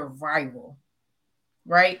about your rival,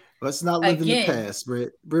 right? Let's not live in the past,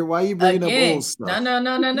 Britt. Britt, why are you bringing up old stuff? No,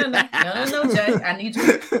 Jay. I need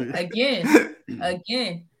you again.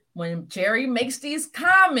 When Jerry makes these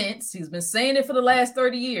comments, he's been saying it for the last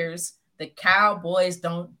 30 years. The Cowboys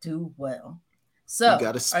don't do well. So you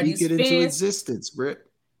got to speak it into existence, Britt.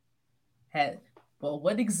 Well,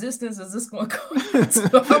 what existence is this going to go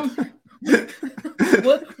into?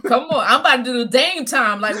 Come on, I'm about to do the Dame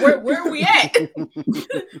time. Like, where are we at?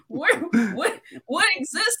 What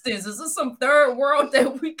existence? Is this some third world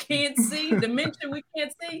that we can't see? Dimension we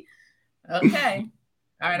can't see? Okay.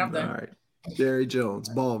 All right, I'm done. All right. Jerry Jones,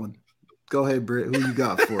 Ballin. Go ahead, Britt. Who you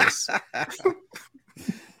got for us?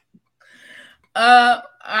 I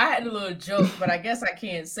had a little joke, but I guess I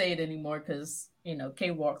can't say it anymore because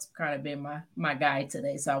K-Walk's kind of been my guy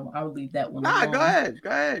today, so I'll leave that one alone. Go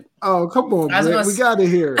ahead. Oh, come on, Britt. We got to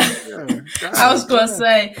hear it. Yeah, I was going to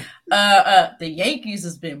say, the Yankees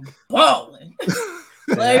has been balling.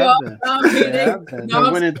 They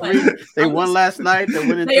winning 3. They won last night.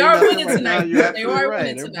 They are winning tonight. They are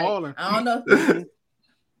winning tonight. I don't know.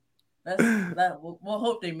 We'll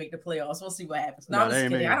hope they make the playoffs. We'll see what happens. No, I'm just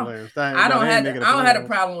kidding. I don't have a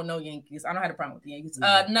problem with no Yankees. I don't have a problem with the Yankees.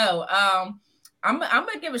 I'm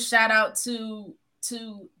gonna give a shout out to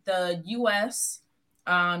the U.S.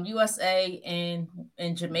 USA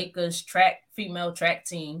and Jamaica's female track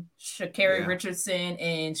team, Sha'Carri Richardson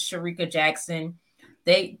and Sharika Jackson.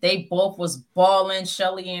 They both was balling.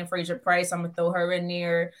 Shelly and Fraser Price, I'm gonna throw her in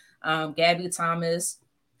there. Gabby Thomas,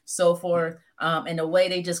 so forth. And the way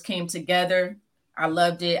they just came together, I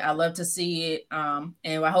loved it. I love to see it.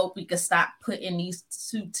 And I hope we can stop putting these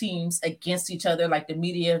two teams against each other like the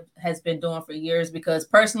media has been doing for years, because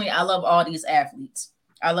personally, I love all these athletes.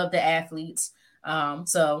 I love the athletes.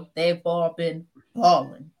 So they've all been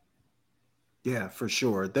balling. Yeah, for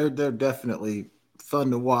sure. They're definitely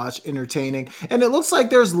fun to watch, entertaining. And it looks like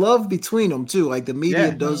there's love between them too. Like the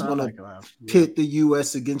media does want to pit the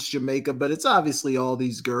US against Jamaica, but it's obviously all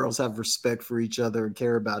these girls have respect for each other and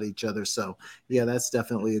care about each other. So yeah, that's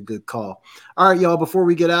definitely a good call. All right, y'all, before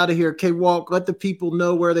we get out of here, K-Walk, let the people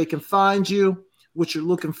know where they can find you, what you're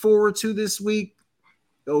looking forward to this week.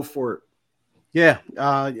 Go for it. Yeah.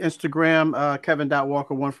 Instagram,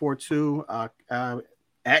 Kevin.Walker142,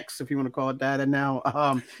 X, if you want to call it that, and now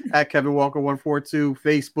at Kevin Walker 142,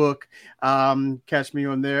 Facebook. Catch me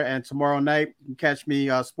on there. And tomorrow night, you can catch me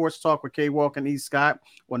Sports Talk with K Walk and E Scott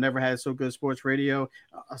on Never Had So Good Sports Radio,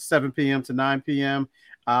 7 p.m. to 9 p.m.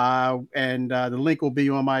 And the link will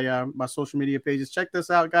be on my social media pages. Check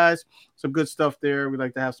this out, guys. Some good stuff there. We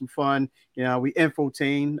like to have some fun. You know, we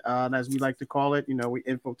infotain, as we like to call it. You know, we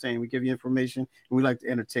infotain. We give you information, and we like to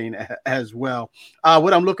entertain as well.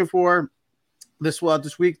 What I'm looking for this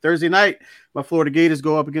week, Thursday night, my Florida Gators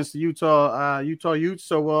go up against the Utah Utes.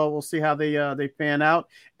 So we'll see how they pan out.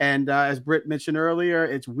 And as Britt mentioned earlier,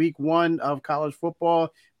 it's week 1 of college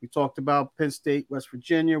football. We talked about Penn State, West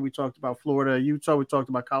Virginia. We talked about Florida, Utah. We talked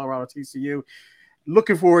about Colorado, TCU.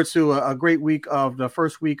 Looking forward to a great week of the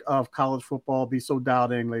first week of college football. Be so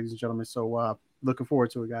dialed in, ladies and gentlemen. So looking forward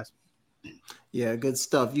to it, guys. Yeah, good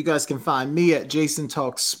stuff. You guys can find me at Jason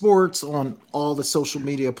Talks Sports on all the social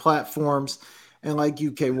media platforms. And like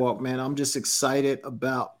UK Walk, man, I'm just excited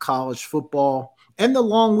about college football and the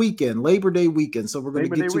long weekend, Labor Day weekend. So we're going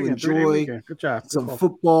to get to enjoy some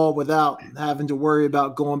football without having to worry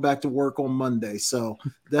about going back to work on Monday. So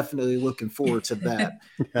definitely looking forward to that.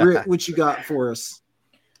 Britt, what you got for us?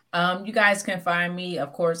 You guys can find me,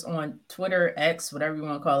 of course, on Twitter, X, whatever you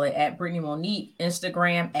want to call it, at Britne Monique.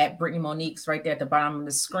 Instagram, at Britne Monique's right there at the bottom of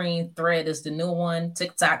the screen. Thread is the new one.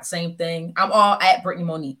 TikTok, same thing. I'm all at Britne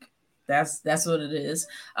Monique. That's what it is.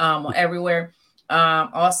 Everywhere.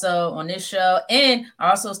 Also on this show, and I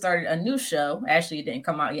also started a new show. Actually, it didn't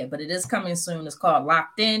come out yet, but it is coming soon. It's called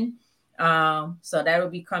Locked In. So that will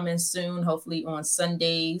be coming soon, hopefully on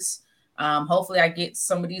Sundays. Hopefully I get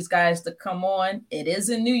some of these guys to come on. It is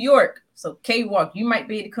in New York. So K-Walk, you might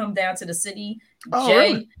be able to come down to the city. Oh,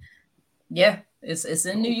 Jay, really? Yeah, it's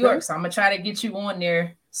in New York. So I'm gonna try to get you on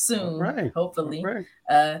there soon, hopefully.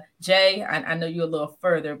 Jay, I know you're a little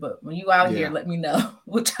further, but when you out here, let me know.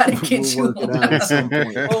 We'll try to get you on at some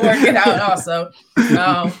point. We'll work it out also.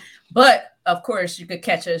 But of course, you could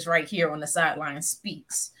catch us right here on the Sideline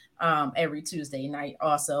Speaks every Tuesday night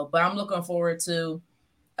also. But I'm looking forward to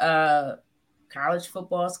college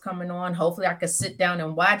football's coming on. Hopefully I can sit down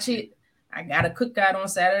and watch it. I got a cookout on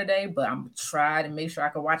Saturday, but I'm trying to make sure I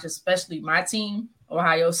can watch, especially my team,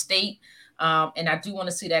 Ohio State. And I do want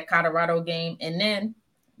to see that Colorado game. And then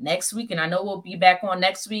next week, and I know we'll be back on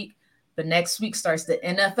next week, but next week starts the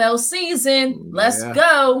NFL season. Let's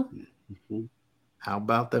go. How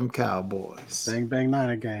about them Cowboys? Bang, bang,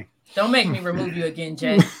 Niner gang. Don't make me remove you again,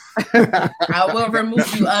 Jay. I will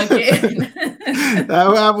remove you again.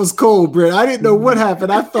 that was cold, Britt. I didn't know what happened.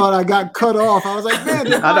 I thought I got cut off. I was like,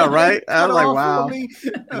 man, I know, right? I was like, wow.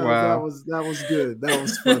 Wow. That was good. That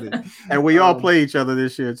was funny. And we all play each other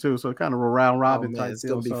this year too, so kind of a round robin type. It's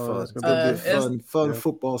gonna be fun. It's gonna be fun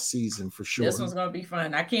football season for sure. This one's gonna be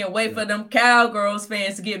fun. I can't wait for them Cowgirls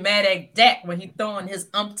fans to get mad at Dak when he throwing his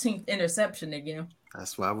umpteenth interception again.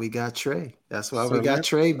 That's why we got Trey. That's why we got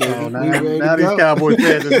Trey, baby. Now these Cowboys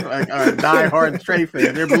fans are diehard Trey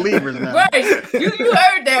fans. They're believers now. Right. You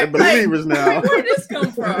heard that. They're believers now. Where did this come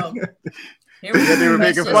from? They were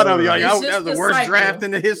making fun of you. Like, that was the worst draft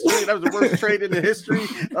in the history. That was the worst trade in the history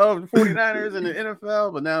of the 49ers in the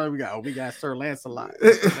NFL. But now we got Sir Lancelot.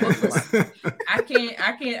 I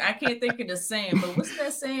can't think of the saying, but what's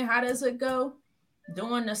that saying? How does it go?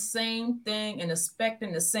 Doing the same thing and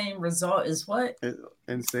expecting the same result is what?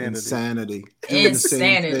 Insanity. Doing the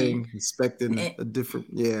same thing, expecting a different,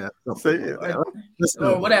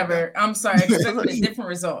 or whatever. I'm sorry, expecting a different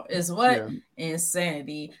result is what? Yeah.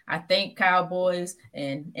 Insanity. I think Cowboys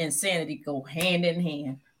and insanity go hand in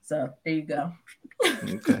hand. So there you go.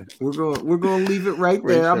 Okay, we're gonna leave it right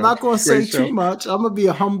there. I'm not gonna say too much. I'm gonna be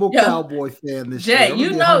a humble Cowboy fan this year. Jay,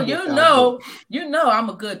 you know, I'm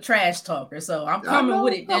a good trash talker, so I'm coming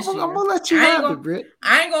with it this year. I'm gonna let you have it, Britt.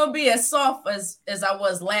 I ain't gonna be as soft as I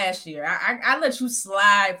was last year. I let you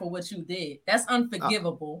slide for what you did. That's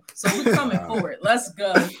unforgivable. So we're coming for it. Let's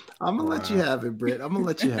go. I'm gonna let you have it, Britt. I'm gonna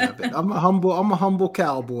let you have it. I'm a humble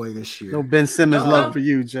Cowboy this year. No Ben Simmons love for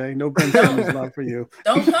you, Jay. No Ben Simmons love for you.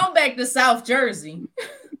 Don't come back to South Jersey.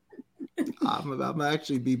 I'm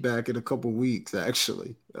actually be back in a couple weeks,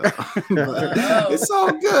 actually. It's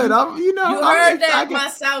all good. You heard that, my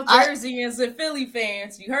South Jerseyans and Philly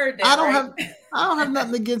fans. You heard that. I don't have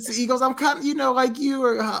nothing against the Eagles. I'm kind of, like you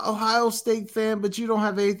are an Ohio State fan, but you don't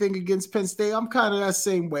have anything against Penn State. I'm kind of that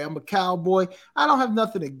same way. I'm a Cowboy. I don't have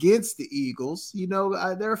nothing against the Eagles.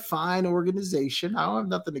 They're a fine organization. I don't have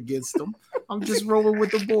nothing against them. I'm just rolling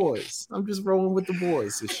with the boys.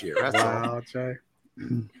 This year. That's all. Jay.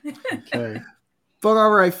 Okay. But all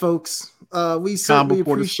right, folks. We certainly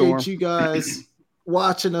appreciate you guys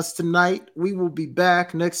watching us tonight. We will be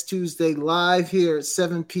back next Tuesday live here at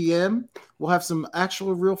 7 p.m. We'll have some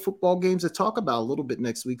actual real football games to talk about a little bit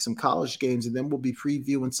next week, some college games, and then we'll be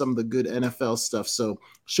previewing some of the good NFL stuff. So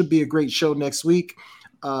should be a great show next week.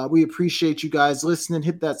 We appreciate you guys listening.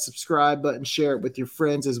 Hit that subscribe button, share it with your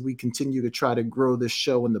friends as we continue to try to grow this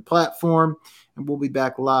show and the platform. And we'll be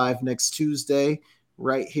back live next Tuesday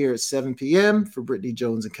right here at 7 p.m. For Britne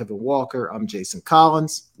Jones and Kevin Walker, I'm Jason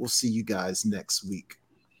Collins. We'll see you guys next week.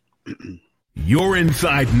 You're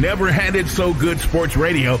inside Never Had It So Good Sports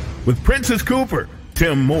Radio with Princess Cooper,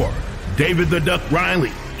 Tim Moore, David the Duck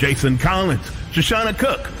Riley, Jason Collins, Shoshana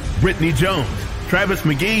Cook, Britne Jones, Travis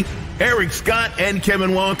McGee, Eric Scott, and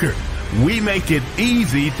Kevin Walker. We make it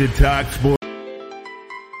easy to talk sports.